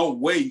there's no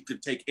way you can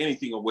take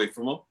anything away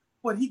from him.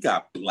 But he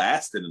got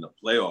blasted in the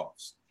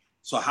playoffs.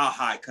 So how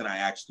high can I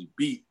actually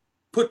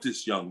put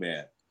this young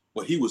man?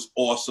 But he was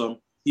awesome.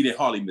 He didn't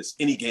hardly miss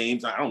any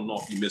games. I don't know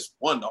if he missed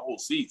one the whole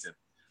season.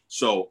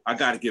 So I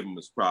got to give him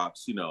his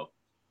props,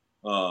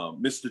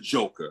 Mr.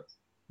 Joker,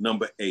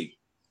 number 8.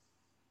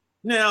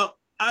 Now,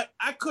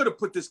 I could have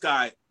put this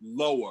guy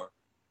lower,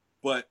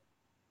 but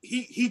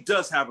he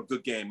does have a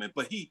good game,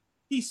 but he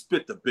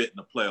spit the bit in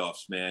the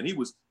playoffs, man. He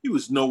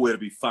was nowhere to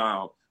be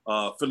found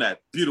from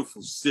that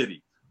beautiful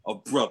city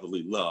of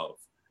brotherly love.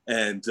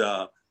 And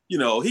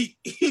he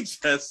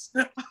just,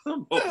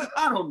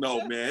 I don't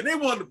know, man. They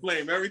wanted to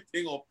blame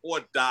everything on poor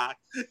Doc.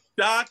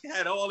 Doc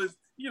had all his,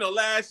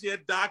 last year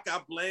Doc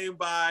got blamed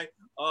by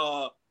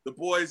the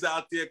boys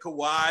out there,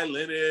 Kawhi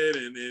Leonard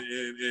and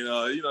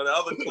the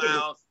other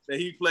clown that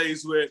he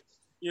plays with.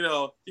 He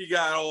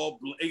got all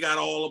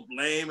the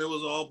blame. It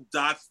was all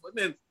Doc's. But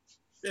then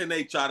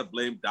they try to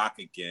blame Doc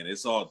again.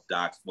 It's all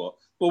Doc's fault.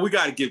 But we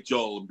got to give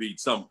Joel Embiid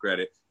some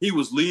credit. He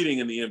was leading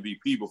in the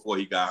MVP before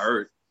he got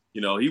hurt.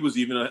 He was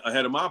even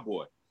ahead of my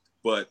boy.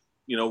 But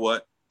you know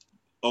what?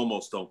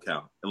 Almost don't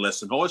count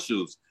unless in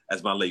horseshoes,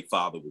 as my late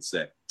father would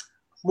say.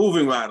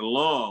 Moving right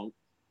along,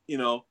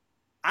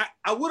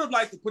 I would have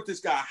liked to put this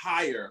guy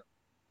higher,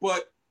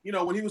 but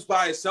when he was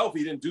by himself,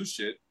 he didn't do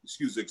shit.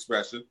 Excuse the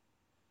expression.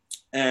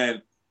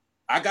 And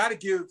I got to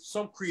give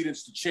some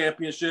credence to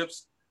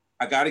championships.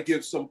 I got to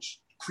give some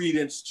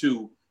credence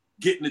to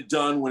getting it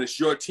done when it's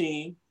your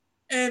team.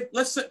 And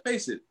let's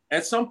face it,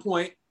 at some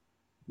point,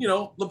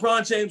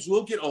 LeBron James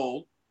will get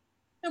old.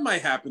 It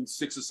might happen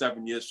 6 or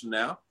 7 years from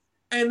now.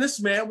 And this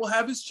man will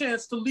have his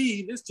chance to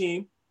lead his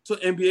team to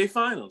NBA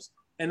Finals.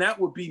 And that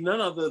would be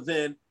none other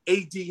than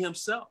AD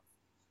himself,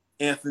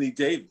 Anthony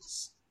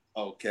Davis.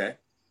 Okay.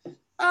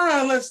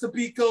 All right, the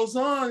beat goes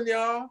on,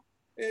 y'all.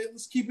 Hey,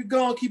 let's keep it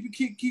going. Keep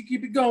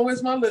it going.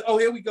 Where's my list? Oh,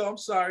 here we go. I'm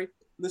sorry.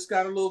 This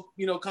got a little,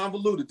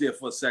 convoluted there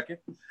for a second.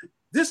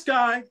 This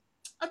guy,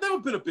 I've never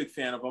been a big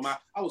fan of him.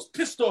 I was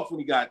pissed off when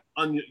he got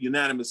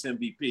unanimous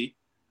MVP.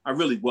 I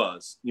really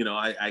was.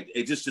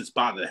 It just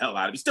bothered the hell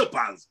out of me. Still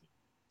bothers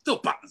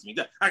me.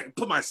 I can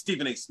put my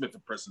Stephen A. Smith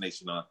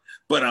impersonation on.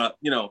 But,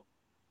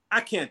 I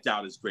can't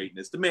doubt his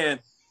greatness. The man,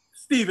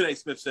 Stephen A.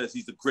 Smith says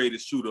he's the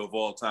greatest shooter of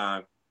all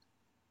time.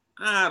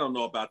 I don't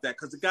know about that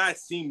because the guy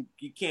he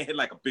can't hit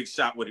like a big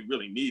shot when he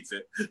really needs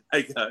it.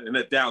 Like in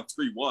that down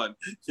 3-1,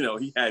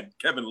 he had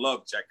Kevin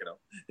Love checking him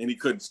and he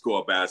couldn't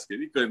score a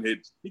basket. He couldn't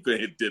hit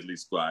diddly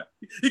squat.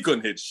 He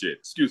couldn't hit shit.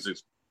 Excuse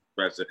his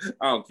expression.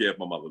 I don't care if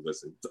my mother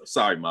listens.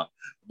 Sorry, Mom.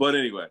 But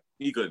anyway,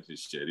 he couldn't hit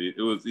shit.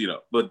 It was,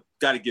 but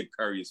got to give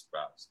Curry his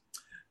props.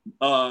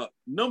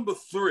 Number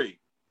 3,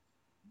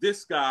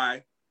 this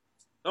guy.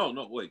 Oh,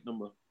 no, wait.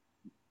 No,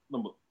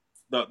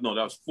 that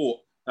was 4.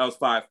 That was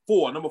 5.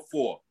 4. Number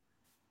 4.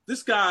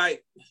 This guy,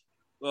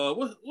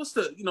 what's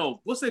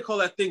they call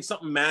that thing?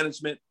 Something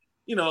management.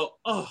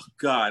 Oh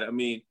God. I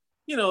mean,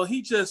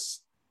 he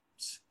just,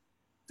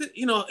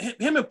 him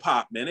and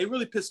Pop, man, they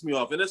really pissed me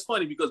off. And it's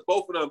funny because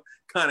both of them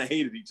kind of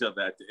hated each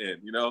other at the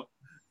end,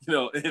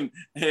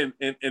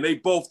 and they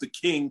both the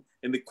king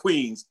and the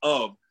queens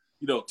of,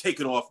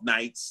 taking off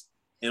nights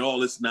and all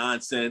this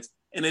nonsense.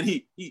 And then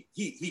he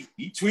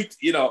tweaked,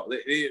 hey,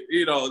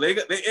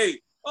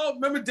 oh,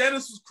 remember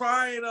Dennis was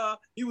crying.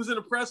 He was in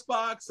the press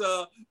box.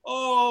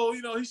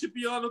 He should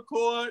be on the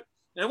court.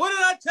 And what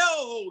did I tell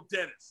old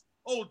Dennis?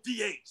 Old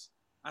DH.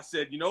 I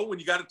said, when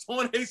you got a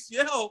torn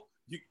ACL,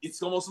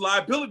 it's almost a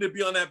liability to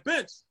be on that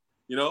bench.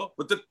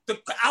 But the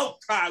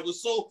outcry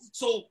was so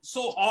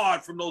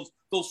hard from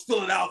those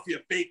Philadelphia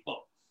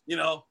faithful.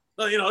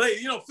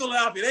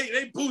 Philadelphia,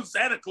 they booed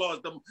Santa Claus,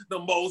 the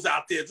moles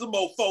out there, the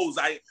mofos,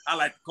 I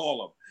like to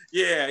call them.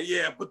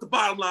 Yeah. But the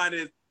bottom line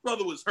is,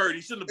 Brother was hurt.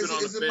 He shouldn't have been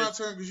on the bench. Is it my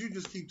turn? Because you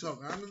just keep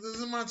talking.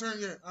 Is it my turn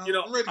yet?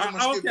 I'm ready to get my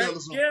Skip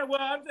Bayless on. Yeah, well,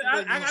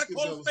 I got to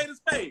call a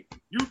spade.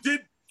 You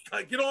did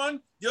get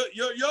on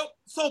your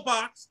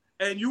soapbox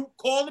and you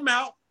called him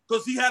out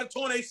because he had a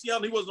torn ACL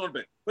and he wasn't on the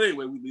bench. But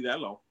anyway, we leave that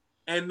alone.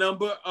 And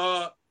number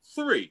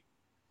 3.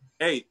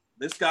 Hey,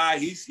 this guy,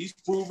 he's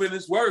proven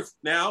his worth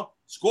now.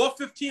 Score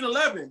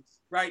 15-11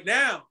 right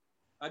now.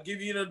 I give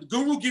you, the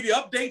Guru give you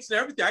updates and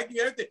everything. I give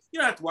you everything. You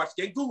don't have to watch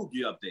the game. Guru give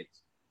you updates.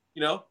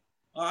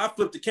 I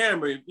flipped the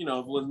camera, if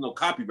there wasn't no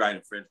copyright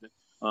infringement.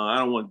 I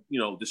don't want,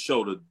 the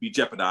show to be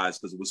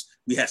jeopardized because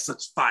we had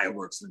such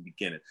fireworks in the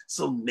beginning.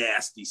 So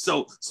nasty.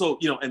 So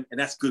and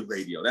that's good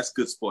radio. That's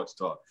good sports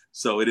talk.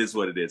 So it is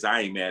what it is.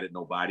 I ain't mad at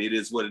nobody. It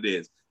is what it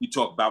is. You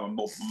talk about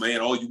my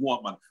man all you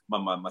want,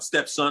 my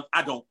stepson.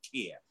 I don't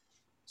care.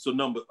 So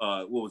number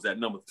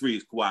 3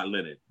 is Kawhi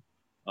Leonard.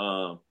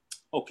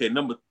 Okay,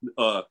 number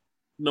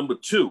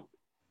 2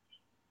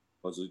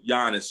 was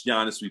Giannis.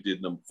 Giannis, we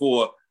did number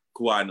 4.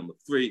 Kawhi, number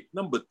 3.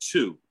 Number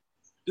 2,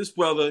 this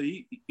brother,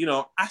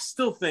 I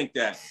still think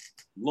that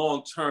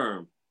long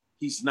term,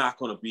 he's not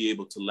going to be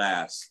able to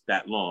last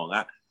that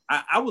long.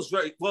 I was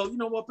very, well, you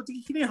know what, but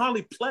he didn't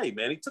hardly play,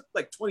 man. He took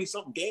like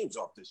 20-something games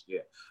off this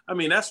year. I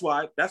mean, that's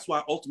why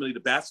ultimately the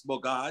basketball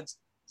gods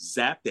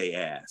zapped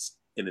their ass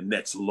and the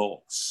Nets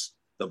lost.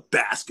 The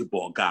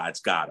basketball gods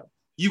got him.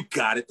 You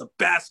got it, the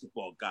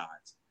basketball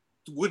gods.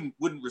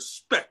 Wouldn't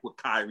respect what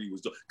Kyrie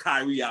was doing.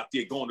 Kyrie out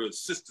there going to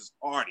his sister's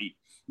party,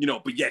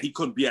 but yet he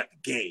couldn't be at the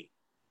game.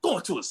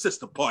 Going to a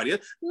sister party.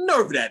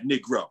 Nerve of that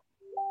Negro.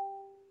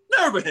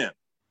 Nerve of him.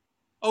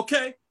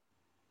 Okay?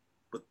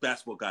 But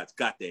basketball guys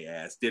got their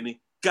ass, didn't he?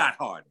 Got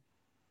Harden.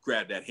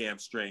 Grabbed that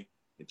hamstring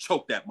and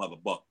choked that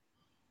motherfucker.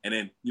 And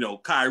then,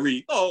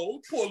 Kyrie,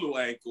 poor little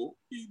ankle.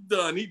 He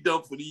done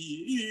for the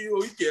year.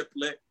 He can't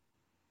play.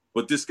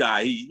 But this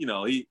guy,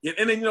 and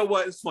then you know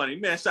what? It's funny.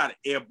 Man shot an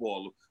air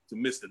ball to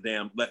miss the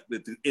damn at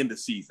the end of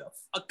the season.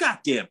 A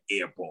goddamn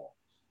air ball.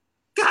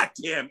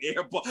 Goddamn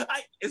air ball.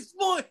 It's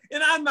more,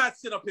 and I'm not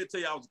sitting up here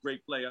tell you I was a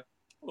great player.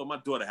 Well, my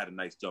daughter had a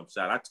nice jump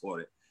shot. I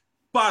taught it.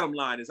 Bottom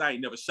line is I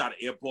ain't never shot an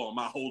air ball in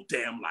my whole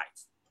damn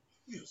life.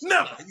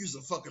 Never. You's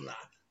a fucking lie.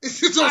 You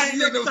was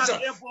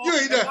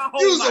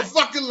a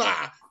fucking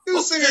lie.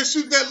 You sit here and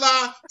shoot that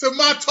lie to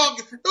my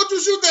talking. Don't you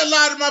shoot that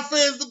lie to my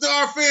fans, to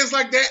our fans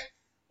like that.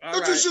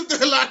 Don't you shoot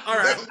that lie. All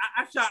right.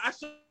 I shot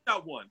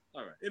one.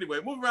 All right.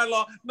 Anyway, moving right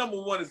along.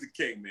 Number 1 is the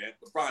king, man.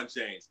 LeBron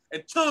James.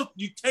 Until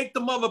you take the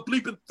mother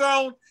bleeping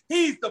throne,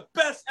 he's the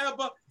best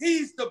ever.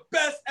 He's the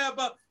best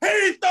ever.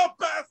 He's the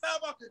best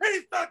ever.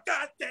 He's the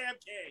goddamn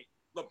king.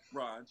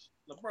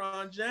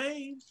 LeBron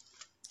James.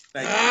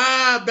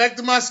 Back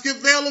to my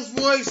Skip Bayless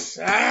voice.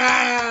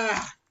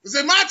 Is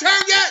it my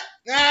turn yet?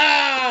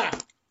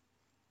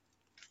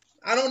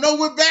 I don't know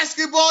what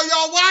basketball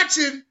y'all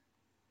watching,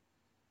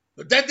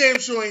 but that damn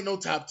sure ain't no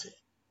top 10.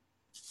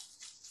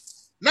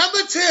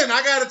 Number 10,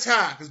 I got a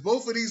tie because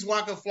both of these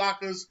Waka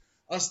Flockas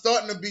are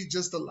starting to be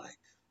just alike.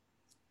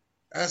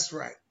 That's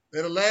right.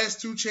 They're the last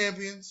 2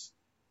 champions,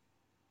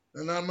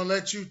 and I'm going to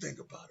let you think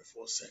about it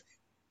for a second.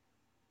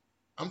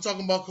 I'm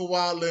talking about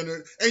Kawhi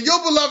Leonard and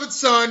your beloved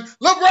son,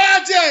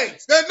 LeBron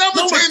James. They're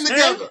number 10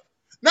 together.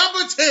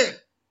 Number 10.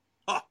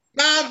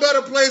 9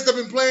 better players have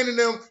been playing in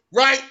them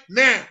right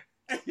now.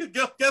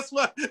 Guess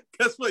what?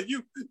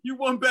 You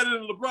won better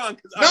than LeBron.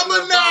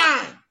 Number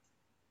 9.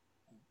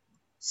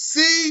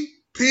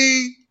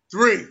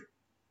 CP3.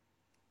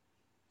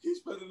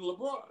 He's better than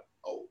LeBron.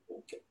 Oh,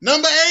 okay.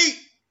 Number 8.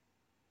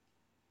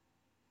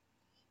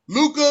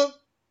 Luka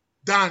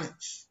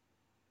Doncic.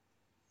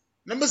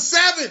 Number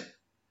 7.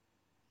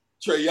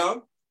 Trae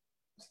Young.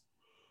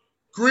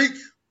 Greek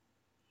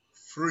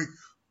Freak.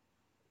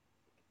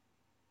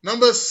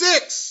 Number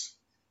 6.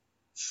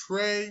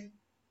 Trae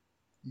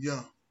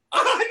Young.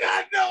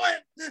 I know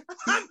it.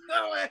 I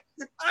know it.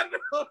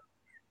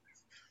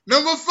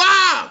 Number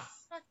 5.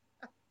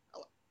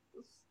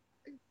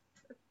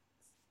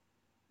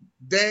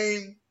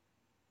 Dame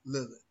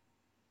Lillard.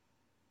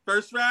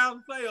 First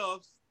round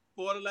playoffs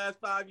for the last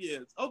 5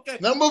 years. Okay.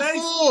 Number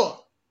 4.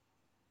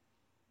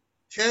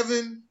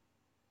 Kevin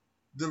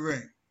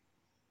Durant.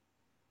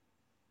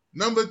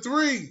 Number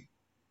 3.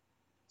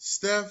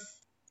 Steph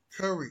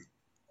Curry.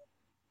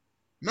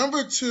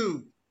 Number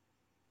 2.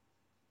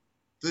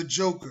 The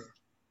Joker.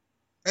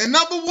 And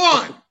number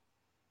 1.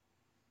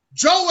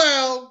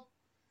 Joel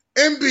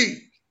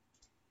Embiid.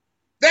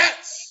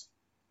 That's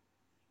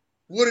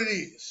what it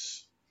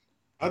is.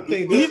 I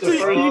think this is the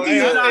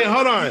first.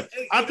 Hold on.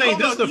 I think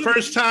this is the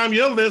first time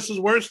your list is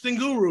worse than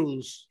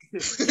Guru's.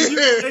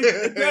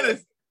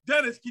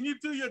 Dennis, can you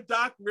do your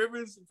Doc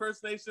Rivers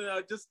impersonation?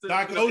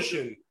 Doc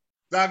Ocean.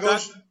 Doc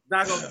Ocean.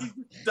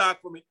 Doc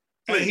for me.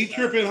 Hey, he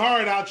tripping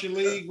hard out your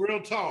league.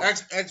 Real talk.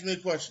 Ask me a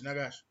question. I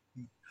got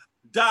you.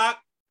 Doc,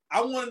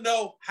 I want to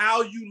know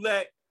how you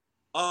let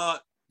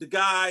the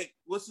guy,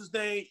 what's his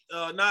name?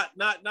 Not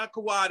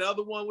Kawhi, the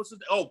other one. What's his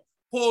name? Oh,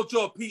 Paul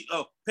George,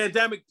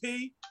 Pandemic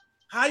P.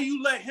 How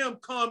you let him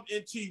come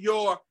into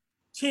your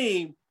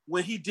team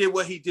when he did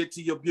what he did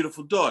to your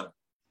beautiful daughter?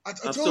 I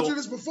told you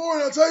this before,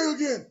 and I'll tell you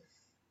again.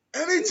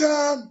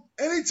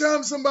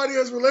 Anytime somebody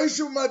has a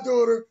relationship with my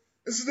daughter,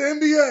 this is the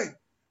NBA.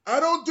 I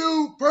don't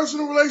do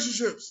personal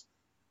relationships.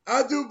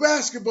 I do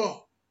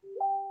basketball.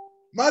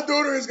 My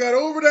daughter has got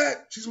over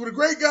that. She's with a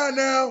great guy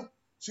now.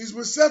 She's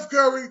with Seth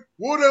Curry,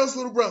 Wardell's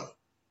little brother.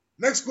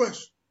 Next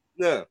question.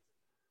 Now,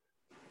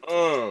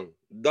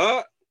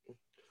 Doc,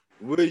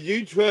 would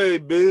you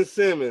trade Ben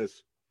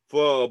Simmons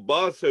for a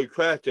box of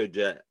Cracker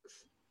Jacks?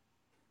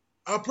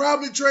 I'll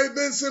probably trade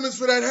Ben Simmons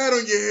for that hat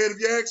on your head if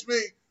you ask me.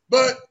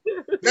 But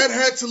that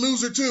hat's a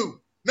loser too.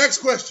 Next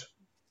question.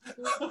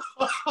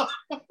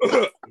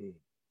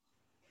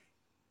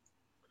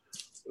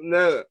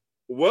 Now,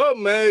 what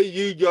made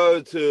you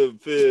go to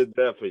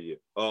Philadelphia?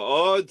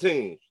 All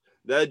teams,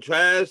 that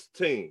trash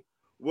team.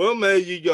 What made you go